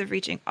and ways of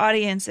reaching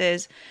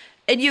audiences.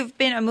 And you've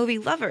been a movie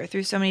lover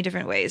through so many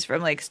different ways,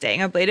 from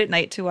staying up late at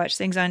night to watch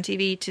things on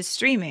TV to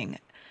streaming.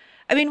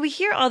 I mean, we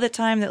hear all the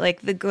time that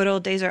the good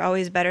old days are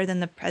always better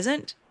than the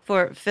present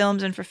for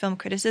films and for film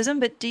criticism,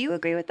 but do you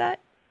agree with that?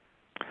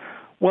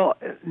 Well,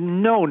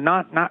 no,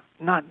 not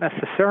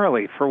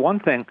necessarily. For one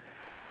thing,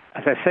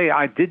 as I say,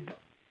 I did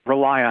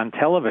rely on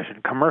television,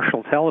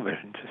 commercial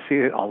television, to see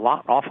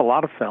awful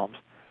lot of films.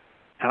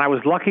 And I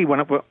was lucky when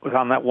it was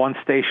on that one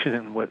station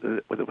and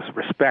it was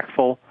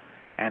respectful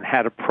and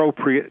had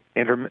appropriate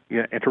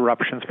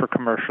interruptions for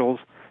commercials,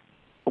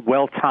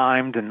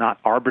 well-timed and not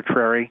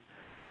arbitrary,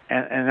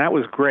 and that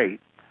was great.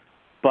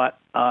 But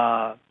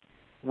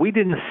we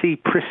didn't see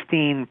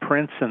pristine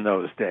prints in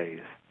those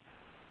days.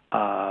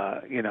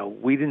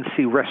 We didn't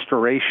see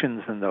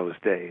restorations in those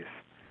days.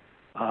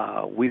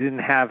 We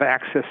didn't have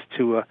access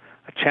to a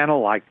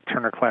channel like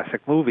Turner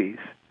Classic Movies.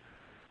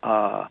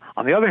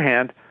 On the other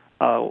hand,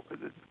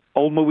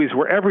 old movies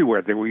were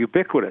everywhere. They were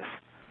ubiquitous.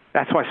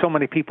 That's why so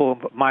many people,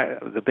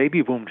 the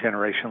baby boom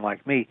generation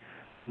like me,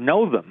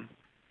 know them.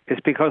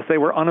 It's because they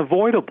were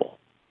unavoidable.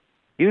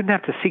 You didn't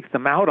have to seek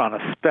them out on a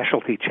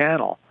specialty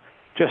channel.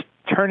 Just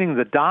turning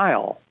the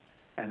dial,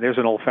 and there's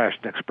an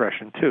old-fashioned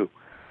expression too,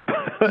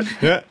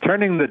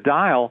 turning the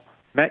dial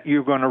meant you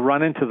were going to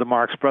run into the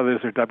Marx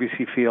Brothers or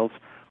W.C. Fields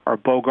or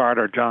Bogart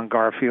or John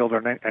Garfield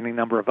or any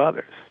number of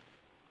others.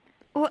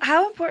 Well,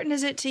 how important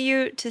is it to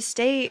you to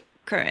stay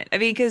current? I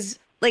mean, because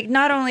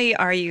not only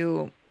are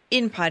you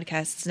in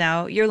podcasts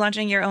now, you're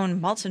launching your own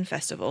Malton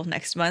Festival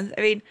next month.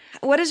 I mean,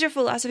 what is your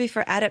philosophy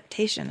for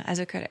adaptation as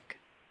a critic?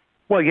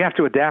 Well, you have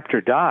to adapt or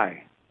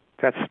die.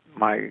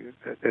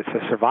 It's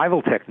a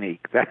survival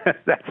technique.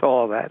 That's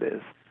all that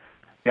is.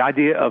 The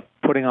idea of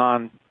putting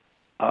on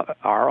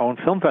our own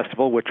film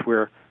festival, which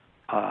we're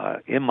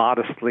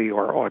immodestly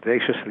or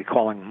audaciously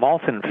calling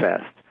Malton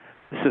Fest,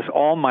 this is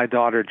all my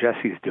daughter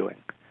Jessie's doing.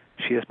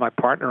 She is my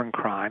partner in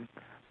crime.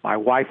 My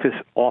wife is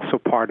also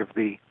part of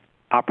the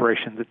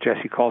operation that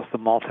Jessie calls the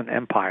Malton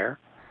Empire,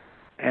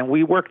 and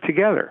we work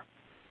together.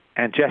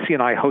 And Jessie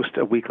and I host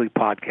a weekly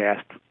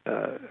podcast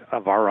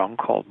of our own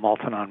called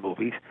Malton on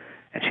Movies,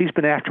 and she's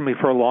been after me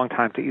for a long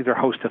time to either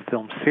host a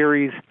film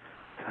series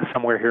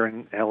somewhere here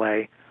in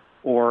L.A.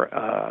 or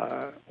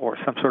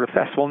some sort of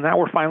festival. Now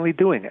we're finally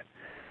doing it.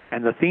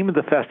 And the theme of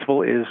the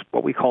festival is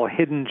what we call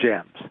hidden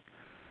gems.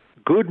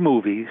 Good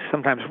movies,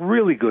 sometimes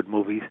really good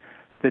movies,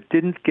 that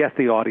didn't get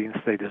the audience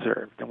they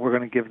deserved. And we're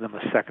going to give them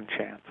a second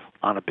chance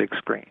on a big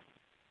screen.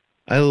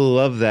 I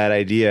love that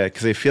idea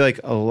because I feel like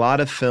a lot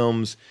of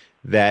films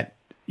that,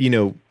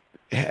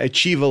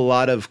 achieve a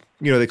lot of,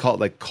 they call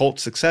it like cult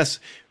success,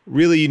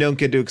 really you don't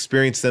get to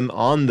experience them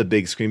on the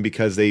big screen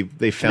because they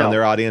found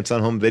their audience on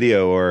home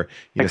video or...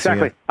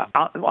 Exactly.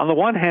 On the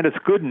one hand, it's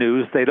good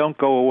news. They don't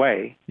go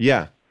away.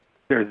 Yeah.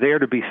 They're there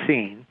to be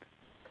seen,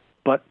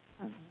 but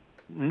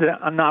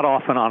not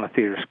often on a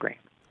theater screen.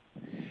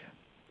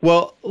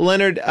 Well,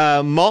 Leonard,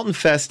 Malton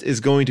Fest is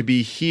going to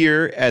be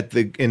here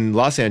in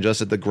Los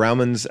Angeles at the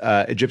Grauman's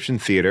Egyptian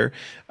Theater,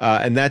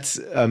 and that's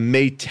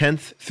May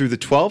 10th through the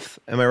 12th.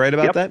 Am I right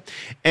about that?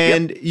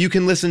 And you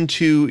can listen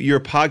to your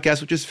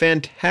podcast, which is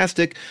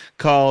fantastic,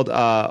 called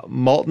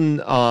Malton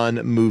on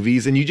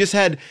Movies. And you just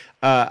had,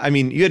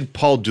 you had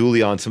Paul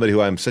Dooley on, somebody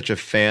who I'm such a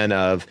fan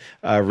of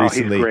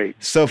recently. He's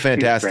great. So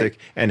fantastic.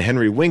 And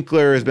Henry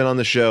Winkler has been on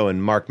the show,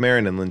 and Mark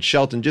Maron and Lynn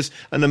Shelton. Just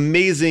an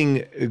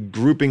amazing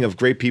grouping of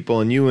great people.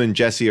 And you and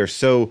Jessie are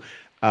so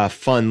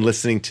fun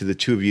listening to the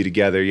two of you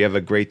together. You have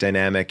a great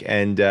dynamic.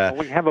 And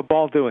we have a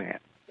ball doing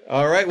it.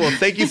 All right. Well,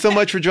 thank you so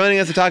much for joining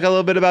us to talk a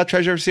little bit about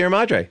Treasure of Sierra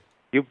Madre.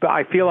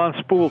 I feel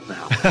unspooled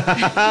now.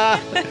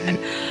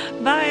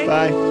 Bye.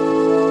 Bye.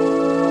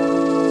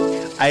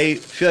 I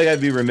feel like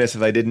I'd be remiss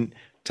if I didn't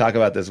talk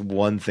about this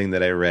one thing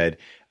that I read.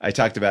 I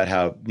talked about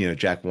how,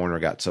 Jack Warner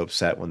got so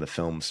upset when the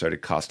film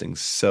started costing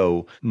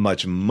so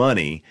much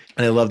money.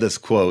 And I love this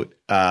quote,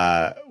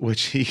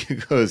 which he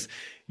goes,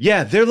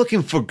 "Yeah, they're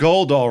looking for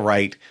gold, all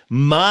right.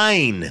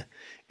 Mine."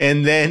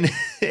 And then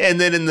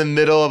in the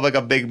middle of like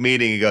a big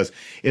meeting, he goes,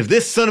 "If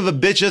this son of a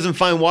bitch doesn't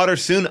find water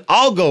soon,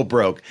 I'll go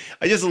broke."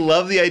 I just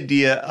love the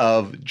idea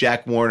of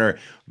Jack Warner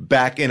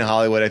back in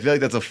Hollywood. I feel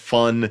like that's a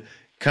fun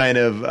kind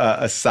of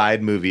a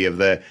side movie of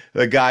the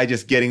guy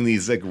just getting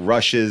these like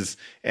rushes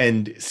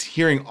and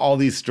hearing all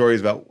these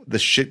stories about the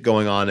shit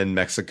going on in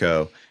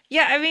Mexico.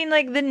 Yeah, I mean,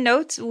 the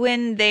notes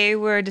when they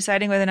were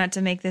deciding whether or not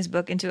to make this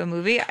book into a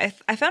movie,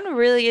 I found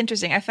really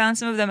interesting. I found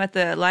some of them at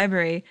the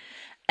library,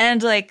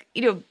 and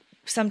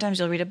sometimes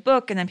you'll read a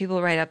book and then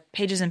people write up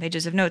pages and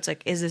pages of notes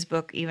like, is this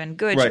book even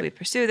good? Right. Should we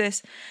pursue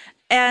this?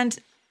 And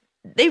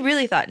they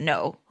really thought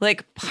no.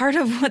 Part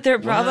of what their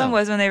problem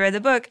was when they read the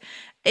book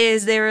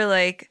is they were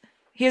like,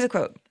 here's a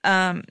quote.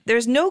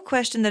 "There's no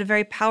question that a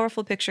very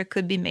powerful picture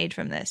could be made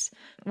from this.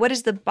 What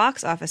is the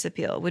box office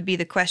appeal would be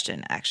the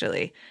question,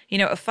 actually.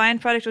 A fine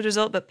product would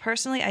result, but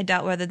personally, I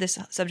doubt whether this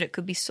subject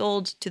could be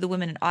sold to the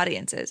women in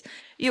audiences."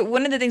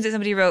 One of the things that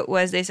somebody wrote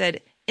was they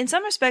said, in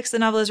some respects, the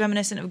novel is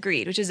reminiscent of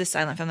Greed, which is this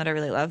silent film that I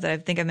really love that I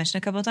think I've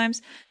mentioned a couple of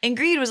times. And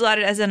Greed was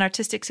lauded as an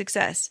artistic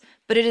success,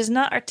 but it is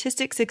not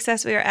artistic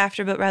success we are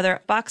after, but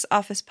rather box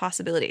office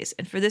possibilities.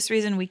 And for this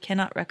reason, we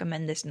cannot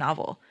recommend this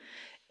novel.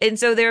 And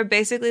so they were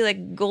basically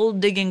gold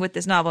digging with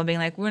this novel, being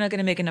like, we're not going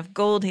to make enough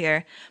gold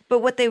here. But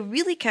what they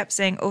really kept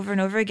saying over and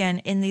over again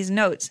in these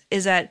notes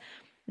is that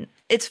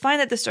it's fine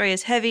that the story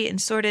is heavy and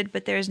sordid,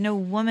 but there is no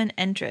woman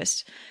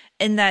interest.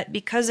 in that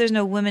because there's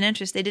no women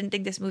interest, they didn't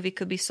think this movie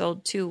could be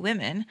sold to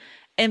women.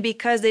 And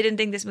because they didn't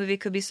think this movie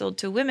could be sold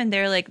to women,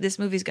 they're like, this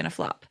movie's going to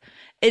flop.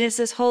 And it's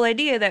this whole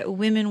idea that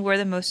women were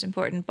the most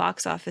important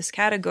box office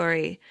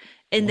category.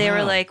 And they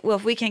were like, well,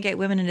 if we can't get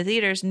women into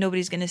theaters,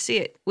 nobody's going to see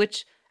it,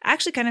 which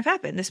actually kind of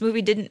happened. This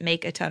movie didn't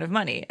make a ton of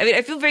money. I mean,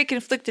 I feel very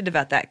conflicted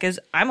about that because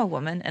I'm a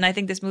woman and I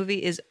think this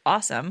movie is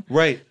awesome.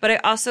 Right. But I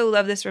also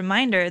love this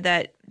reminder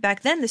that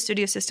back then the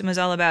studio system was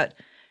all about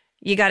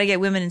you got to get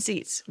women in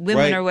seats.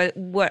 Women are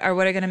what are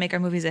going to make our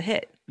movies a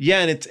hit. Yeah,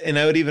 and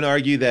I would even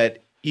argue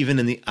that even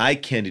in the eye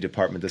candy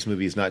department, this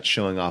movie is not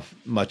showing off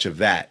much of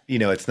that. You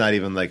know, it's not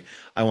even like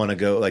I want to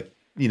go like,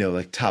 you know,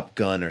 like Top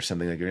Gun or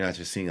something. Like you're not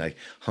just seeing like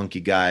hunky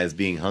guys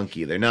being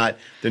hunky. They're not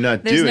There's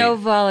doing. no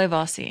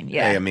volleyball scene.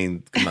 Yeah. Hey, I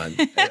mean, come on.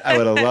 I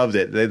would have loved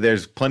it.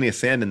 There's plenty of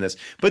sand in this.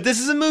 But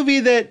this is a movie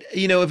that,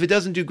 you know, if it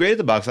doesn't do great at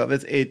the box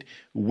office, it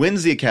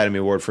wins the Academy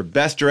Award for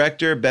Best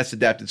Director, Best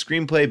Adapted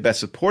Screenplay, Best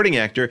Supporting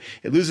Actor.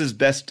 It loses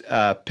Best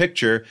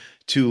Picture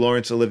to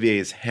Laurence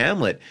Olivier's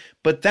Hamlet.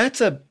 But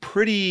that's a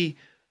pretty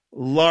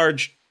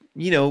large,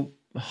 you know,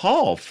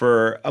 haul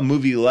for a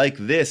movie like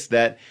this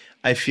that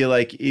I feel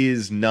like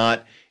is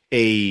not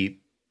a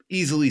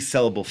easily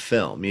sellable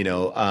film. You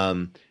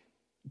know,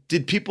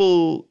 did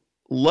people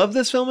love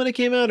this film when it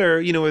came out, or,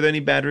 you know, were there any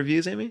bad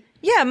reviews, Amy?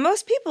 Yeah,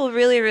 most people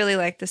really, really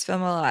liked this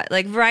film a lot.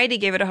 Like Variety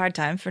gave it a hard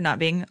time for not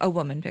being a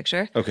woman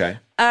picture. Okay.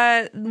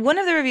 One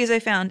of the reviews I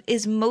found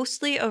is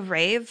mostly a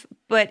rave,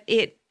 but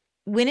it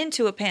went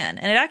into a pan.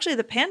 And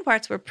the pan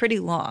parts were pretty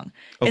long.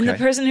 Okay. And the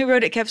person who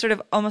wrote it kept sort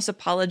of almost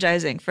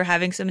apologizing for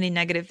having so many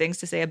negative things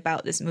to say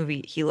about this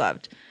movie he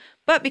loved.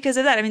 But because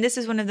of that, I mean, this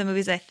is one of the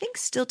movies I think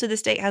still to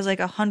this date has like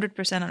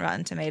 100% on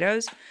Rotten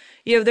Tomatoes.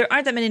 You know, there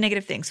aren't that many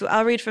negative things. So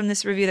I'll read from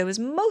this review that was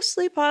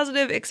mostly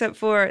positive except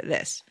for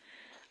this.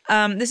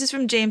 This is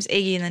from James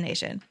Agee in The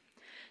Nation.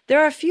 There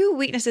are a few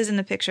weaknesses in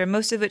the picture,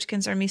 most of which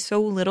concern me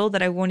so little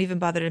that I won't even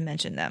bother to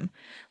mention them.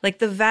 Like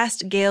the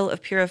vast gale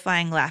of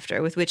purifying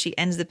laughter with which he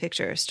ends the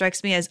picture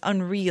strikes me as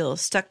unreal,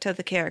 stuck to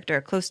the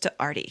character, close to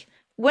arty.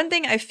 One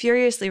thing I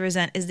furiously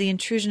resent is the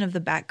intrusion of the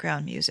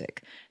background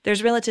music.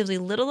 There's relatively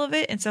little of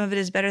it, and some of it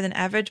is better than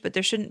average, but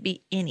there shouldn't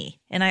be any,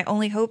 and I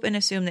only hope and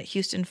assume that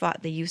Huston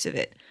fought the use of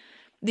it.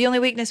 The only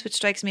weakness which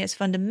strikes me as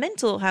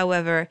fundamental,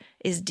 however,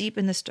 is deep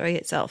in the story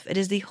itself. It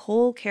is the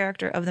whole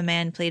character of the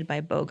man played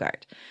by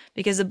Bogart.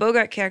 Because the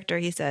Bogart character,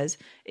 he says,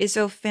 is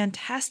so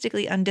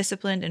fantastically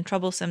undisciplined and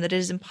troublesome that it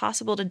is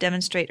impossible to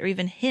demonstrate or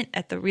even hint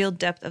at the real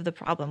depth of the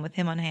problem with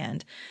him on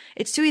hand.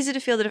 It's too easy to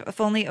feel that if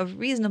only a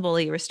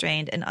reasonably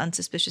restrained and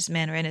unsuspicious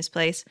man were in his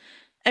place,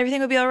 everything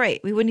would be all right.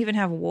 We wouldn't even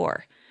have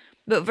war.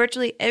 But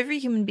virtually every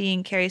human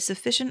being carries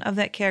sufficient of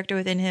that character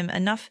within him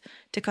enough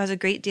to cause a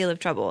great deal of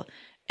trouble.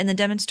 And the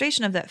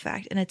demonstration of that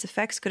fact and its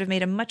effects could have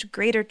made a much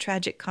greater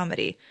tragic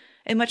comedy,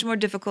 and much more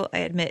difficult, I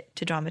admit,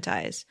 to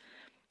dramatize.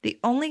 The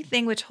only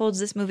thing which holds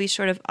this movie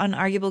short of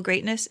unarguable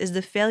greatness is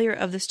the failure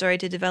of the story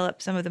to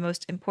develop some of the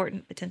most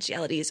important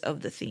potentialities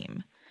of the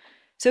theme.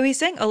 So he's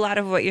saying a lot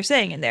of what you're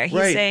saying in there.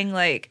 He's saying,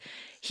 like,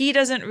 he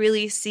doesn't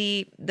really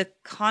see the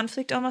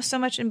conflict almost so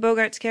much in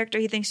Bogart's character.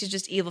 He thinks he's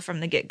just evil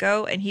from the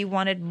get-go, and he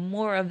wanted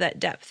more of that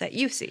depth that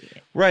you see.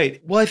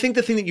 Right. Well, I think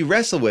the thing that you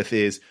wrestle with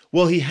is,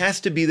 well, he has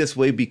to be this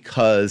way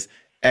because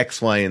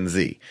X, Y, and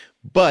Z.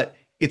 But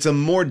it's a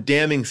more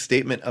damning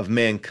statement of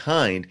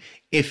mankind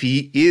if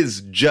he is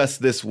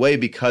just this way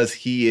because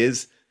he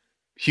is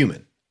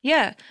human.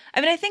 Yeah. I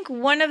mean, I think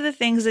one of the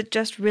things that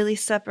just really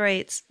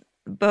separates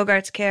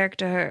Bogart's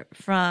character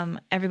from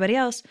everybody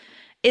else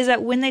is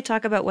that when they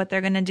talk about what they're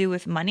going to do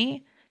with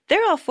money,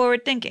 they're all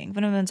forward thinking.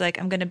 One of them's like,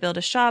 I'm going to build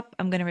a shop.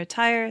 I'm going to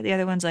retire. The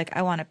other one's like,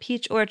 I want a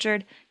peach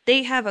orchard.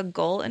 They have a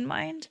goal in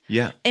mind.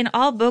 Yeah. And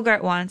all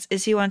Bogart wants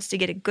is he wants to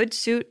get a good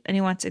suit and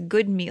he wants a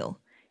good meal.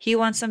 He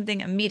wants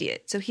something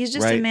immediate. So he's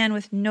just a man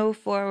with no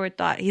forward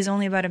thought. He's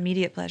only about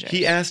immediate pleasure.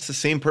 He asks the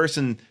same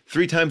person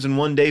 3 times in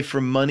one day for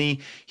money.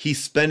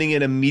 He's spending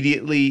it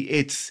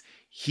immediately.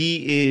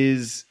 He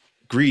is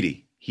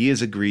greedy. He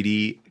is a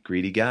greedy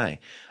guy.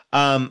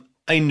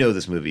 I know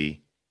this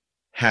movie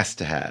has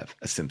to have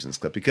a Simpsons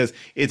clip because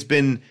it's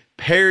been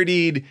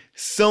parodied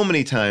so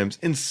many times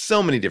in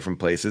so many different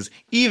places,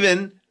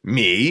 even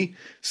me.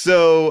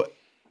 So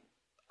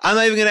I'm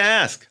not even going to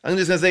ask. I'm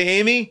just going to say,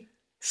 Amy,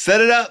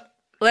 set it up.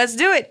 Let's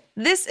do it.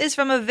 This is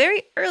from a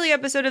very early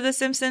episode of The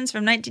Simpsons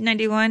from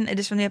 1991. It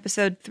is from the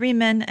episode 3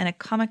 Men and a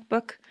Comic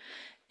Book.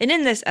 And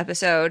in this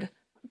episode,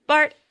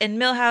 Bart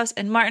and Milhouse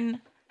and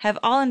Martin have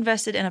all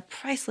invested in a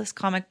priceless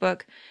comic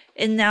book,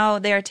 and now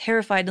they are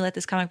terrified to let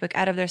this comic book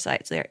out of their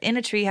sight. So they are in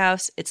a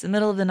treehouse, it's the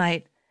middle of the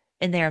night,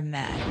 and they are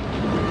mad.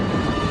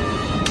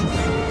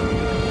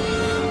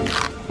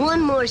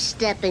 One more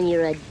step and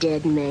you're a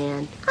dead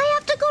man. I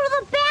have to go to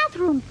the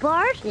bathroom,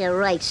 Bart. Yeah,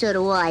 right, so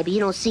do I, but you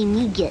don't see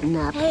me getting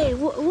up. Hey,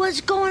 what's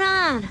going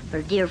on?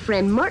 Our dear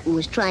friend Martin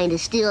was trying to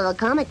steal a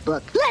comic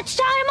book. Let's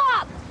tie him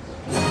up!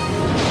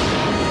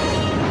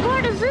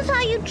 Bart, is this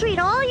how you treat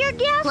all your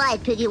guests?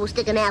 Clyde Piggy will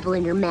stick an apple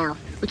in your mouth.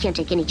 We can't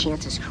take any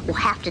chances. We'll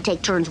have to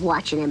take turns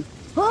watching him.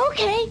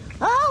 Okay,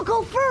 I'll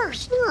go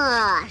first.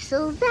 Ah,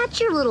 so that's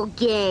your little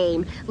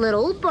game. Let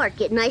old Bart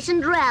get nice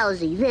and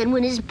drowsy. Then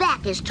when his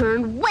back is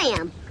turned,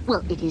 wham!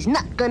 Well, it is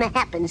not gonna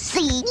happen,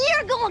 see?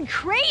 You're going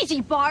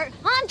crazy, Bart.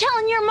 I'm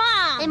telling your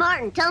mom. Hey,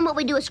 Martin, tell him what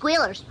we do with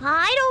squealers.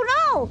 I don't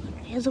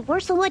know. Is it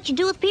worse than what you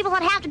do with people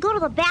that have to go to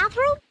the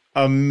bathroom?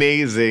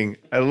 Amazing.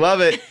 I love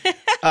it.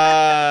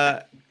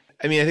 I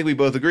think we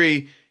both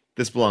agree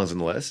this belongs on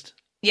the list.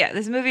 Yeah,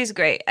 this movie is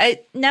great.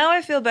 Now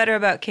I feel better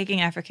about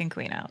kicking African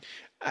Queen out.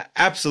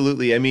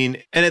 Absolutely. And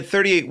at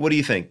 38, what do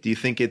you think? Do you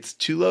think it's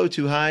too low,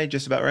 too high,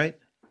 just about right?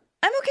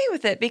 I'm okay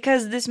with it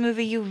because this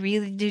movie, you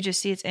really do just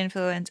see its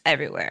influence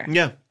everywhere.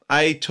 Yeah,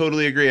 I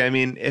totally agree.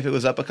 If it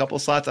was up a couple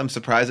slots, I'm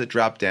surprised it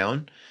dropped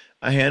down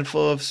a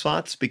handful of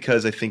spots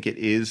because I think it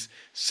is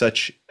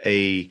such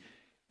a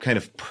kind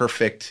of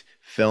perfect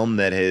film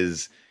that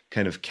has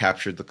kind of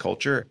captured the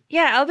culture.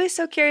 Yeah, I'll be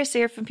so curious to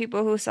hear from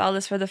people who saw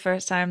this for the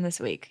first time this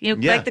week.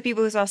 Like the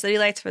people who saw City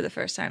Lights for the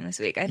first time this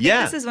week. I think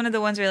this is one of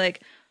the ones where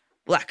like,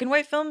 black and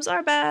white films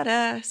are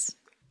badass.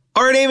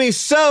 All right, Amy,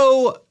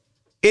 so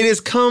it has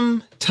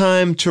come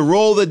time to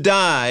roll the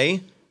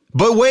die.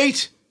 But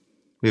wait,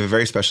 we have a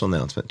very special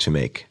announcement to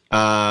make.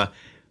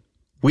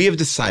 We have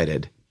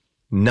decided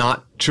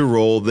not to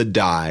roll the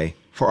die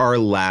for our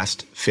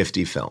last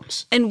 50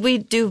 films. And we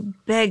do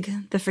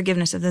beg the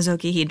forgiveness of the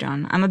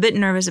Zokihedron. I'm a bit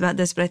nervous about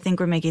this, but I think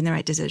we're making the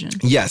right decision.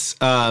 Yes.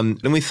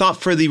 And we thought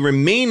for the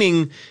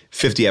remaining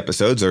 50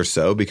 episodes or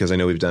so, because I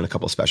know we've done a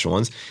couple special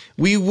ones,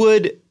 we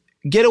would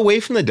get away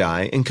from the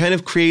die and kind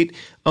of create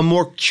a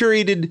more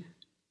curated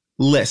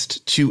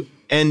list to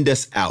end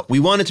us out. We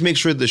wanted to make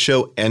sure that the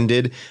show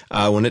ended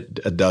when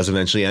it does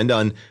eventually end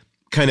on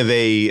kind of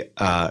a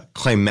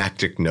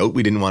climactic note.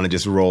 We didn't want to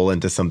just roll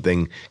into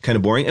something kind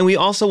of boring. And we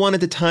also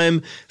wanted to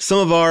time some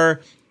of our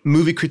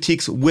movie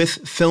critiques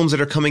with films that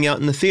are coming out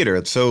in the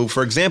theater. So,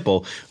 for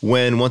example,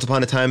 when Once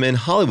Upon a Time in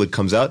Hollywood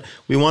comes out,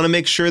 we want to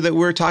make sure that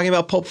we're talking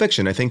about Pulp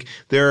Fiction. I think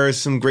there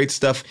is some great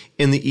stuff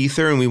in the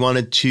ether, and we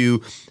wanted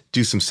to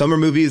do some summer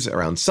movies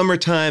around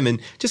summertime and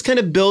just kind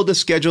of build a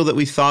schedule that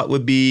we thought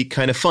would be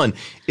kind of fun.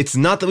 It's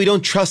not that we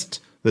don't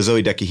trust the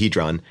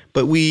Zoedecahedron,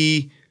 but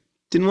we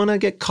didn't want to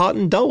get caught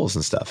in doubles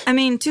and stuff. I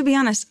mean, to be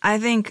honest, I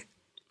think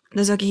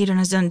the Zokihedron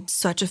has done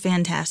such a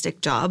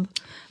fantastic job.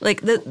 Like,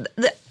 the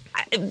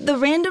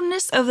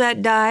randomness of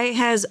that die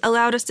has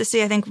allowed us to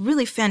see, I think,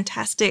 really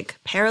fantastic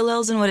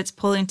parallels in what it's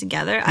pulling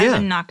together. I've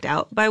been knocked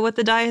out by what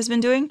the die has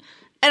been doing.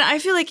 And I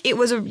feel like it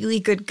was a really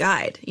good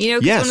guide,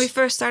 because when we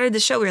first started the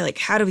show, we were like,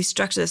 how do we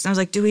structure this? And I was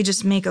like, do we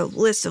just make a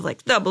list of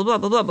like, blah, blah, blah,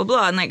 blah, blah,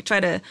 blah, and like try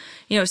to,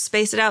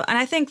 space it out? And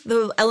I think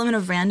the element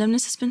of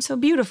randomness has been so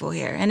beautiful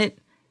here. And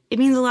it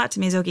means a lot to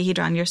me,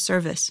 Zokihedron, your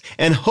service.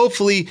 And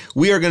hopefully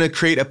we are going to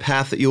create a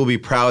path that you will be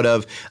proud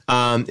of.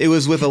 It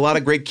was with a lot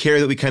of great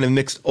care that we kind of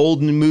mixed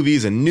old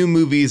movies and new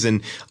movies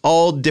and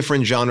all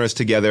different genres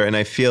together. And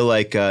I feel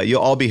like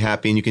you'll all be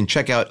happy. And you can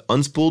check out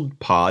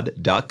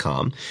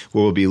unspooledpod.com,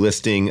 where we'll be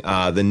listing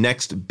the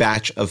next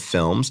batch of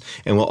films.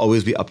 And we'll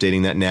always be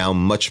updating that now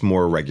much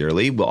more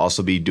regularly. We'll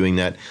also be doing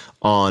that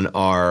on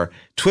our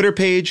Twitter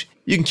page.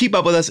 You can keep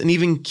up with us and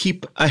even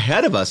keep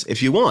ahead of us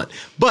if you want.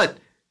 But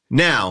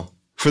now,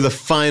 for the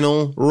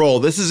final roll.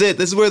 This is it.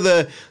 This is where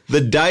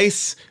the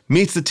dice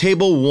meets the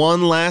table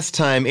one last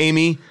time.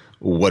 Amy,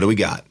 what do we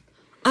got?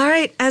 All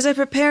right, as I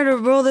prepare to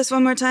roll this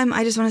one more time,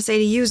 I just want to say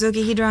to you,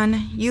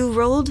 Zokihedron, you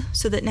rolled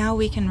so that now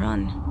we can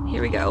run.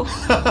 Here we go.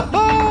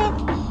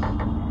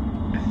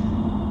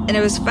 And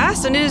it was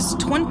fast, and it is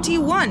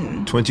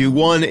 21.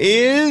 21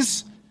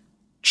 is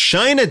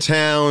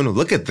Chinatown.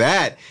 Look at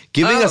that.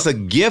 Giving us a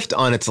gift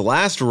on its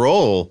last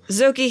roll.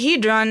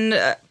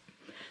 Zokihedron...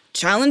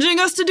 challenging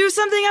us to do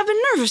something I've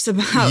been nervous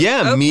about.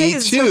 Yeah, me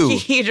too.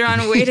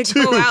 Zokihedron, way to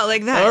go out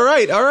like that. All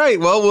right.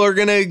 Well, we're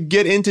going to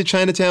get into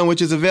Chinatown,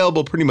 which is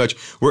available pretty much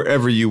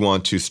wherever you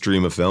want to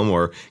stream a film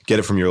or get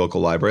it from your local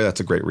library. That's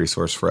a great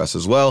resource for us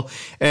as well.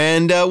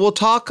 And we'll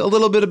talk a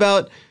little bit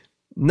about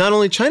not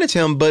only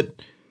Chinatown, but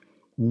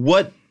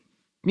what,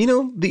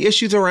 the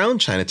issues around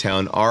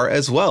Chinatown are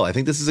as well. I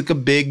think this is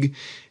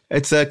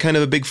it's a kind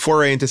of a big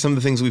foray into some of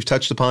the things we've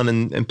touched upon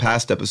in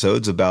past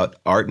episodes about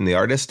art and the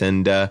artist.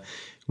 And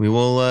we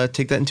will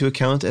take that into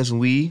account as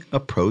we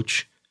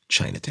approach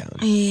Chinatown.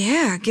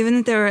 Yeah, given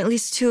that there were at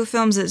least 2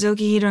 films that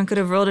Zokihedron could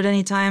have rolled at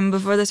any time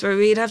before this where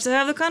we'd have to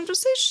have the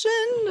conversation.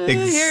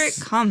 Here it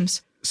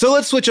comes. So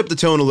let's switch up the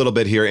tone a little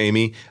bit here,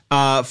 Amy.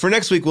 For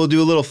next week, we'll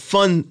do a little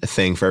fun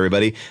thing for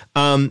everybody.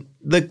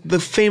 The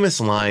famous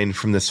line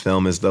from this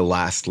film is the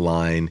last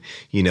line,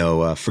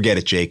 forget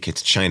it, Jake,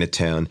 it's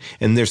Chinatown.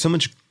 And there's so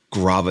much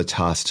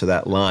gravitas to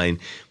that line.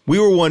 We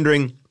were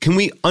wondering, can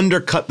we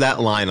undercut that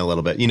line a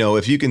little bit?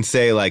 If you can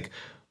say like,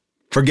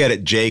 forget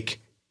it,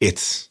 Jake,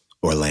 it's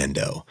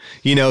Orlando.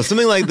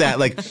 Something like that.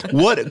 Like,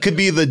 what could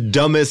be the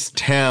dumbest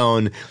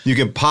town you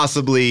can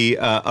possibly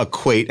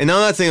equate? And I'm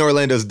not saying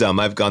Orlando's dumb.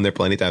 I've gone there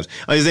plenty of times.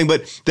 I'm just saying,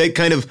 but they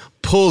kind of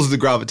pulls the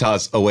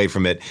gravitas away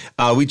from it.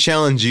 We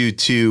challenge you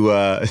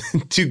to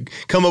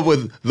come up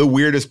with the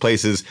weirdest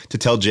places to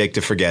tell Jake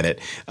to forget it.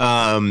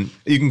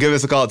 You can give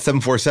us a call at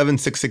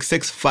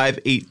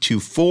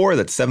 747-666-5824.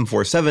 That's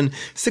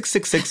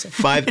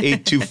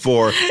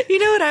 747-666-5824. You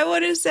know what I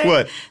want to say?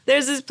 What?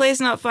 There's this place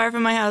not far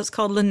from my house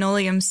called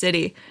Linoleum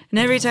City. And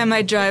every time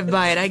I drive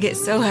by it, I get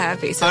so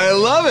happy. So I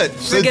love it.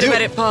 Forget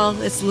about it,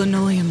 Paul. It's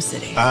Linoleum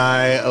City.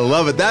 I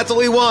love it. That's what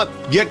we want.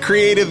 Get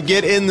creative.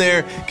 Get in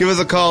there. Give us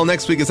a call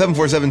next week at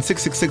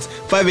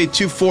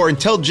 747-666-5824 and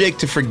tell Jake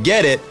to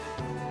forget it.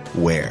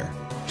 Where?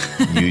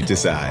 You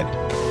decide.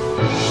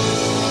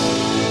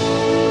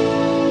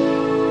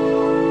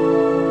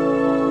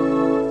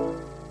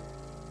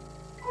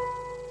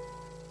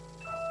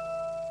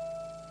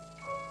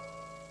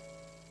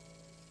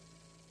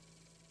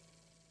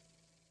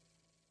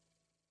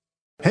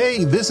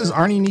 Hey, this is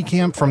Arnie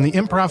Niekamp from the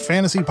Improv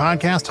Fantasy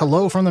Podcast,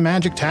 Hello from the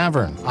Magic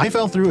Tavern. I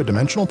fell through a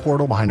dimensional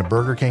portal behind a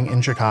Burger King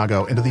in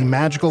Chicago into the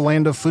magical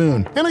land of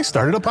Foon, and I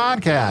started a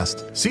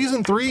podcast.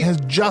 Season 3 has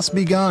just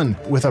begun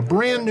with a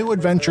brand new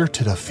adventure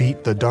to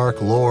defeat the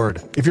Dark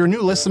Lord. If you're a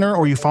new listener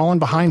or you've fallen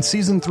behind,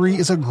 Season 3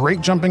 is a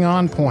great jumping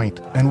on point,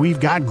 and we've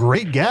got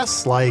great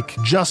guests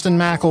like Justin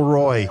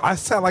McElroy. I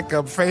sound like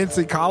a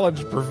fancy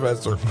college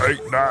professor. Hey,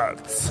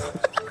 nuts.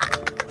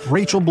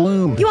 Rachel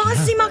Bloom. You want to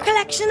see my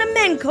collection of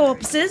men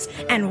corpses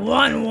and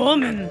one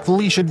woman?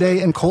 Felicia Day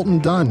and Colton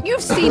Dunn.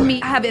 You've seen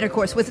me have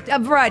intercourse with a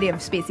variety of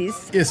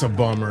species. It's a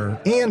bummer.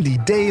 Andy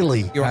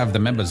Daly. You have the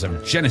members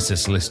of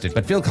Genesis listed,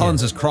 but Phil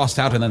Collins is crossed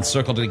out and then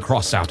circled and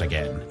crossed out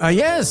again.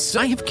 Yes,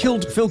 I have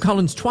killed Phil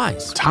Collins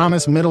twice.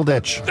 Thomas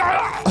Middleditch.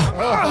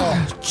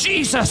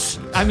 Jesus!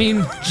 I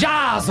mean,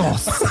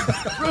 Jesus!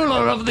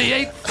 Ruler of the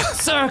Eighth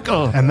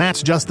Circle! And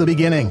that's just the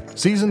beginning.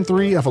 Season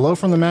 3 of Hello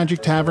from the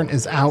Magic Tavern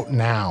is out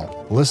now.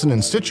 Listen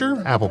in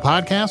Stitcher, Apple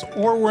Podcasts,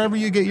 or wherever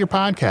you get your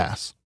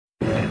podcasts.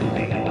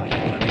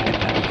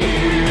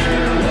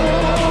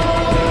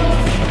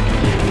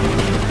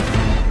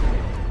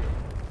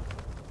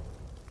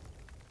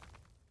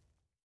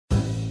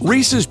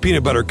 Reese's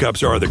peanut butter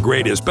cups are the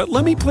greatest, but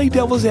let me play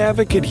devil's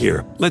advocate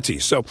here. Let's see.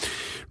 So,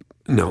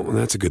 no,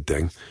 that's a good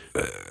thing.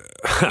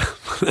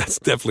 That's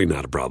definitely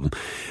not a problem.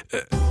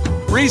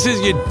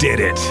 Reese's, you did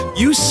it.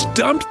 You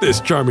stumped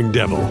this charming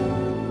devil.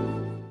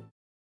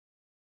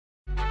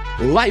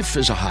 Life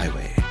is a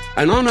highway,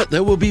 and on it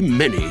there will be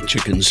many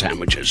chicken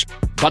sandwiches.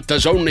 But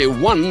there's only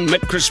one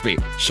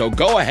McCrispy. So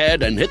go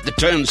ahead and hit the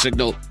turn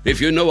signal if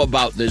you know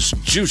about this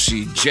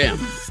juicy gem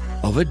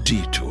of a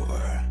detour.